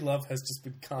 Danny Love has just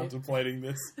been contemplating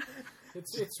this.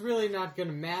 It's really not going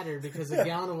to matter because a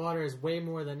gallon of water is way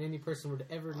more than any person would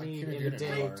ever I need couldn't in a get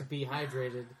an day hour. to be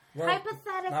hydrated. Well,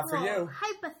 Hypothetical. not for you.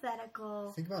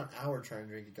 Hypothetical. Think about an hour trying to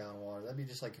drink a gallon of water. That'd be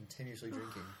just like continuously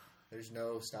drinking. There's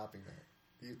no stopping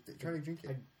that. You try to drink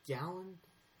A it. gallon?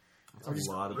 That's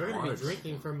a lot of You're going to water. be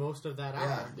drinking for most of that Yeah,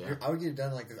 hour. Yeah. I would get it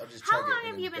done like this. I'll just How chug it long and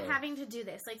have then you been go. having to do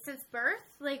this? Like since birth?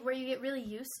 Like where you get really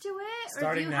used to it? Or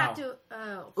Starting do you now. have to...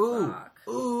 Oh, Ooh. fuck.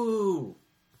 Ooh.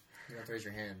 You have to raise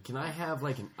your hand. Can I have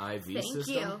like an IV Thank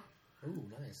system? you. Ooh,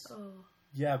 nice. Oh.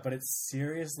 Yeah, but it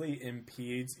seriously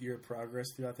impedes your progress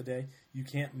throughout the day. You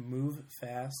can't move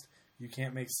fast. You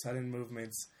can't make sudden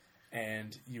movements.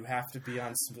 And you have to be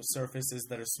on surfaces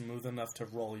that are smooth enough to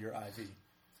roll your IV.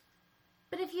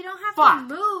 But if you don't have Fuck.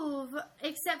 to move,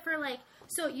 except for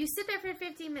so you sit there for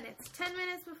 15 minutes, 10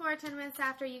 minutes before, 10 minutes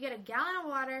after, you get a gallon of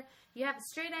water, you have a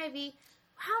straight IV.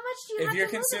 How much do you have If to you're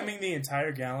move consuming it? the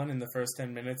entire gallon in the first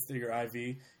 10 minutes through your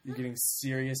IV, you're getting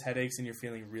serious headaches and you're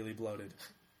feeling really bloated.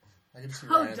 I can just see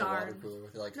Oh, Ryan at the water darn. cooler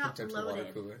with Not hooked up to the water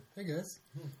loaded. cooler. Hey guys,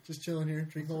 just chilling here,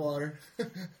 drinking water.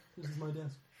 This is my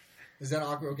desk. Is that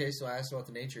awkward? Okay, so I asked about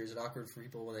the nature. Is it awkward for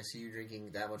people when they see you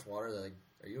drinking that much water? They're like,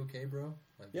 "Are you okay, bro?"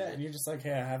 Like, Yeah, and you're just like,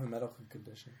 hey, I have a medical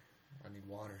condition. I need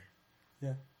water.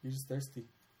 Yeah, you're just thirsty.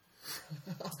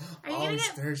 Are you going Always to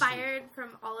get thirsty. fired from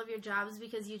all of your jobs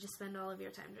because you just spend all of your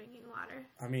time drinking water?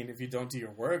 I mean, if you don't do your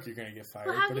work, you're going to get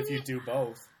fired. how But can if you you- do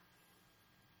both...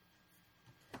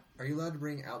 Are you allowed to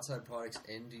bring outside products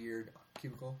into your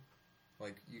cubicle?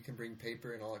 Like you can bring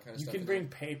paper and all that kind of You stuff. can in bring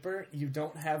paper. You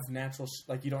don't have natural...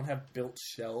 you don't have built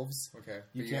shelves. there? Okay,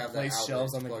 You but can't have that place outlet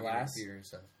shelves to on the plug in your glass. computer and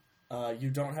stuff. You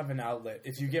don't have an outlet.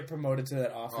 If you get promoted to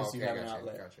that office, Oh, okay, you have an gotcha,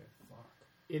 outlet. Gotcha.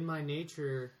 In my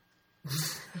nature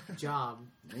job,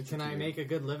 can I make a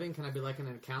good living? Can I be like an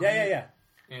accountant? Yeah.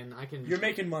 And I can... You're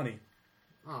making money.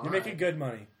 Oh, You're making good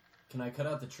money. Can I cut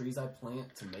out the trees I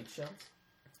plant to make shelves?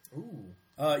 Ooh,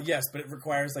 Yes, but it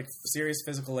requires serious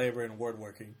physical labor and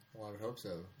woodworking. well, I would hope so.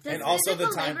 Does And also the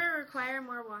physical time- labor require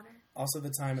more water? Also, the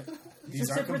time these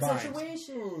It's aren't different combined.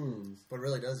 situations. But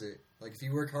really, does it? Like if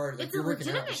you work hard, like It's if you're a working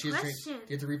out, legitimate do you question. have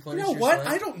to You replenish know your what? sweat?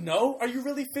 I don't know. Are you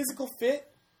really physical fit?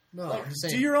 No, I'm just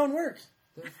saying. Do your own work.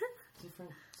 They're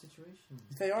different situations.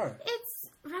 They are. It's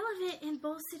relevant in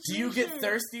both situations. Do you get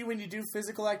thirsty when you do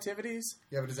physical activities?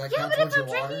 Yeah, but does that Yeah, count but towards if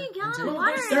your I'm water? drinking a gallon intake? of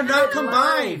water... They're and not I'm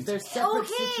combined. They're separate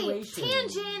Okay, situations.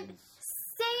 tangent.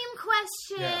 Same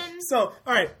question. Yeah. So,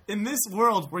 all right, in this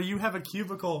world where you have a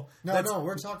cubicle that's No,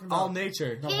 we're talking about all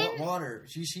nature. No, In- water.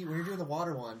 When you're doing the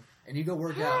water one, and you go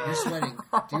work out, you're sweating. Do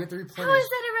you have to How replenish? is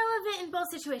that irrelevant in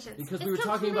both situations? Because It's we were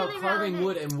talking about completely carving relevant.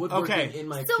 wood and woodworking Okay. in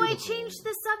my So I cubicle. changed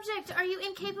the subject. Are you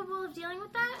incapable of dealing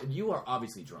with that? You are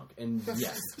obviously drunk, and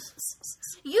yes.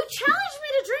 You challenged me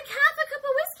to drink half a cup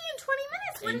of whiskey in 20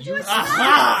 minutes. When And did you you-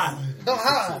 expect?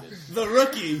 Aha! The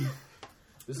rookie.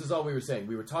 This is all we were saying.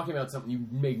 We were talking about something. You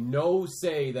made no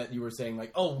say that you were saying,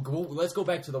 like, oh, let's go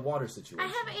back to the water situation. I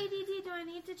have ADD. Do I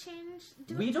need to change?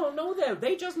 We don't know that.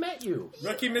 They just met you.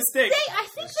 Rookie mistake. I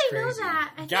think That's they know crazy.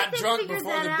 that. I Got think they drunk figured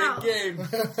before that the out. big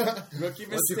game. Rookie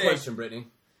What's your mistake. question, Brittany?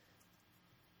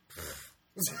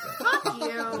 Fuck you.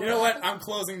 You know what? I'm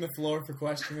closing the floor for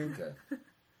questioning. Okay.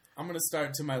 I'm going to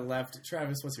start to my left.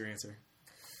 Travis, what's your answer?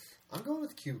 I'm going with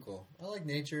the cubicle. I like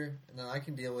nature, and then I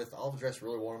can deal with. I'll dress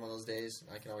really warm on those days.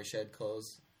 I can always shed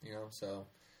clothes, So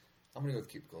I'm gonna go with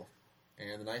cubicle.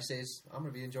 And the nice days, I'm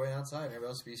gonna be enjoying outside, and everybody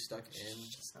else will be stuck in I an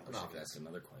wish I could office. ask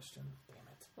another question. Damn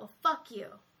it. Well, fuck you.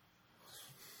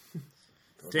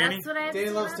 Danny? That's what I have Danny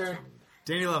to say Love's about turn. that.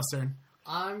 Danny Love's turn.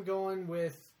 I'm going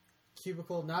with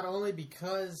cubicle, not only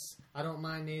because I don't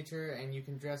mind nature and you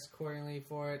can dress accordingly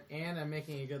for it, and I'm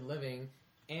making a good living,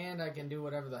 and I can do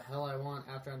whatever the hell I want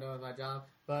after I'm done with my job,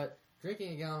 but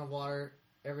drinking a gallon of water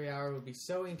every hour would be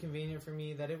so inconvenient for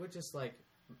me that it would just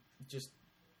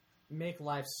make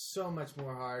life so much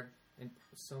more hard and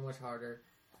so much harder.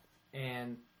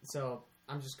 And so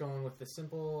I'm just going with the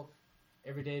simple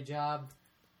everyday job.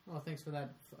 Oh, thanks for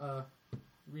that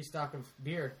restock of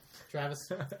beer, Travis.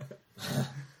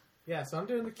 Yeah, so I'm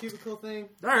doing the cubicle thing.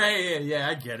 All right, yeah,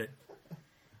 I get it.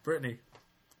 Brittany.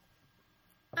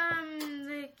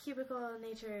 The cubicle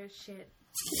nature shit.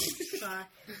 Fuck.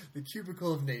 The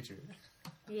cubicle of nature.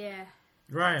 Yeah.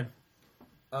 Ryan.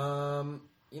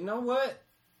 You know what?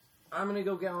 I'm gonna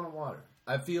go gallon of water.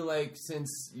 I feel like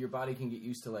since your body can get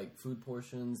used to like food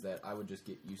portions, that I would just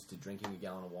get used to drinking a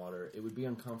gallon of water. It would be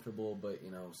uncomfortable, but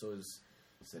so is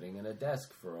sitting at a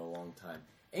desk for a long time.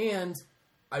 And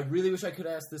I really wish I could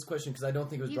ask this question because I don't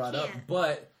think it was You brought up. can't.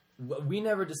 But we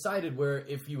never decided where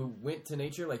if you went to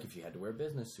nature, like if you had to wear a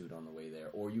business suit on the way there,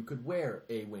 or you could wear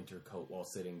a winter coat while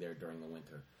sitting there during the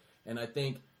winter. And I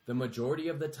think the majority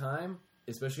of the time,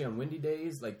 especially on windy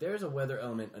days, like there's a weather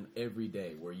element on every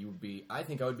day where you would be, I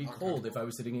think I would be cold if I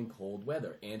was sitting in cold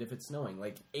weather. And if it's snowing,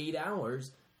 like 8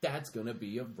 hours, that's going to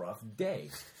be a rough day.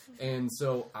 And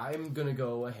so I'm going to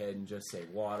go ahead and just say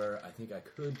water. I think I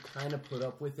could kind of put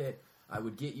up with it. I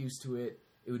would get used to it.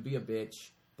 It would be a bitch.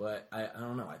 But I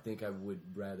don't know. I think I would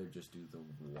rather just do the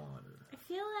water. I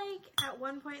feel like at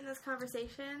one point in this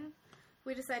conversation,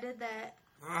 we decided that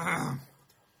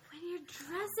when you're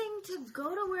dressing to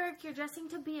go to work, you're dressing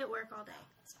to be at work all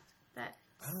day.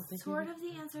 sort of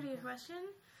the answer to your question.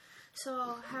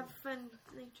 So have fun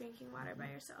like drinking water by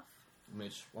yourself.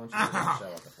 Mitch, why don't you shout out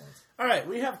the points? All right,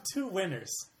 we have 2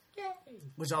 winners, Yay!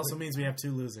 which also means we have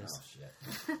 2 losers. Oh,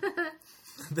 shit.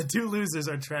 The 2 losers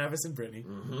are Travis and Brittany.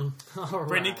 All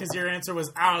Brittany, right. because your answer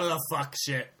was out of the fuck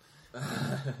shit.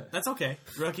 That's okay.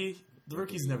 The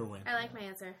rookies never win. I like my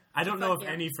answer. I don't know Fuck if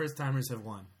you. any first timers have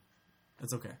won.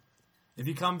 That's okay. If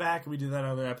you come back and we do that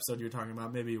other episode you were talking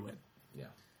about, maybe you win. Yeah.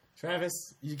 Travis,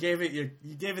 you gave it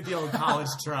the old college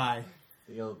try,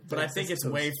 but I think it's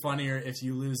way funnier if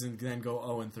you lose and then go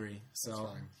 0-3. So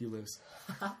fine. you lose.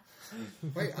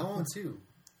 Wait, I won 2.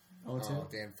 0-2. Oh,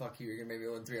 Dan, fuck you. You're going to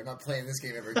make me 0-3. I'm not playing this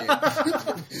game ever again.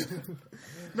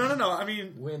 No. I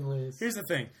mean, Winless. here's the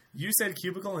thing. You said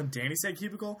cubicle and Danny said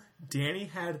cubicle. Danny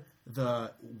had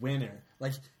the winner.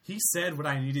 Like, he said what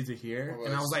I needed to hear, What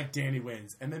and I was? was like, Danny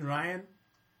wins. And then Ryan,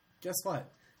 guess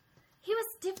what? He was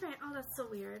different. Oh, that's so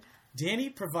weird. Danny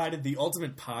provided the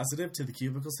ultimate positive to the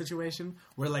cubicle situation,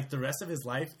 where, like, the rest of his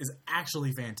life is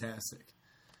actually fantastic.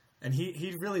 And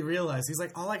he really realized, he's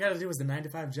like, all I gotta do is the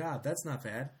 9-to-5 job. That's not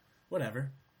bad.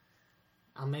 Whatever.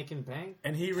 I'm making bank.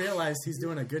 And he realized he's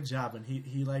doing a good job, and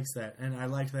he likes that, and I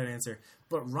like that answer.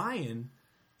 But Ryan,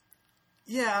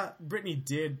 yeah, Brittany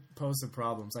did pose some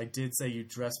problems. I did say you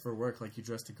dress for work like you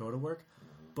dress to go to work,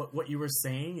 but what you were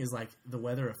saying is, like, the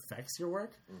weather affects your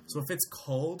work. So if it's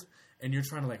cold and you're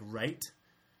trying to, like, write,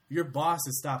 your boss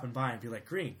is stopping by and be like,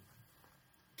 Green,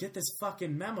 get this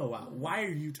fucking memo out. Why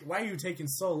are you taking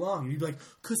so long? And you'd be like,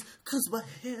 cause my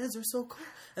hands are so cold.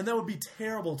 And that would be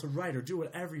terrible to write or do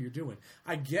whatever you're doing.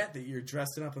 I get that you're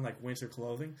dressing up in, like, winter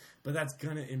clothing, but that's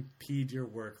gonna impede your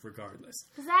work regardless.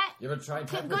 Is that You ever tried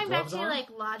putting going back gloves to your on? like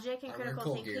logic and I wear critical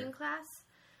cold thinking gear. class?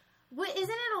 What isn't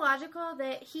it illogical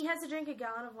that he has to drink a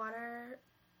gallon of water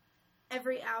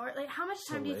every hour? Like, how much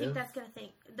time do you think live?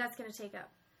 that's gonna take up?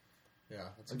 Yeah.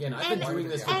 That's Again, I've And- been doing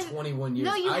this for and- 21 years.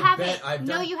 No, you I haven't. bet I've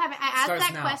No, done... you haven't. I asked Starts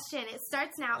that now. question. It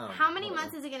starts now. Oh, How many whatever.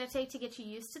 months is it going to take to get you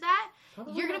used to that?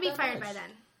 Probably You're going to not be that fired much. by then.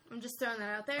 I'm just throwing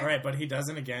that out there. All right, but he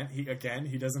doesn't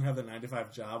he doesn't have the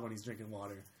 9-to-5 job when he's drinking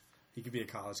water. He could be a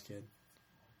college kid.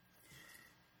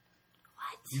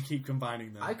 What? You keep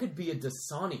combining them. I could be a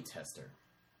Dasani tester.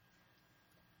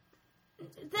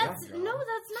 That's Yeah. no,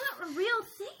 that's not a real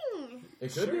thing.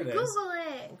 It Sure could it be. is. Google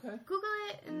it. Okay. Google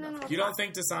it, and then we'll You don't talk.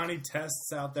 think Dasani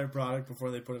tests out their product before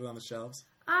they put it on the shelves?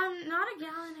 Not a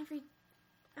gallon every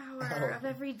hour of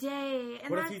every day.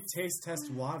 And What if that's, he taste tests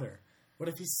water? What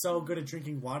if he's so good at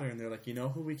drinking water and they're like, you know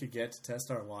who we could get to test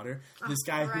our water? This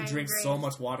guy who Ryan drinks Grace. so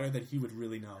much water that he would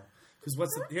really know.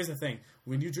 Because here's the thing.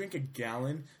 When you drink a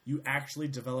gallon, you actually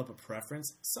develop a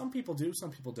preference. Some people do, some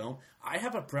people don't. I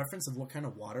have a preference of what kind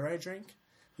of water I drink.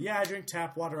 Yeah, I drink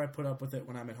tap water. I put up with it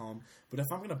when I'm at home. But if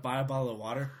I'm going to buy a bottle of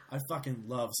water, I fucking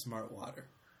love Smart Water.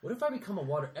 What if I become a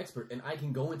water expert and I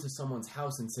can go into someone's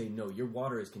house and say, no, your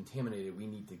water is contaminated. We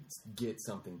need to get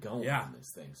something going Yeah. on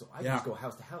this thing. So I Yeah. can just go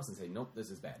house to house and say, nope,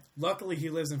 this is bad. Luckily, he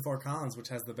lives in Fort Collins, which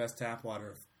has the best tap water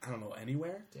of, I don't know,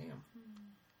 anywhere. Damn.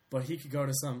 But he could go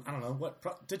to some, I don't know,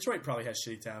 Detroit probably has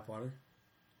shitty tap water.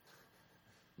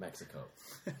 Mexico.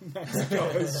 Mexico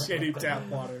has shitty tap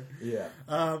water. Yeah.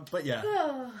 But yeah.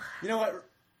 You know what?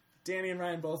 Danny and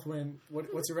Ryan both win.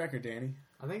 What's your record, Danny?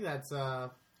 I think that's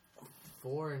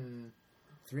 4 and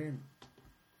 3 and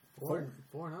 4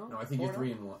 0. No, I think you're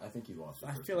 4-0? 3-1. I think you lost. the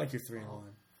I first feel one. like you're 3 and 1.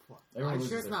 Everyone Are you loses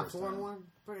sure it's their not first 4 and time. 1?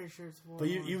 Pretty sure it's 4. But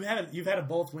you've had a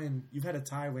both win. You've had a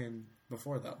tie win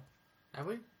before though. Have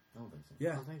we? I don't think so.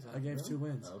 Yeah, I don't think so. I gave Really? 2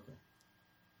 wins. Oh, okay.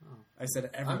 I said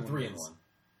everyone. I'm 3 and wins. 1.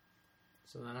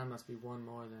 So then I must be one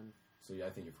more than. So yeah, I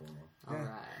think you're 4 and 1. Yeah. All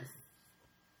right.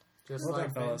 Just Well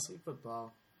like done, fellas. fantasy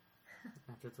football.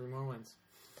 After 3 more wins.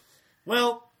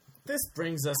 Well, this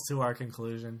brings us to our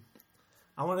conclusion.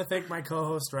 I want to thank my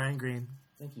co-host Ryan Green.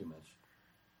 Thank you, Mitch.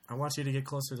 I want you to get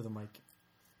closer to the mic.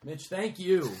 Mitch, thank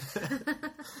you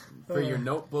for your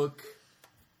notebook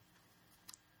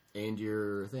and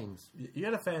your things. You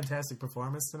had a fantastic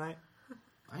performance tonight.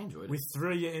 I enjoyed We it.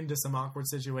 threw you into some awkward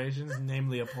situations,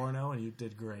 namely a porno, and you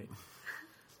did great.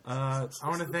 I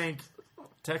want to thank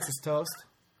Texas Toast.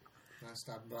 Nice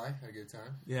stopping by. Had a good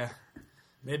time. Yeah.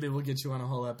 Maybe we'll get you on a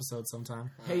whole episode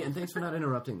sometime. Hey, and thanks for not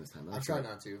interrupting this time. I try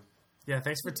not to. Yeah,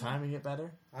 thanks for timing it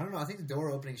better. I don't know. I think the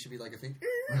door opening should be like a thing.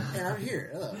 And I'm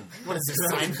here. What is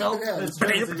this, Seinfeld?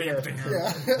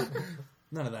 Yeah.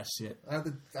 None of that shit. I had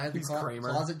the He's Kramer.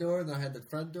 closet door, and then I had the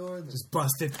front door. And Just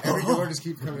bust it. every door just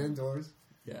keeps coming indoors.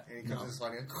 Yeah. And he comes No, just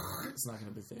sliding in. it's not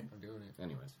going to be a thing. I'm doing it.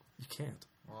 Anyways. You can't.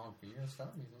 Oh, you gotta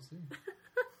stop me. We'll see.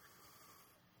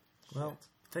 Well,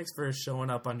 thanks for showing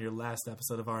up on your last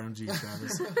episode of RMG,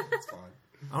 Travis. It's fine.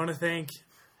 I want to thank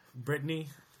Brittany,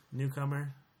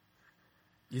 newcomer,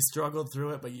 You struggled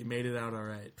through it, but you made it out all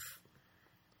right.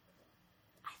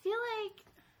 I feel like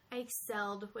I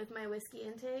excelled with my whiskey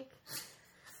intake.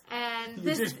 And You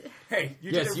this did a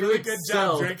Yes, really you good job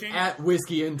excelled drinking. at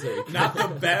whiskey intake. Not the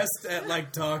best at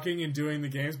like talking and doing the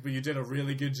games, but you did a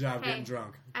really good job getting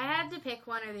drunk. I had to pick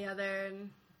one or the other, and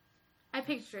I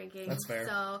picked drinking. That's fair.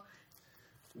 So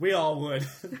We all would.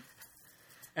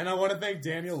 And I want to thank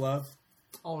Daniel Love.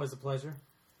 Always a pleasure.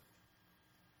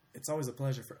 It's always a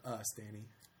pleasure for us, Danny.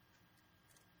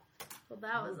 well,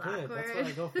 that was Good. awkward. That's what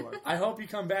I go for. I hope you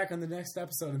come back on the next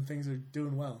episode and things are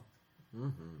doing well.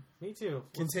 Me too. We'll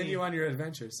Continue see. on your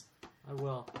adventures. I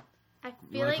will. I You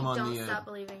feel wanna like come on Don't the, Stop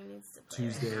Believing needs to play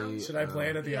right Tuesday. Should I play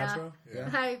it at the Yeah. outro? Yeah.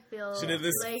 now. I feel Should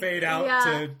this like, fade out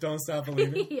yeah. to Don't Stop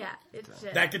Believing? Yeah, it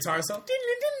should. That guitar solo?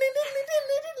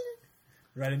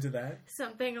 Right into that.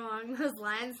 Something along those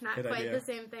lines. Not Good quite idea. the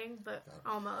same thing, but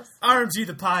almost. RMG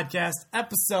the Podcast,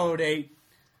 Episode 8.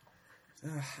 I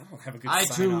don't have a good sign-off.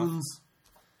 iTunes.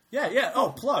 Yeah.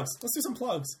 Oh, plugs. Let's do some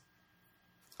plugs.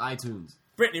 iTunes.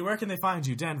 Brittany, where can they find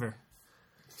you? Denver.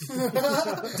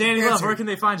 Danny Love, where can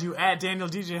they find you? At Daniel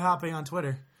DJ Hopping on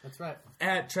Twitter. That's right.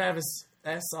 At Travis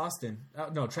S. Austin.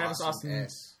 No, Travis Austin.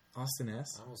 S. Austin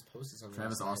S. I almost posted something.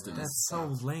 Travis last night. Austin. That's so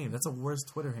lame. That's a worse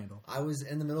Twitter handle. I was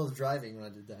in the middle of driving when I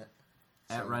did that.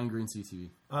 At Ryan Green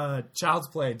CTV. Child's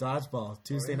Play, Dodgeball,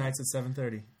 Tuesday nights at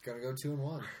 7:30. Gotta go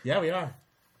 2-1. Yeah, we are.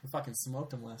 We fucking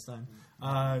smoked him last time.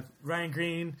 Ryan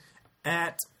Green,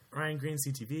 at Ryan Green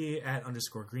CTV, at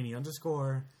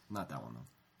 _Greeny_. Not that one, though.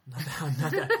 Not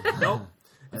that. Nope.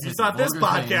 If you thought this Vulgar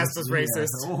podcast things. was Yeah. racist.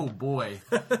 Oh, boy.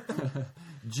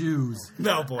 Jews.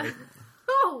 No, boy.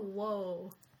 Oh,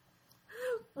 whoa.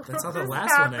 That's how the What last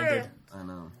just one happened? ended. I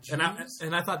know.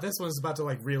 And I thought this one was about to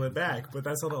like reel it back, but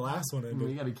that's how the last one We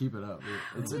ended. gotta keep it up.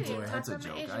 It's a Hey, joke. talk That's a about my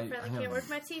joke. Asian I friend that can't work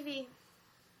my TV.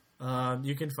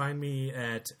 You can find me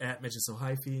at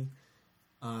Mitchisohyphy,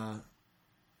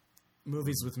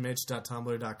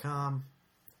 movieswithmitch.tumblr.com,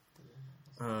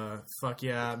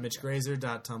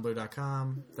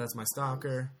 fuckyeahmitchgrazer.tumblr.com. That's my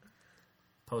stalker.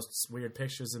 Posts weird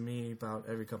pictures of me about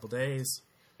every couple days,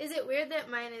 Is it weird that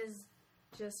mine is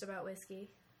just about whiskey?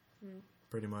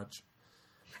 pretty much.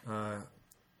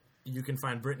 You can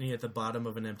find Brittany at the bottom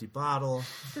of an empty bottle.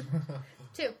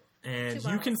 2. And Two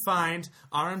you can bottles. find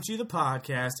RMG the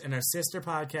Podcast and our sister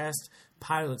podcast,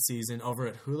 Pilot Season, over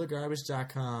at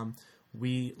hulagarbage.com.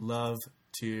 We love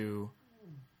to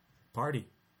party.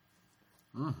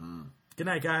 Mm-hmm. Good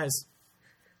night, guys.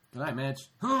 Good night, Mitch.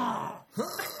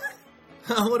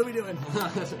 What are we doing?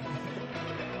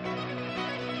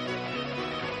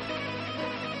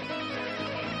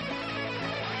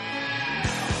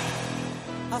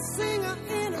 A singer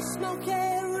in a smoky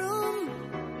room,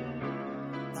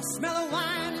 the smell of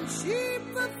wine and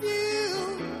cheap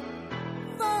perfume.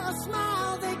 For a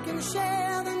smile they can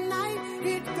share